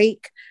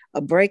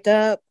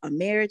breakup, a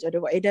marriage,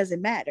 or it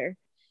doesn't matter.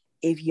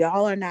 If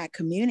y'all are not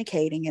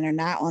communicating and are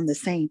not on the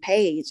same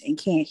page and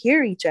can't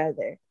hear each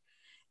other,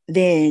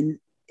 then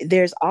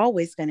there's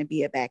always going to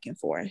be a back and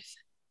forth.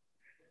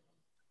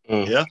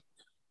 Yeah.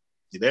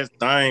 See, that's the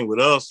thing with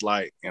us,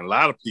 like, and a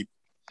lot of people,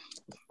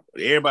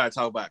 everybody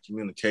talk about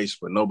communication,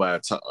 but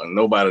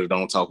nobody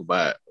don't talk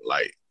about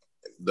like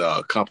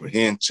the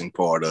comprehension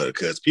part of it.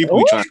 Because people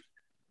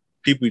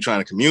be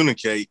trying to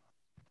communicate.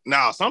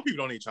 Now, some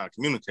people don't even try to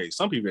communicate.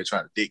 Some people are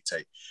trying to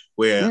dictate.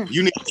 Where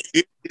you need to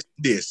do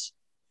this.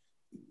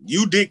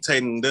 You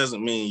dictating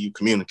doesn't mean you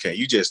communicate.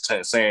 You just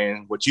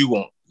saying what you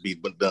want to be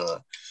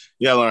done.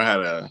 You gotta learn how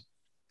to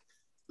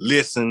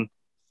listen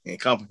and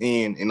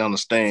comprehend and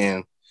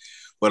understand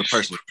what a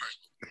person.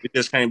 It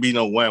just can't be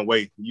no one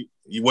way.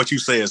 You what you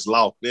say is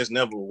law. There's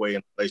never a way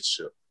in a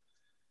relationship.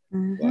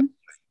 Mm-hmm.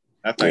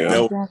 I think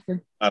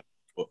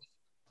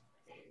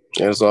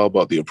and it's all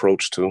about the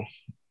approach too.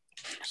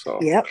 So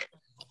yep,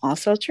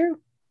 also true.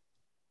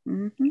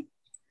 Mm-hmm.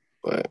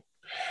 But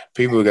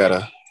people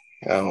gotta,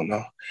 I don't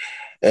know.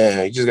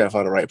 You just gotta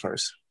find the right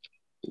person.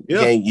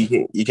 Yeah.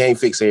 You can't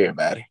fix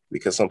everybody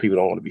because some people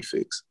don't want to be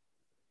fixed.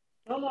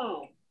 Come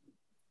on.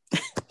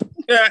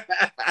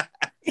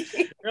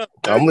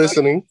 I'm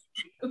listening.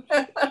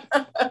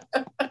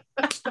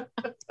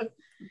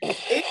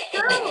 It's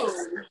true.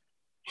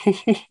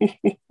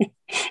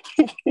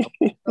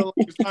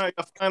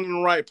 Finding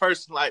the right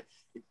person, like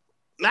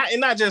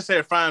not just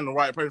say find the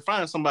right person,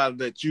 find somebody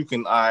that you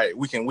can,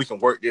 we can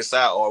work this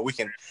out, or we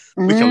can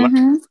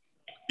learn,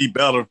 be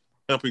better,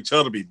 help each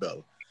other be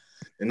better,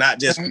 and not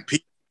just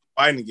compete,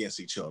 fighting against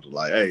each other.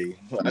 Like, hey,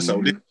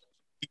 so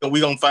we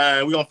gonna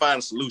find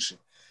a solution,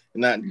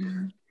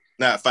 and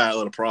not find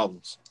other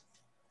problems.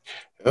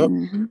 Yep.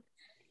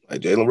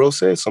 Like Jalen Rose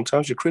said,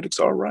 sometimes your critics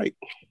are right.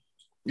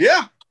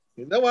 Yeah,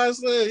 that's why I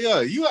said,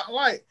 yeah, you are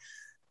like.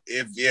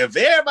 If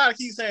everybody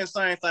keeps saying the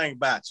same thing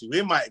about you,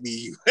 it might be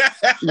you.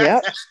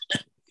 Yep.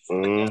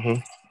 Mm-hmm.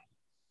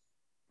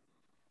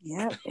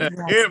 Yep.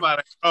 Exactly.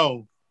 Everybody.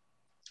 Oh.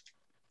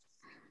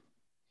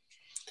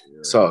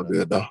 It's all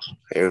good though.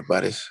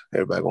 Everybody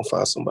gonna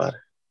find somebody.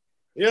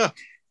 Yeah.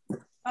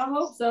 I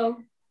hope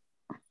so.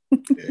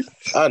 Yeah.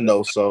 I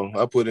know so.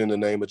 I put in the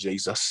name of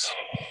Jesus.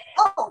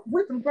 Oh,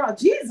 we can brought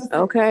Jesus.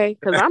 Okay,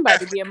 because I'm about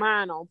to get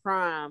mine on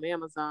Prime,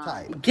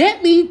 Amazon.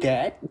 Get me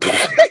that.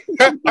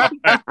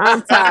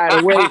 I'm tired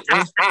of waiting.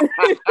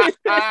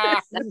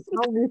 I'm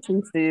with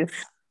you, sis.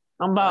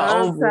 I'm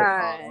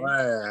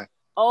tired.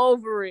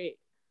 Over it.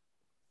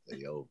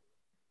 Yo.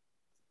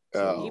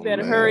 So you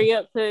better hurry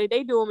up, because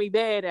they doing me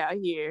bad out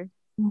here.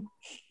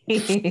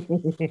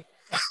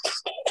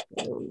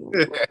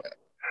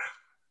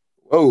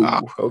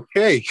 Oh,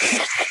 okay.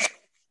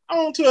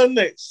 On to our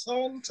next. So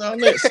y'all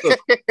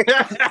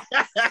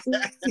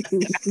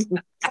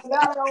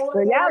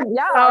already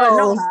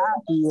know how I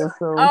feel.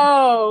 So.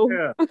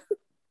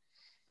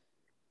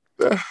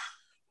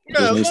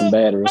 Just need some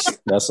batteries.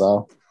 That's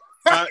all.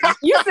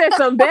 You said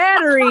some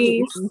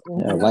batteries.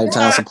 Yeah,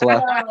 lifetime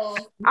supply.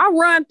 I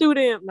run through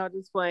them. No,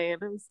 just playing.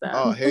 Let me stop.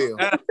 Oh hell,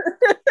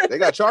 they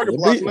got charger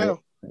blocks now.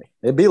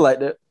 It be like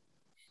that.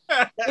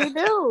 They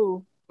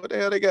do. What the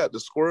hell they got? The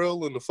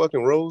squirrel and the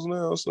fucking rose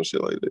now, or some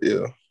shit like that.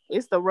 Yeah,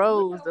 It's the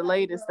rose, the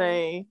latest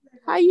thing.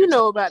 How you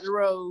know about the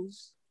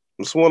rose?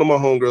 it's one of my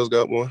homegirls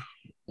got one.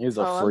 He's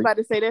a I was freak. about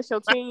to say that's your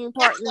team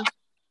partner.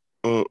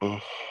 Uh-uh.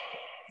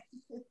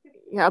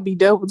 Y'all be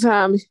double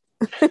timing.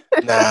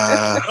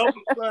 Nah,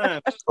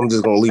 I'm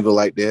just gonna leave it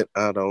like that.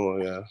 I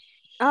don't. Yeah.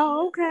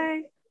 Oh,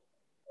 okay.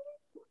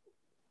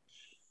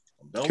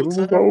 Can we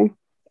move on?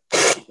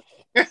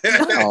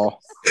 Oh.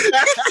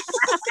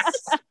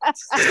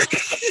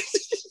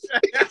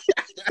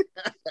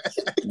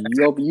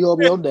 You open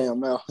your damn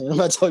mouth.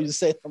 I told you to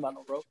say something about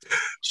no bro.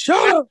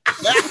 Shut up.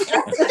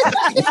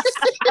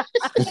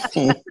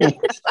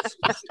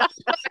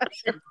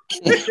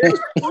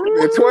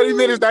 In 20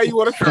 minutes now you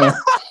want to talk.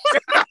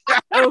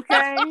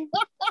 Okay.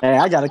 Hey,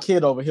 I got a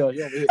kid over here.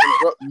 You over here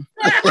interrupting.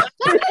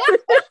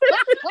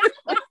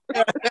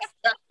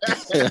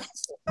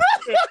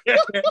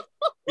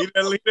 You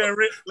done leave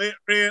that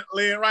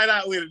red right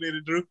out with it, did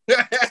it, Drew?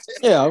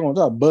 Yeah, I'm gonna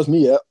try to buzz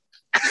me up.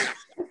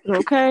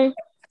 Okay.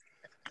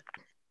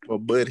 Well,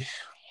 buddy,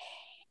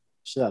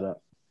 Shut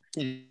up.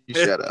 you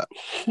shut up.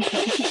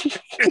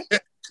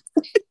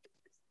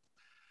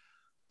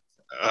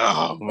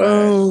 Oh man.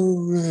 Oh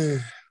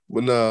man.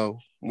 But no,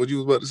 what you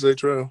was about to say,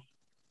 Trav?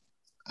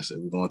 I said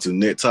we're going to the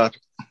next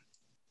topic.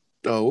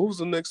 Oh, what was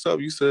the next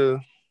topic you said?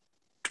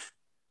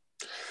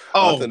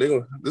 Oh, I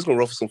think this gonna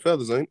ruffle some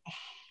feathers, ain't it?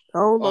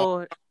 Oh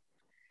Lord.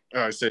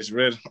 all right, says you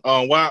ready.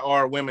 Why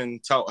are women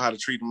taught how to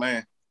treat a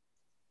man?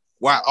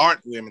 Why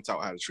aren't women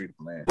taught how to treat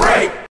a man?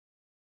 Right.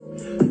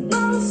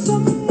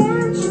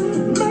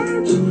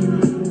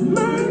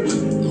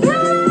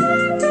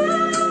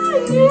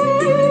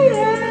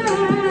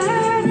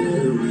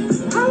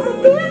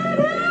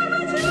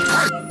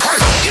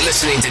 You're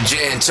listening to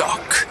Jan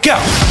Talk. Go.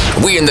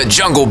 We in the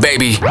jungle,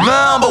 baby.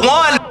 Number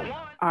one.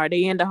 Are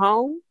they in the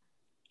home?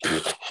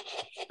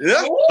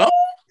 Yeah.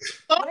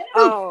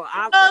 Oh,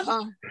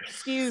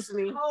 excuse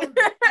me.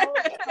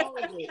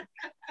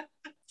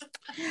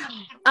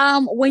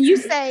 When you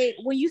say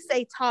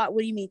taught,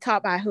 what do you mean?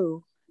 Taught by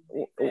who?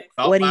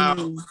 What do you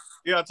mean?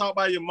 Yeah, taught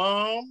by your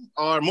mom,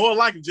 or more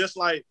likely just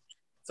like,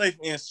 say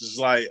for instance,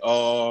 like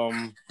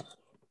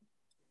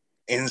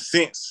in a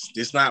sense,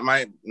 this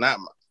might not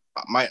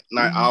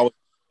always be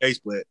the case,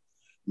 but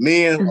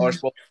men are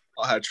supposed to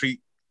know how to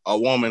treat a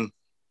woman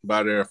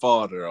by their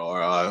father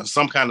or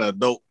some kind of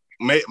adult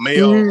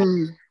male.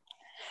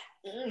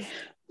 You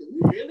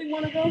really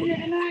want to go here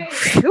tonight?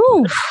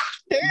 Whew.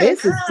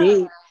 This is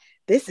deep.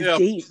 This is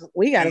deep.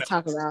 We got to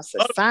talk about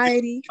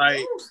society.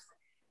 Like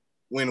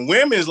when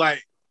women's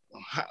like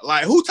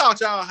who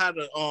taught y'all how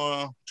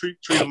to treat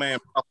a man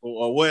proper,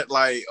 or what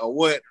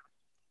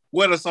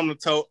are some of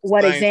the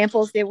what things?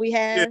 Examples did we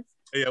have?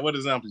 Yeah, what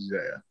examples you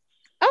have?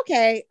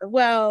 Okay,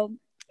 well,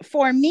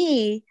 for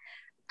me,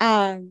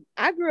 I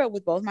grew up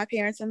with both my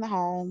parents in the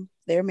home.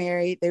 They're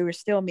married. They were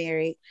still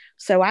married.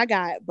 So I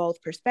got both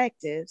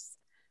perspectives.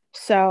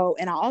 So,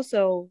 and I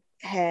also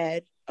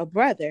had a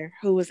brother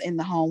who was in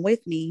the home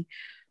with me.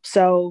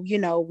 So,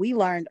 we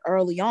learned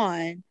early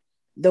on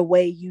the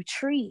way you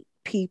treat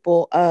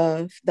people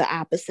of the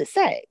opposite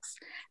sex,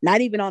 not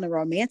even on a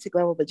romantic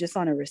level, but just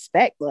on a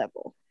respect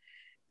level.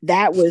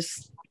 That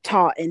was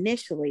taught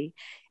initially.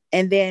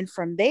 And then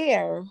from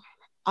there,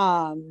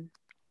 I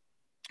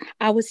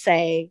would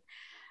say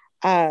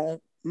my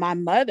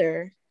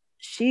mother,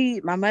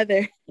 she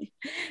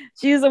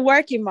was a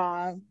working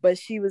mom, but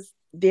she was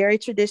very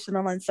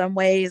traditional in some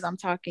ways. I'm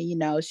talking,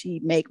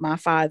 she'd make my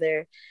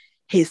father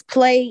his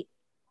plate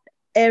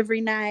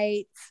every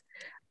night.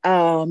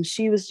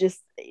 She was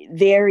just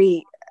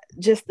the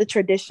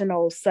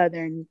traditional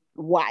Southern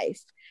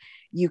wife,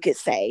 you could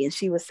say. And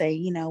she would say,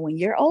 when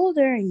you're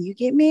older and you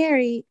get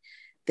married,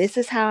 this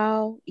is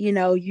how,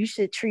 you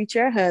should treat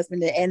your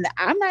husband. And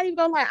I'm not even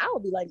gonna lie, I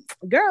would be like,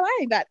 girl,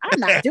 I'm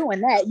not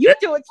doing that. You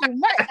doing too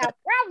much. I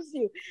promise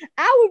you.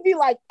 I would be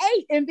like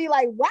 8 and be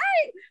like, why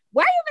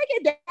are you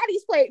making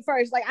daddy's plate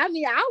first? Like, I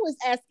was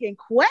asking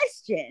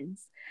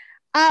questions.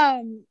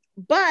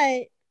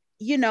 But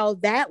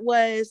that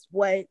was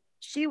what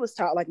she was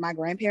taught. Like my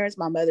grandparents,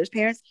 my mother's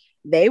parents,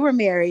 they were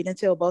married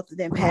until both of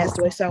them passed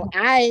away. So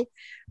I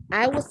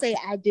will say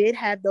I did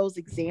have those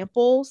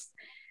examples.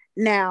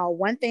 Now,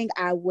 one thing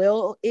I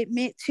will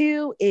admit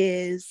to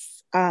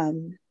is,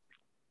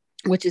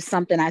 which is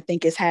something I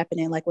think is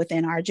happening like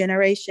within our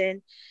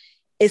generation,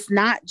 it's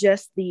not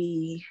just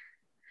the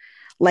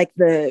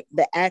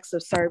acts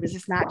of service.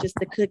 It's not just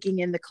the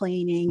cooking and the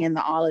cleaning and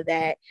all of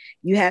that.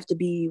 You have to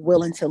be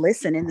willing to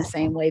listen in the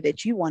same way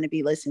that you want to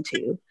be listened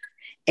to.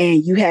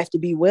 And you have to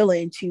be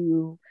willing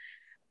to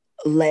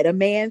let a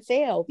man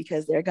fail,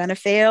 because they're going to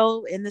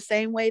fail in the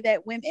same way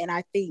that women. And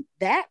I think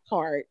that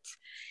part,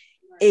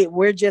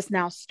 we're just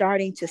now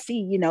starting to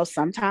see,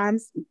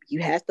 sometimes you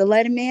have to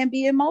let a man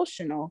be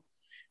emotional.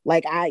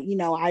 Like I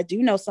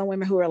do know some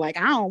women who are like,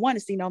 I don't want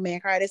to see no man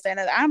cry. This and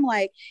that. I'm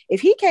like,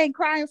 if he can't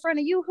cry in front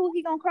of you, who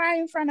he gonna cry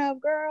in front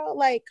of, girl?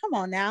 Like, come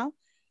on now.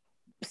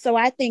 So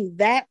I think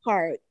that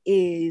part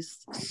is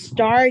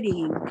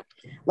starting,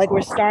 like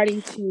we're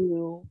starting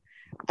to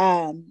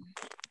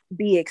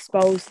be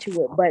exposed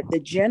to it. But the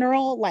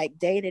general, like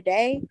day to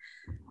day,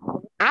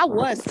 I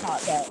was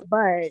taught that.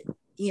 But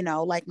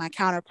like my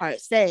counterpart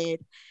said,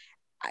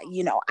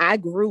 I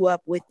grew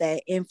up with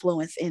that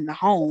influence in the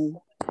home.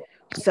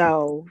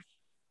 So,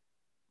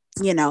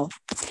 that's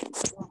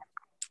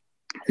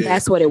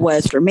what it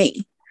was for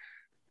me.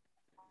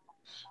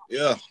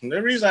 Yeah. And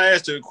the reason I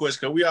asked you a question,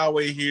 because we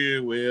always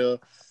hear, well, you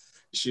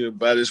should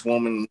buy this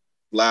woman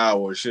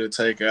flowers, should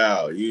take her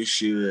out, you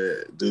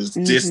should do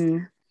this.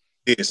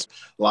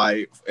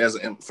 Like,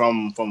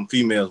 from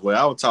females, where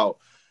I would talk,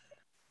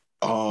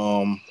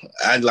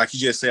 I like you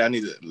just said, I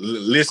need to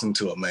listen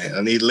to a man.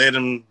 I need to let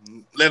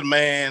a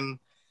man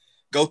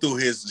go through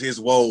his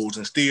woes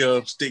and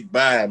still stick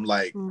by him.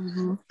 Like,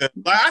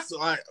 I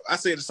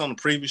said this on the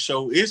previous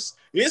show. It's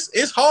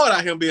hard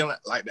out here being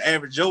like the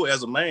average Joe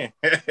as a man.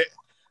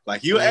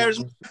 Like you average,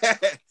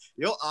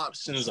 your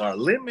options are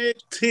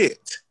limited.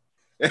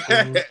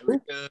 Because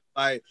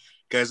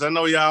I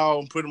know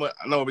y'all pretty much.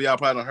 I know y'all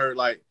probably heard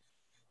like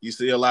you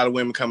see a lot of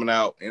women coming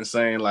out and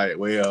saying like,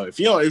 well, if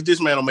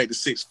this man don't make the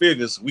 6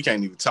 figures, we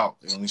can't even talk.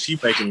 And she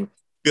making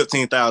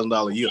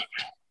 $15,000 a year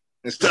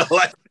and stuff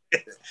like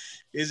that.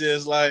 It's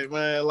just like,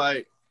 man,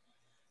 like.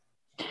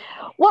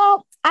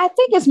 Well, I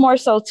think it's more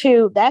so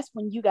too. That's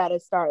when you got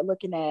to start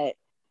looking at,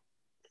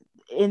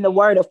 in the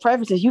word of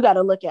preferences, you got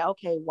to look at,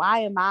 okay, why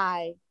am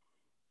I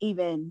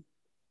even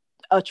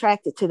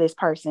attracted to this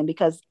person?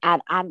 Because our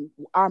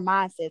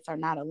mindsets are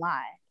not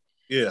aligned.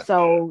 Yeah.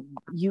 So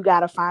you got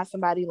to find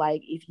somebody,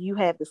 like, if you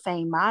have the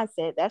same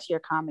mindset, that's your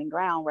common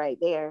ground right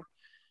there.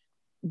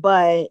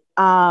 But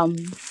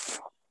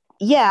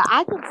yeah,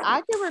 I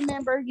can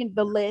remember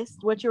the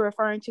list. What you're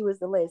referring to is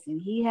the list,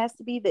 and he has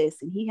to be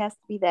this, and he has to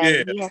be that,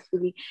 and he has to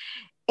be.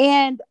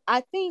 And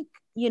I think,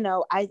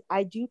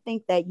 I do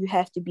think that you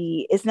have to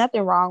be. It's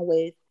nothing wrong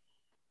with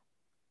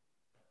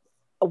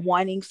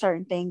wanting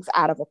certain things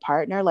out of a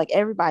partner. Like,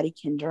 everybody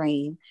can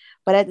dream,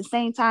 but at the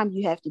same time,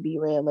 you have to be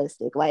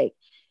realistic. Like,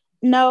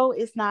 no,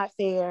 it's not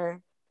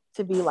fair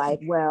to be like,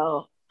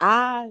 well,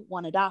 I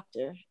want a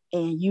doctor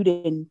and you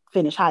didn't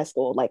finish high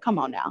school. Like, come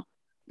on now.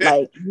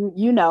 Like,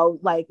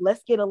 like,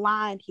 let's get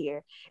aligned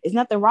here. There's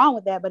nothing wrong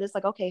with that, but it's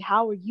like, okay,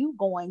 how are you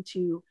going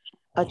to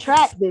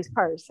attract this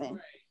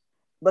person?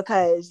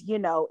 Because,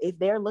 if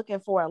they're looking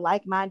for a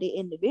like-minded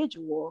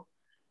individual,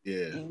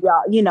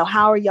 y'all,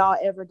 how are y'all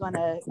ever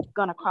gonna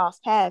cross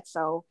paths?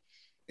 So,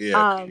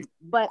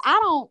 but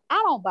I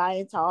don't buy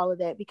into all of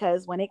that,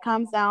 because when it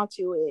comes down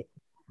to it,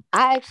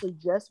 I actually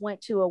just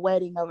went to a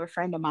wedding of a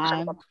friend of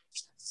mine,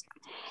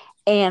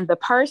 and the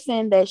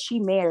person that she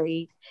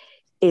married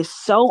is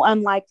so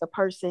unlike the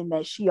person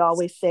that she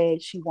always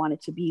said she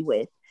wanted to be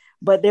with,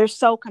 but they're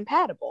so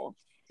compatible.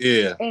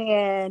 Yeah.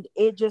 And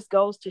it just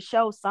goes to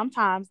show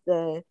sometimes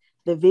the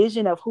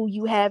vision of who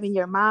you have in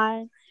your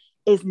mind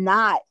is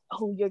not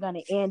who you're going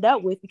to end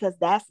up with, because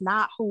that's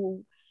not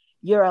who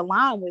you're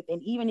aligned with.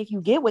 And even if you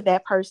get with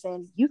that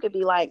person, you could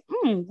be like,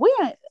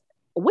 we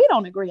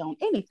don't agree on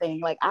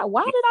anything. Like,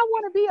 why did I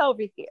want to be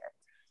over here?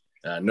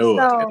 I know.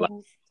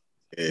 So,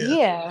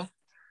 yeah.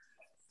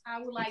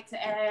 I would like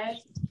to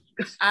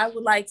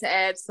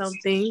add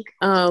something.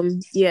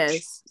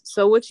 Yes.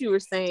 So what you were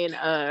saying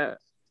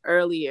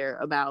earlier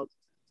about,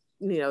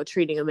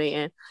 treating a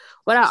man,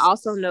 what I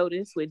also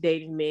noticed with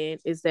dating men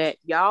is that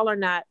y'all are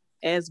not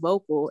as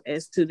vocal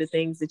as to the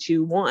things that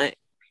you want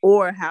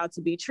or how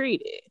to be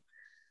treated.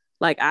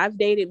 Like, I've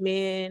dated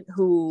men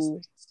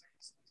who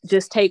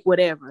just take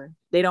whatever.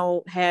 They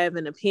don't have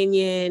an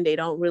opinion. They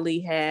don't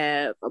really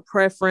have a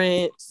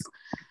preference.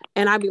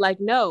 And I'd be like,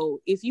 no,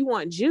 if you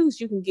want juice,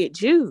 you can get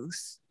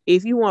juice.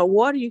 If you want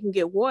water, you can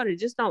get water.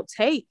 Just don't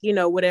take,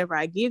 whatever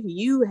I give you.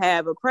 You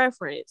have a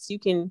preference. You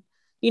can,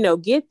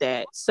 get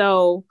that.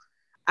 So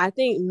I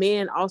think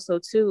men also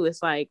too,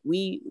 it's like,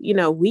 we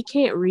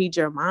can't read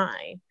your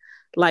mind.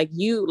 Like,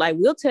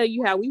 we'll tell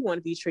you how we want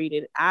to be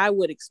treated. I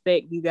would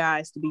expect you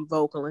guys to be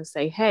vocal and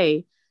say,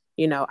 hey,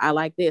 I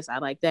like this, I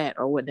like that,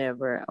 or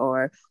whatever.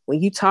 Or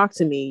when you talk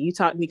to me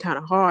kind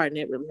of hard and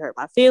it really hurt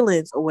my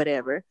feelings or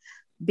whatever.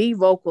 Be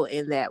vocal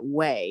in that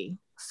way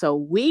so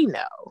we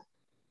know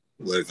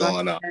what's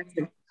going on.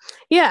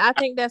 Yeah, I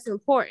think that's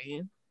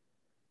important.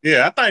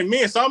 Yeah, I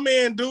think some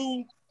men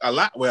do a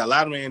lot. Well, a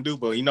lot of men do,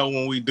 but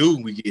when we do,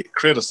 we get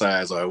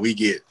criticized, or we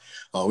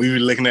were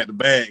looking at the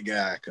bad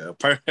guy.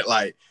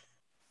 Like,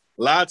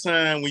 a lot of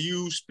time when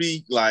you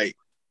speak, like,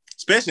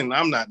 especially,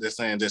 I'm not just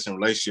saying this in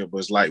relationship, but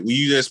it's like when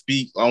you just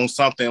speak on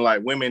something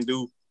like women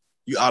do,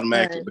 you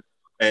automatically become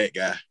a bad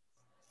guy,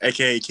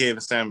 aka Kevin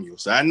Samuel.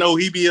 So I know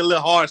he be a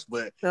little harsh,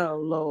 but oh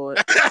Lord,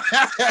 but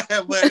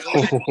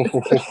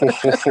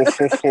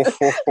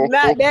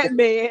not that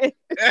man.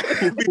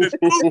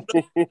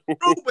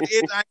 But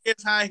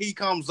it's how he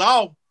comes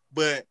off.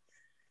 But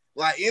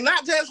like, and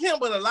not just him,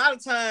 but a lot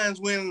of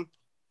times when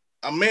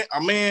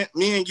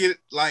men get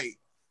like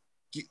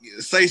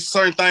say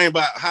certain thing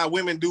about how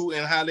women do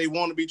and how they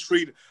want to be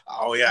treated.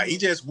 Oh yeah, he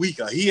just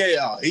weaker.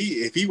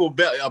 If he was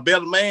a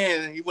better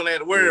man, he wouldn't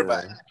have to worry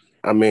about it.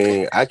 I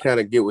mean, I kind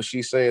of get what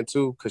she's saying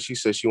too, because she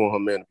said she want her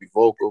man to be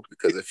vocal.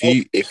 Because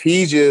if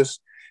he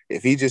just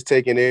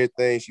taking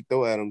everything she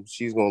throw at him,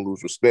 she's gonna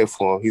lose respect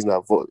for him. He's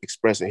not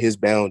expressing his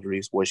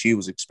boundaries where she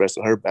was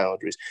expressing her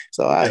boundaries.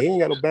 So he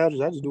ain't got no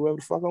boundaries. I just do whatever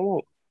the fuck I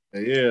want.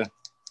 Yeah.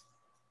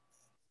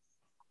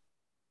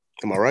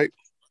 Am I right?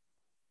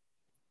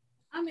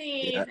 I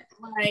mean,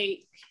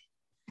 like,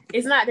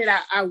 it's not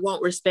that I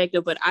won't respect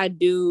her, but I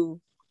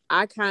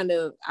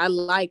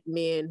like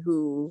men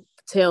who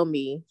tell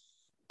me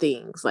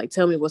things, like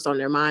tell me what's on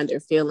their mind, their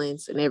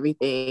feelings and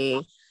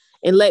everything,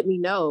 and let me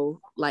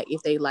know, like,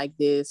 if they like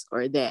this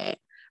or that.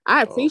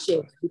 I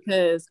appreciate it,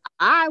 because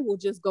I will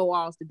just go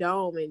off the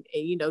dome and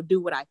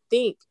do what I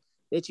think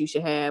that you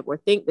should have or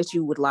think that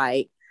you would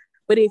like.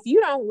 But if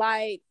you don't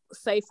like,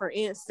 say for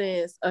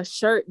instance, a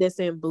shirt that's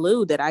in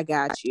blue that I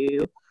got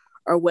you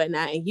or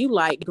whatnot, and you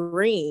like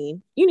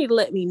green, you need to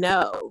let me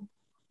know.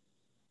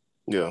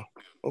 Yeah. Okay.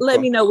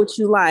 Let me know what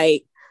you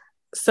like.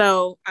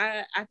 So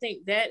I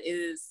think that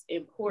is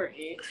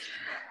important.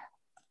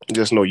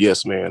 Just know,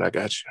 yes, man, I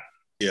got you.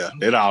 Yeah,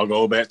 it all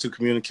go back to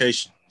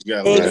communication.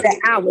 Exactly.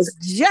 I was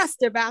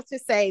just about to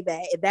say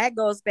that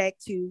goes back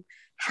to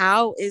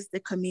how is the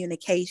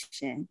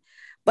communication,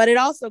 but it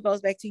also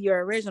goes back to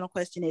your original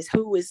question: is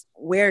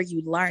where are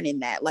you learning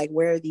that? Like,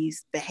 where are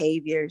these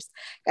behaviors?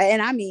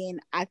 And I mean,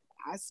 I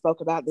spoke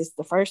about this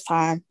the first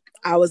time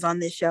I was on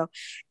this show.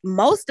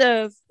 Most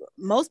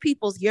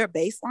people's your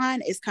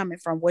baseline is coming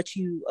from what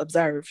you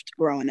observed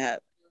growing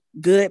up,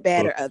 good,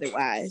 bad, or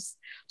otherwise.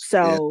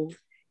 So,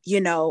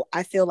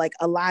 I feel like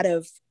a lot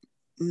of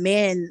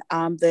men,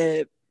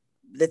 the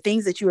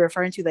things that you're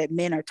referring to that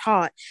men are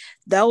taught,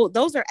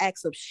 those are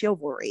acts of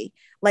chivalry.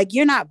 Like,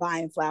 you're not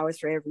buying flowers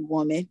for every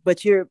woman,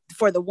 but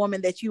for the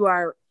woman that you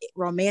are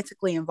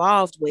romantically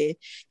involved with,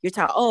 you're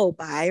taught,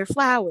 buy her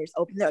flowers,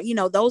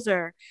 those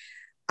are,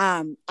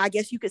 I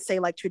guess you could say,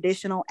 like,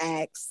 traditional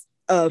acts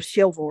of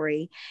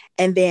chivalry.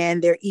 And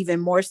then they're even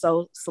more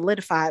so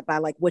solidified by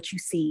like what you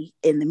see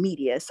in the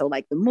media. So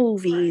like the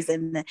movies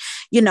and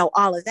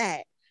all of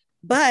that.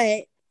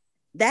 But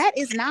that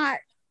is not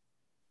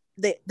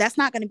that's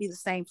not going to be the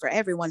same for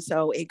everyone.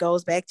 So it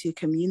goes back to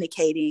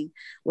communicating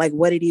like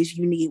what it is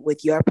you need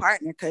with your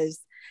partner. Because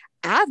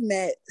I've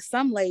met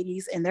some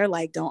ladies and they're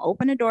like, don't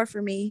open the door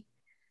for me,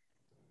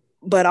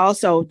 but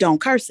also don't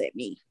curse at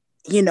me,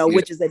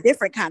 which is a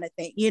different kind of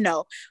thing,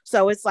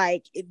 So it's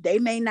like they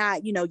may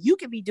not, you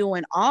could be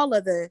doing all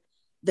of the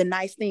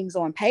nice things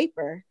on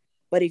paper,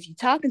 but if you're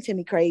talking to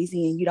me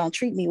crazy and you don't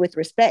treat me with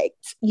respect,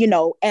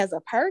 as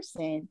a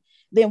person,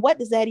 then what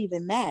does that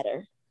even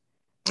matter?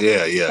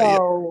 Yeah.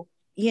 So,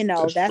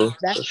 that's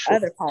the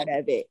other part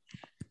of it.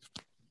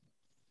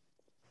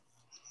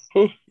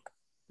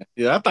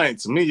 Yeah, I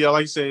think to me,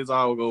 like you said, it's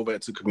all go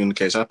back to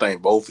communication. I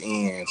think both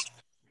ends.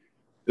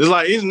 It's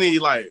like you need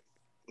to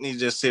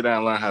just sit down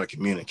and learn how to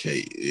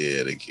communicate.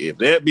 Yeah, if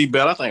that be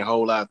better, I think a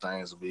whole lot of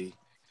things will be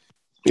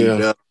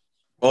better as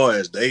far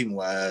as dating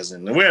wise,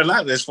 and we're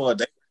not as far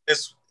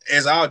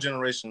as our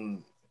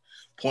generation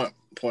point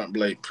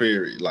blank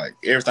period. Like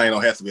everything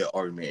don't have to be an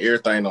argument.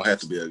 Everything don't have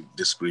to be a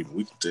disagreement.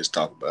 We can just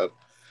talk about it.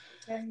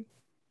 Okay.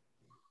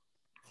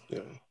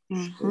 Yeah.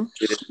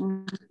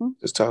 Mm-hmm.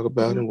 Just talk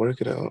about it and work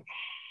it out.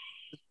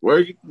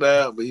 Work it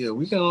out, but yeah,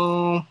 we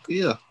can.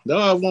 Yeah, though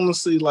I want to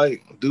see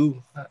like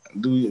do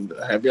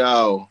have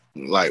y'all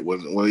like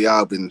when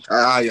y'all been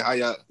how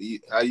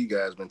you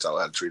guys been taught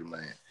how to treat a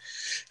man,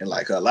 and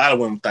like a lot of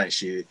women think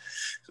shit.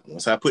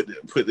 Once I put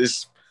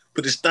this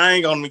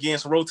thing on them again,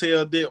 some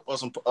Rotel dip or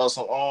some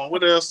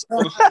what else?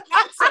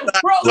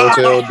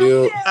 Rotel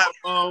dip.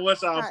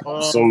 What's our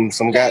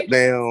some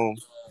goddamn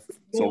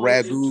some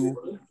ragu.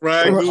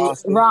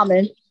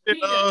 Ramen.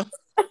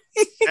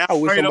 I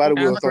wish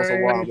somebody would throw some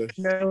ramen.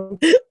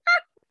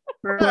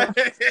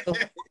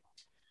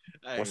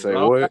 I say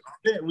what?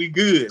 We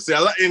good. See,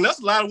 and that's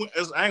a lot of.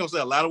 I ain't gonna say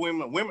a lot of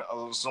women.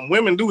 Some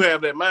women do have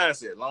that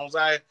mindset. As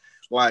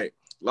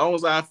long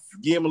as I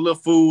give them a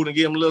little food and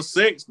give them a little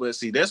sex, but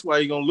see, that's why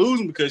you're gonna lose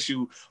them because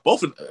you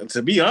both.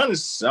 To be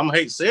honest, I'm gonna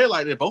hate to say it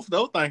like that. Both of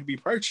those things can be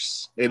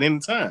purchased at any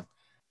time.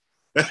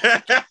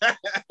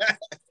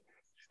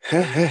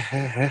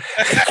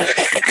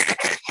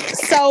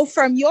 So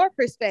from your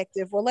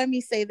perspective, well, let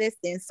me say this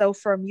then. So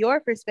from your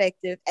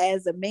perspective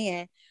as a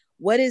man,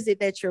 what is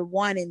it that you're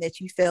wanting that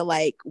you feel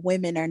like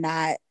women are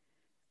not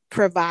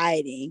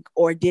providing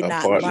or did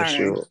not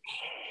learn?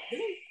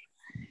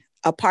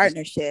 A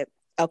partnership.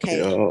 Okay.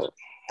 Yeah.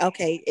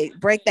 Okay.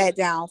 Break that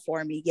down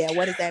for me. Yeah.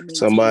 What does that mean?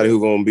 Somebody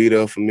who's going to be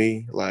there for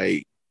me.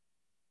 Like,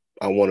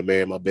 I want to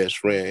marry my best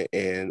friend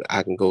and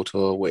I can go to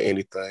her with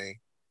anything,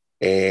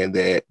 and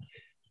that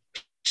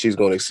she's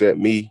going to accept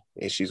me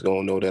and she's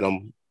going to know that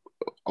I'm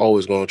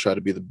always going to try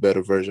to be the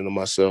better version of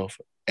myself.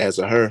 As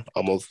a her,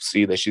 I'm going to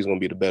see that she's going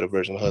to be the better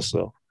version of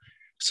herself.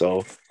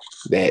 So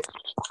that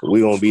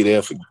we're going to be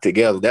there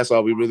together. That's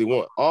all we really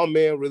want. All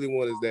men really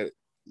want is that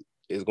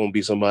it's gonna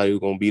be somebody who's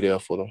gonna be there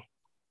for them.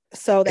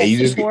 So that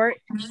support.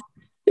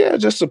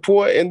 Just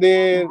support. And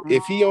then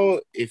if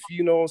you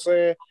know what I'm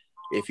saying,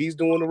 if he's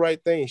doing the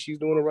right thing, she's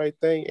doing the right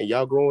thing, and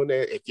y'all growing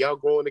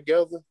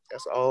together,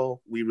 that's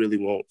all we really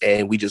want.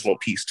 And we just want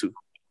peace too.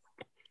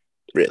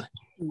 Really.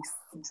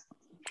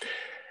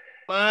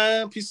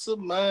 Peace of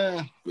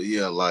mind. But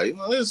yeah, like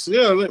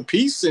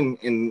peace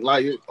and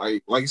like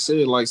you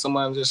said, like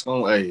somebody just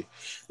gonna I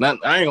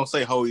ain't gonna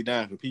say hold you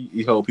down, because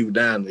you hold people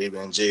down, they've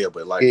been in jail,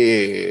 but like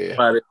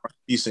somebody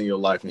peace in your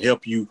life and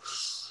help you.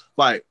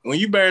 Like when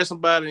you bury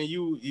somebody and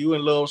you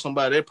in love with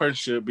somebody, that person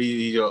should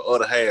be your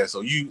other half.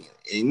 So you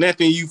ain't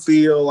nothing you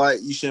feel like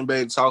you shouldn't be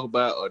able to talk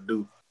about or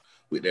do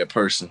with that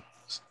person.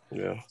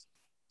 Yeah. A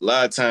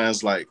lot of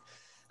times, like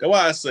that's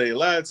why I say a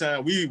lot of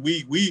times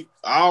we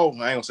all,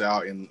 I ain't gonna say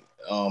all in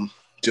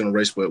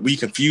generation, but we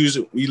confuse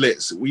it.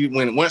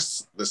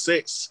 Once the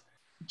sex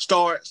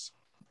starts,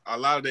 a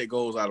lot of that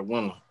goes out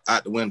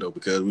the window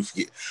because we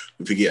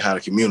forget how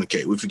to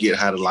communicate. We forget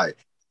how to, like,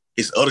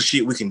 it's other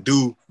shit we can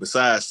do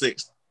besides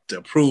sex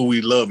to prove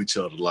we love each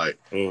other. Like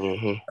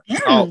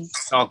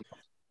talk.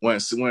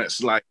 Once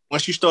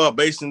you start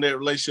basing that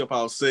relationship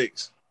off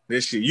sex,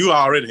 this shit you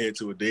already head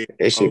to a dead.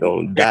 That shit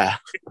gonna die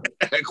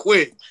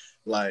quick.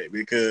 Like,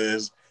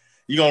 because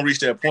you gonna reach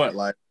that point.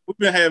 Like, we've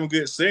been having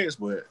good sex,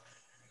 but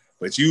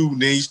you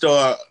meet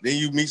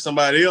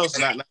somebody else.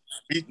 Not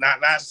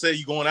to say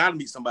you going out and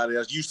meet somebody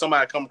else.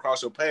 Somebody come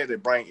across your path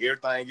that bring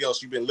everything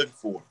else you've been looking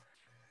for.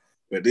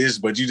 But you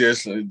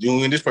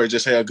and this person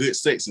just have good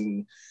sex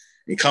and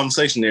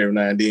conversation every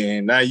now and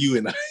then. Now you're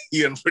in a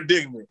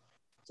predicament.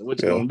 So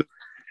what you gonna do?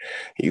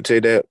 You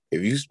take that,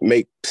 if you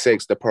make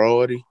sex the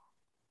priority.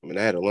 I mean,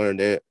 I had to learn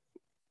that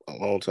a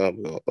long time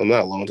ago. Well,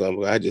 not a long time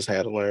ago. I just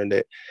had to learn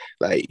that,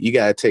 like, you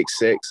gotta take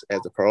sex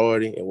as a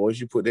priority, and once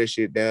you put that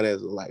shit down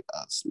as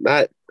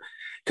not,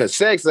 because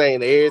sex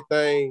ain't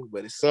everything,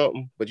 but it's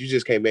something. But you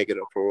just can't make it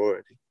a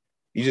priority.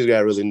 You just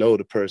gotta really know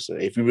the person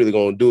if you really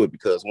gonna do it.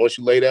 Because once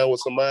you lay down with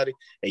somebody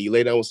and you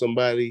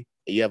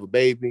have a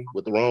baby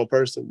with the wrong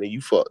person, then you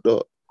fucked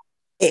up.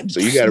 So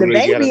you gotta the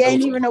baby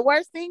ain't even the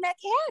worst thing that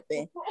can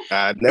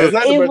happen. That's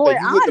not the worst thing.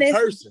 You with the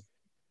person.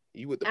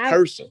 You with the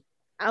person.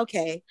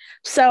 Okay,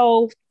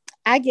 so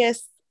I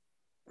guess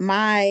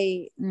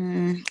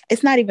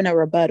it's not even a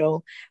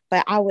rebuttal,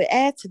 but I would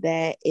add to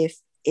that if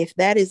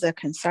that is a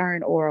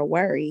concern or a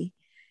worry.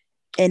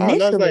 Initially,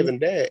 no, it's not even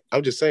that.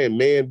 I'm just saying,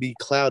 men be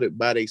clouded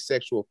by their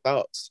sexual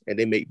thoughts and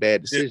they make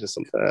bad decisions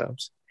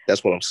sometimes.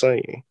 That's what I'm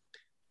saying.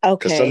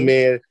 Okay. Because some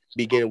men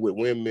begin with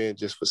women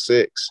just for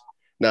sex,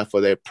 not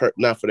for their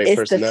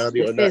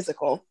personality or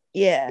physical.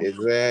 Yeah,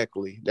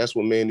 exactly. That's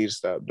what men need to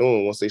stop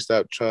doing. Once they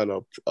stop trying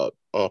to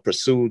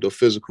pursue the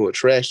physical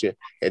attraction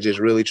and just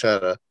really try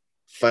to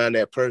find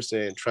that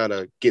person and try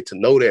to get to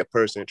know that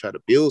person and try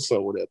to build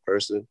something with that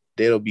person,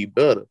 then it'll be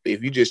better. But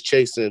if you're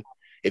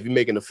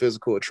making the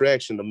physical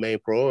attraction the main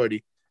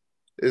priority,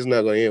 it's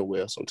not going to end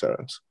well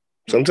sometimes.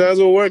 Sometimes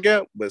it'll work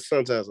out, but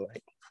sometimes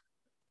like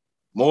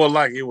more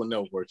like it will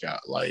never work out.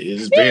 Like,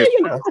 it's very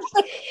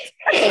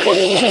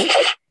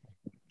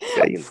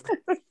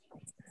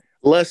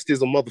Lust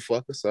is a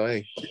motherfucker, so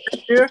hey.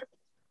 Yeah.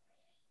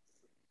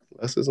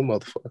 Lust is a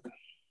motherfucker.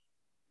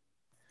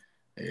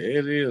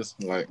 It is.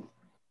 Like,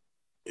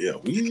 yeah.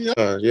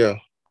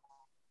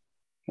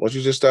 Once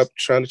you just stop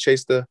trying to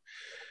chase the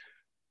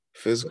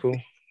physical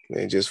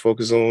and just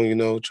focus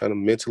on, trying to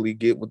mentally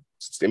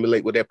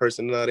stimulate with that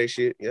person and all that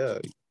shit, yeah,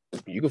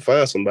 you can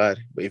find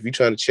somebody. But if you're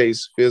trying to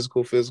chase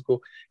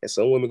physical, and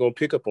some women gonna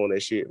pick up on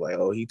that shit, like,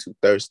 oh, he too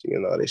thirsty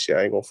and all that shit,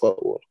 I ain't gonna fuck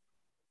with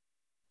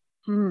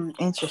him.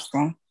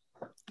 Interesting.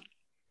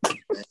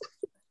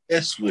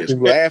 That's weird.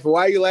 You laughing?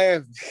 Why are you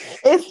laughing?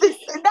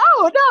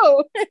 No.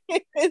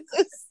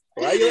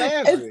 Why are you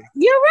laughing?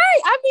 You're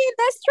right. I mean,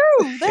 that's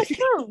true.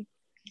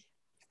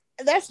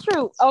 That's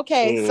true.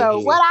 Okay, so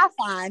what I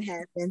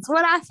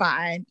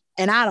find,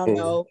 and I don't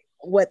know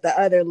what the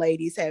other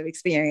ladies have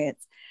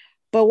experienced,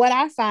 but what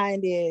I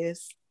find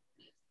is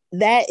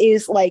that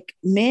is like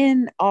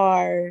men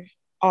are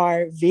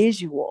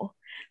visual.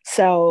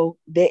 So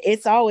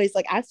it's always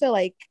like, I feel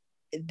like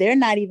they're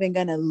not even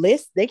going to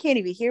listen. They can't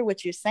even hear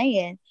what you're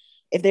saying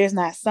if there's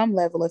not some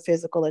level of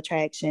physical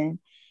attraction.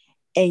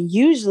 And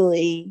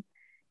usually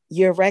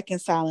you're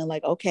reconciling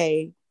like,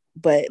 okay,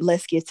 but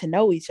let's get to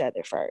know each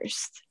other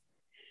first.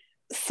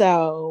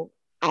 So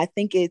I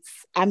think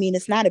it's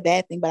not a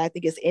bad thing, but I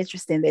think it's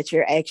interesting that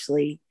you're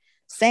actually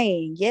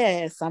saying,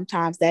 yeah,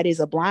 sometimes that is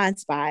a blind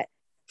spot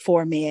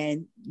for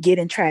men,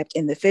 getting trapped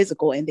in the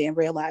physical and then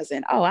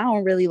realizing, oh, I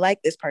don't really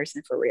like this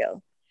person for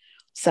real.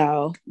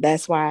 So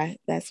that's why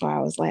I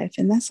was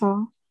laughing. That's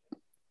all.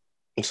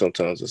 And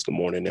sometimes it's the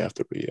morning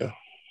after, but yeah.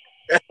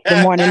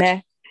 The morning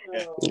after.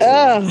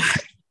 Oh.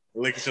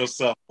 Look at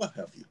yourself. What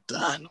have you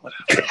done? What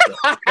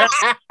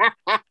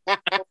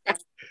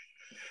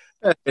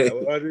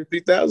Andre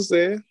 3000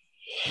 said.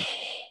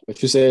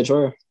 What you said,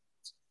 Troy?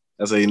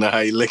 I say, you know how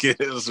you look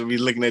at it? So be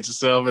looking at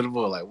yourself in the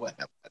morning like, what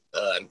have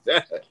I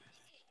done?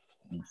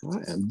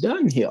 I am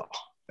done here.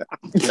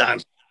 I'm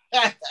done.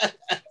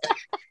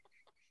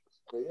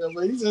 Yeah,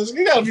 but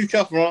you gotta be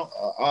careful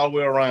all the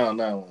way around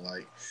now.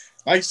 Like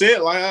I said,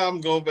 like I'm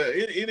going back.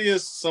 It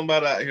is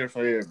somebody out here for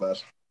everybody.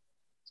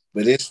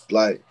 But it's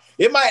like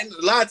it might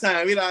a lot of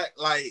times it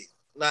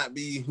not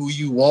be who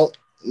you want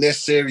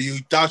necessarily you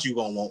thought you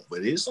gonna want,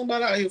 but it's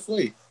somebody out here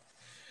for you.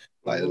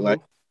 Like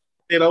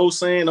that old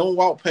saying, don't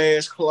walk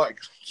past Clark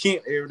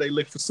Kent every day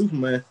looking for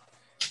Superman.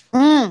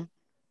 That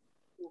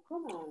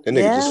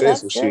nigga just said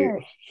some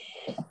shit.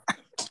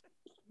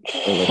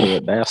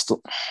 Overhead bastard.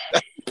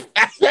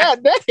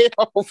 God damn.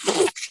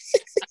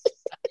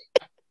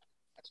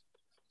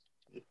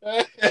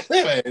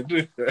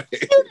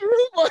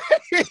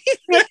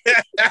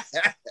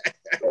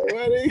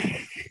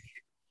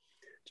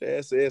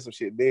 Chad said some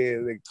shit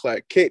then. Nigga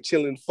Clark Kent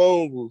chilling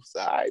phone booths.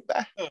 All right,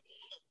 bye.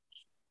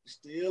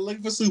 Still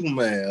looking for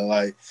Superman.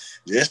 Like,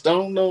 just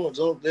don't know.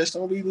 Just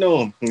don't be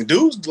knowing.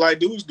 Dudes do it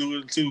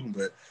too,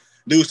 but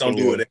dudes don't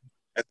do it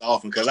as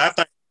often because I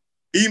think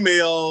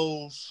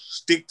females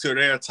stick to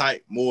their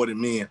type more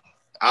than men.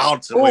 I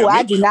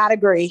do not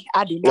agree.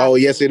 I do not. Oh,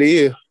 yes, it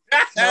is.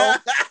 No,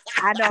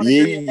 I don't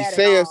agree with that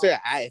at all. Say,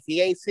 if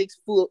he ain't 6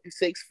 foot,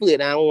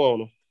 I don't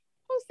want him.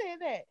 Who said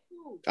that?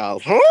 Oh,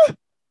 huh?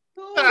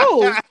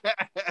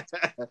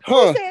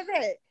 Who said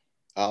that?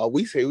 Oh,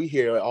 we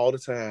hear it all the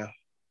time.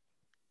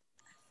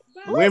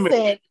 Women.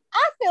 Listen,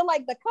 I feel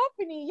like the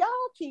company y'all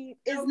keep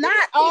is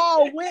not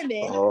all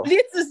women.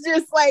 This is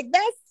just like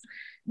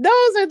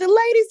those are the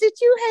ladies that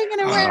you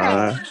hanging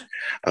around.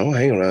 I don't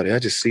hang around here. I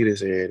just see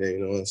this every day. You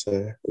know what I'm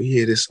saying? We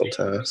hear this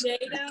sometimes.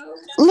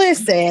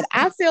 Listen,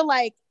 I feel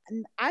like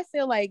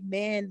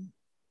men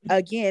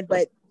again,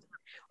 but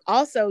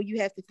also you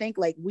have to think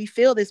like we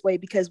feel this way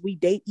because we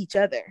date each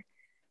other.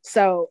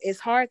 So it's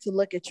hard to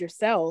look at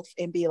yourself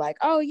and be like,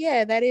 oh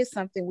yeah, that is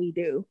something we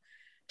do.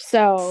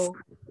 So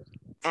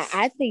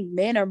I think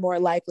men are more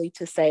likely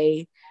to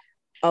say,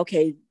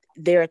 okay,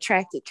 they're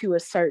attracted to a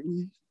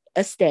certain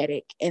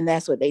aesthetic and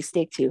that's what they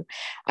stick to.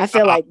 I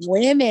feel like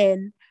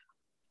women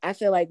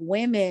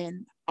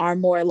are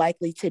more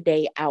likely to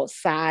date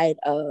outside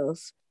of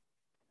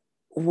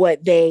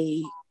what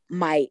they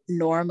might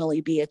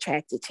normally be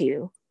attracted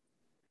to.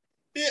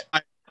 Yeah,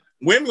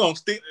 women gonna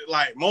stick,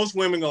 like most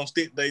women gonna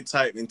stick their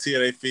type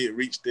until they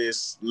reach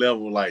this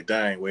level. Like,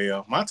 dang,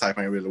 well, my type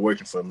ain't really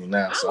working for me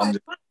now. So I'm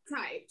just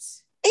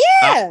types.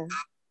 Yeah.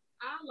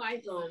 I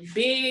like them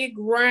big,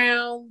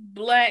 round,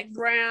 black,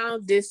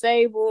 brown,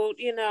 disabled.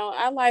 You know,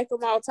 I like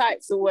them all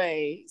types of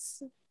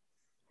ways.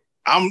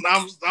 I'm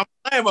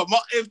saying, but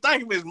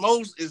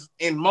is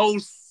in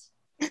most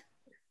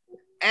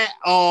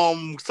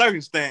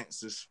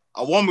circumstances,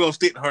 a woman gonna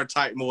stick to her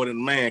type more than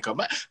a man. Cause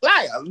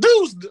like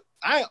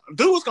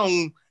dudes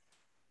gonna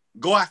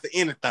go after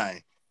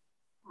anything.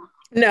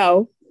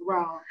 No,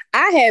 wrong.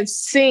 I have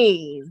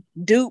seen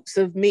dupes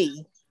of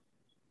me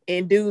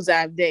and dudes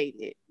I've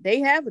dated. They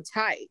have a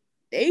type.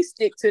 They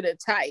stick to the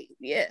type.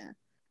 Yeah.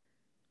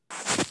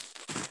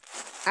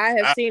 I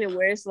have seen it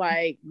where it's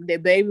like their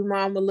baby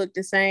mama look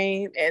the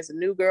same as a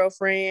new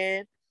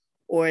girlfriend,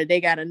 or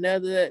they got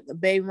another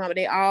baby mama.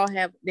 They all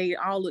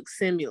look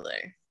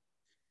similar.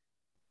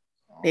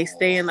 They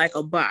stay in like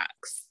a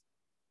box.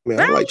 Man,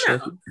 I like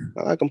chunky.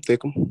 I like them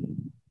thick.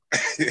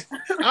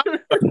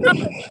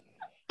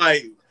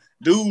 Like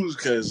dudes,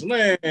 cause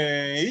man,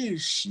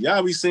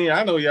 y'all be seeing.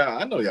 I know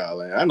y'all. I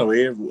know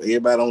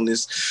everybody on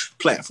this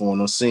platform.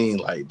 I'm seeing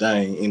like,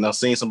 dang, and I'm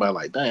seeing somebody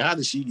like, dang, how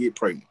did she get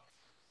pregnant?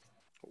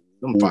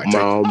 It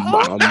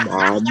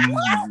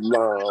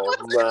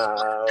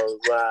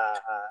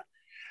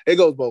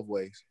goes both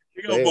ways.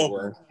 It goes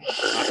both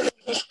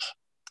ways.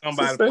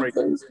 Somebody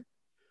pregnant.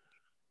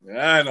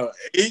 I know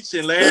each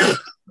and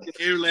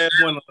every last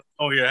one of us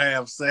on here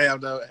had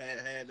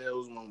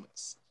those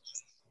moments.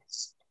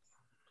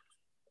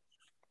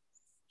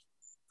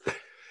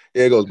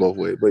 Yeah, it goes both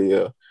ways, but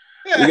yeah,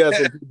 you got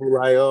some people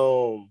like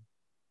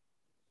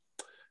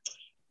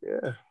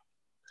yeah.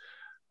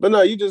 But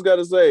no, you just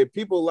gotta say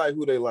people like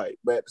who they like,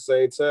 but at the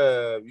same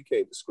time, you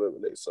can't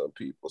discriminate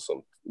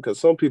because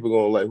some people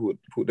gonna like who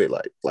they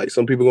like. Like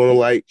some people gonna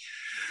like.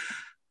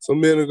 Some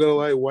men are gonna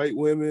like white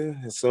women,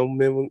 and some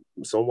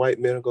white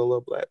men are gonna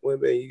love black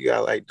women. You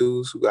got like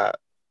dudes who got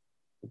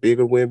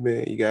bigger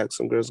women. You got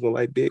some girls gonna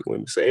like big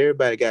women. So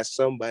everybody got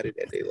somebody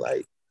that they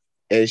like,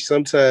 and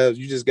sometimes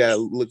you just gotta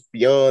look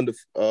beyond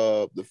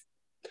the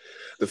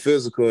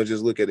physical and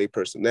just look at their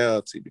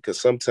personality, because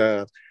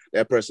sometimes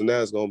that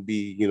personality is gonna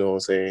be, you know what I'm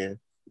saying,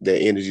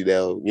 that energy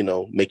that'll, you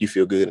know, make you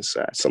feel good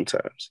inside.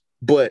 Sometimes,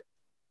 but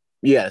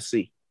you gotta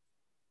see.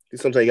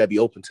 Sometimes you gotta be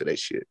open to that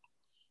shit.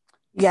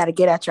 You got to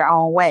get out your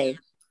own way.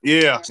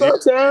 Yeah.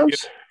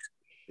 Sometimes.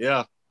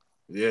 Yeah.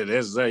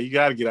 That's that. You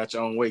got to get out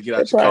your own way. Get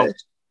out your culture.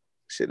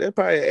 Shit, that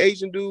probably an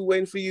Asian dude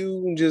waiting for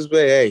you and just be,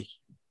 hey,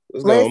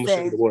 let's go. I'm going to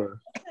show you the world.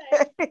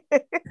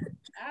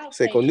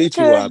 Say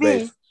konnichiwa,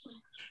 baby.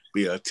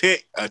 Be a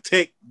tech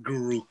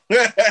guru.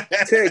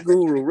 Tech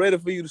guru, ready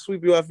for you to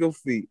sweep you off your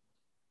feet.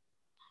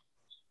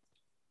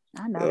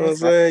 I know. You know what I'm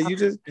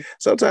saying?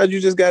 Sometimes you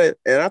just got it.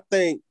 And I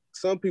think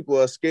some people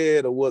are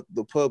scared of what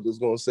the public's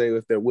going to say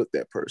if they're with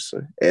that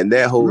person. And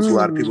that holds a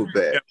lot of people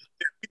back.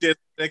 just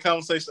that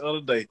conversation the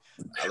other day.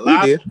 A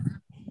lot of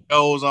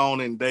goes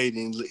on in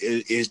dating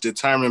is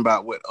determined by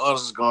what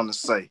others are going to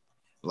say.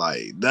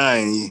 Like,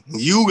 dang,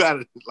 you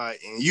gotta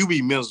and you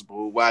be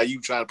miserable while you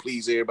trying to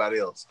please everybody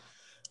else.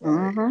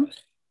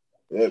 Like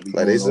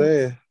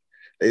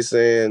they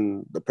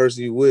saying the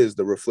person you with is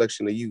the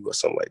reflection of you or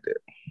something like that.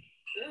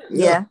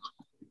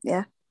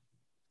 Yeah.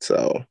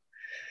 So,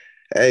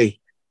 hey,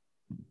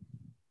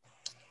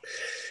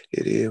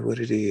 it is what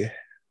it is.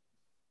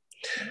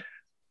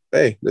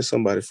 Hey, there's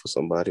somebody for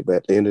somebody, but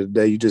at the end of the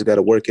day, you just got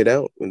to work it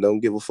out and don't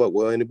give a fuck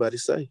what anybody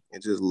say,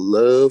 and just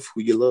love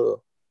who you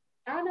love.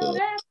 I know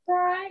that's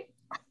right.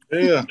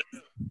 Yeah,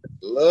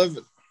 love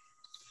it.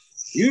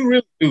 You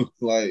really do.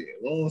 Like,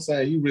 what I'm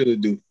saying, you really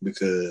do,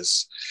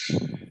 because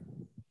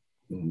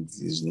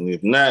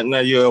if not, now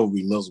you'll ever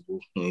be miserable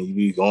and you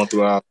be going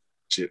through all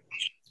shit.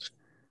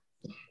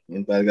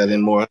 Anybody got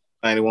any more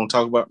thing they want to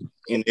talk about?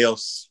 Anything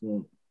else?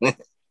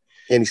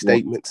 Any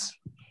statements?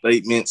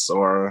 Statements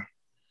or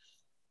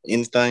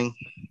anything?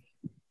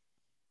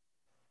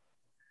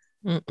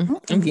 I'm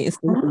getting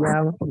sleepy,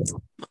 y'all.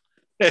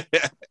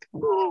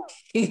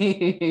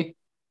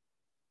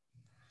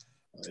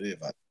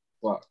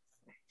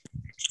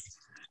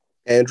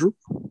 Andrew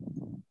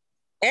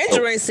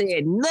ain't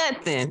said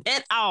nothing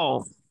at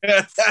all.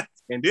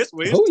 And this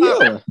way,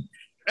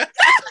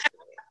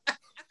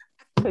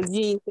 because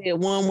you ain't said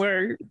one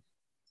word.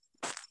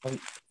 And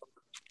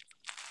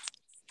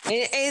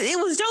it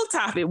was your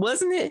topic,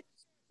 wasn't it?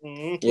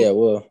 Mm-hmm. Yeah,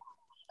 well.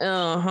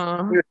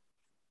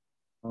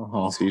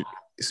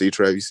 See,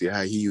 Trav, you see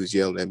how he was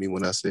yelling at me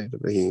when I said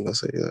it, but he ain't gonna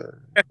say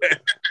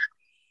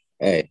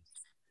Hey,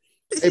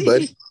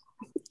 buddy.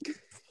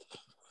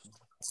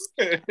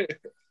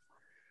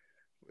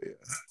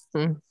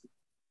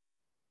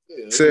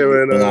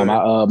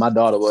 Sarah, my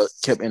daughter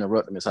kept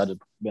interrupting me, so I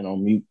just been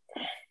on mute.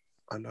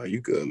 I know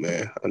you good,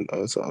 man. I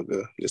know it's all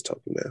good. Just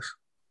talking mess.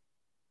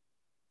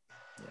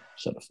 Yeah,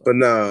 shut the fuck. But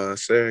nah,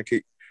 Sarah,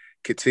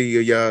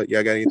 Katia, y'all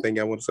got anything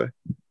y'all want to say?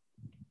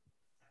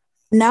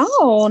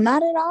 No,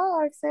 not at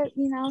all. Except,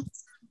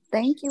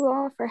 thank you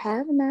all for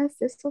having us.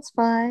 This was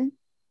fun.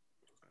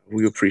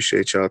 We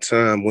appreciate y'all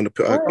time. When the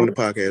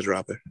podcast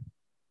dropping?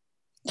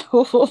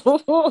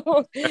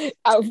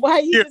 Why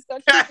you just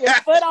gonna keep your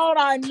foot on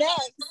our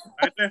necks?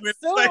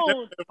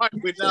 Soon.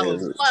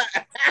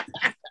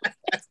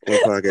 When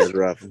podcast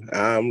dropping?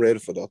 I'm ready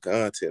for the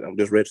content. I'm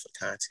just ready for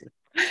content.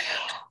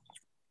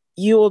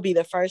 You will be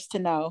the first to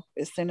know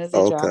as soon as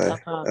it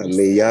drops. I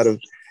mean, y'all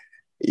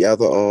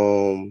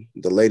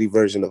the lady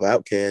version of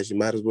Outcast. You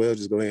might as well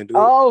just go ahead and do it.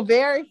 Oh,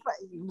 very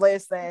funny.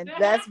 Listen,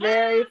 that's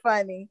very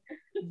funny.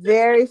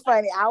 Very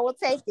funny. I will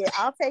take it.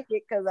 I'll take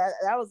it because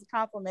that was a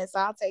compliment. So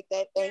I'll take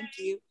that. Thank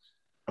you.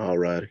 All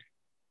righty.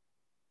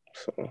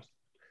 So,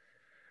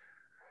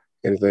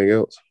 anything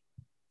else?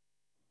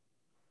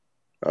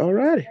 All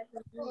righty.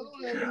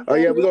 Oh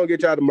yeah, we're gonna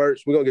get y'all the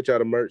merch.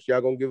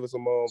 Y'all gonna give us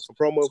some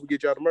promo if we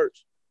get y'all the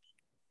merch?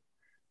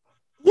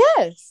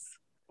 Yes.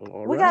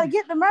 We got to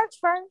get the merch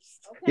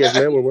first. Okay. Yes,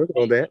 ma'am. We're working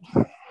on that.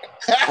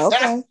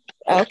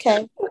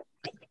 Okay.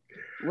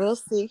 We'll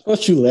see.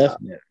 What you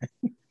laughing at?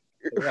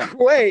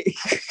 Wait.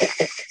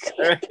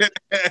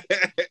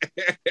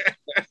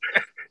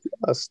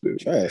 That's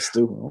stupid. That's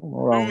stupid.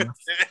 Wrong.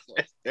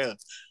 Yeah.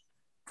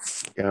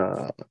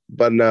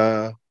 But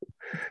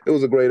it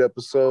was a great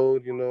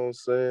episode, you know what I'm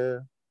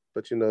saying?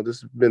 But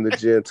this has been the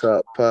Gen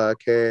Talk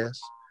Podcast.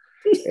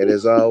 And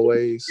as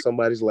always,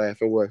 somebody's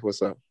laughing.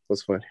 What's up?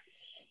 What's funny?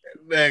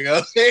 There you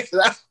go. This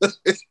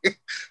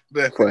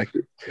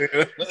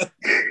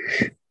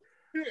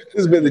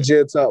has been the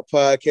Gen Talk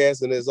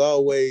Podcast, and as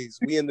always,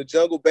 we in the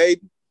jungle,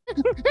 baby.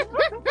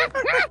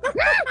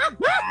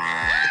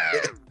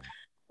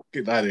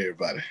 Good night,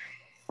 everybody.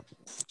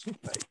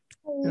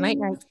 Night.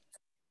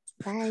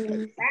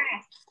 Bye.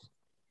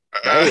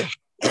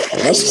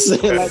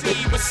 Similar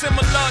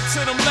to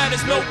them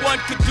letters, no one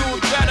could do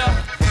it better.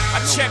 I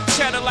check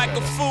cheddar like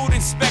a food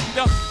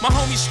inspector. My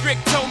homie Strick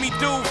told me,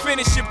 dude,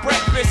 finish your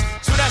breakfast.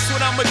 So that's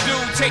what I'ma do,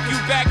 take you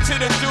back to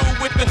the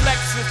dude with the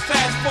Lexus.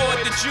 Fast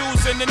forward the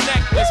jewels and the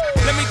necklace.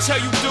 Let me tell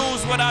you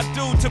dudes what I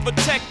do to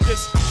protect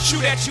us.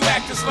 Shoot at you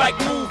actors like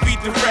movie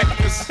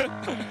directors.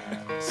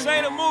 This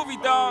ain't a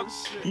movie, dog.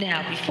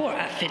 Now, before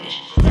I finish,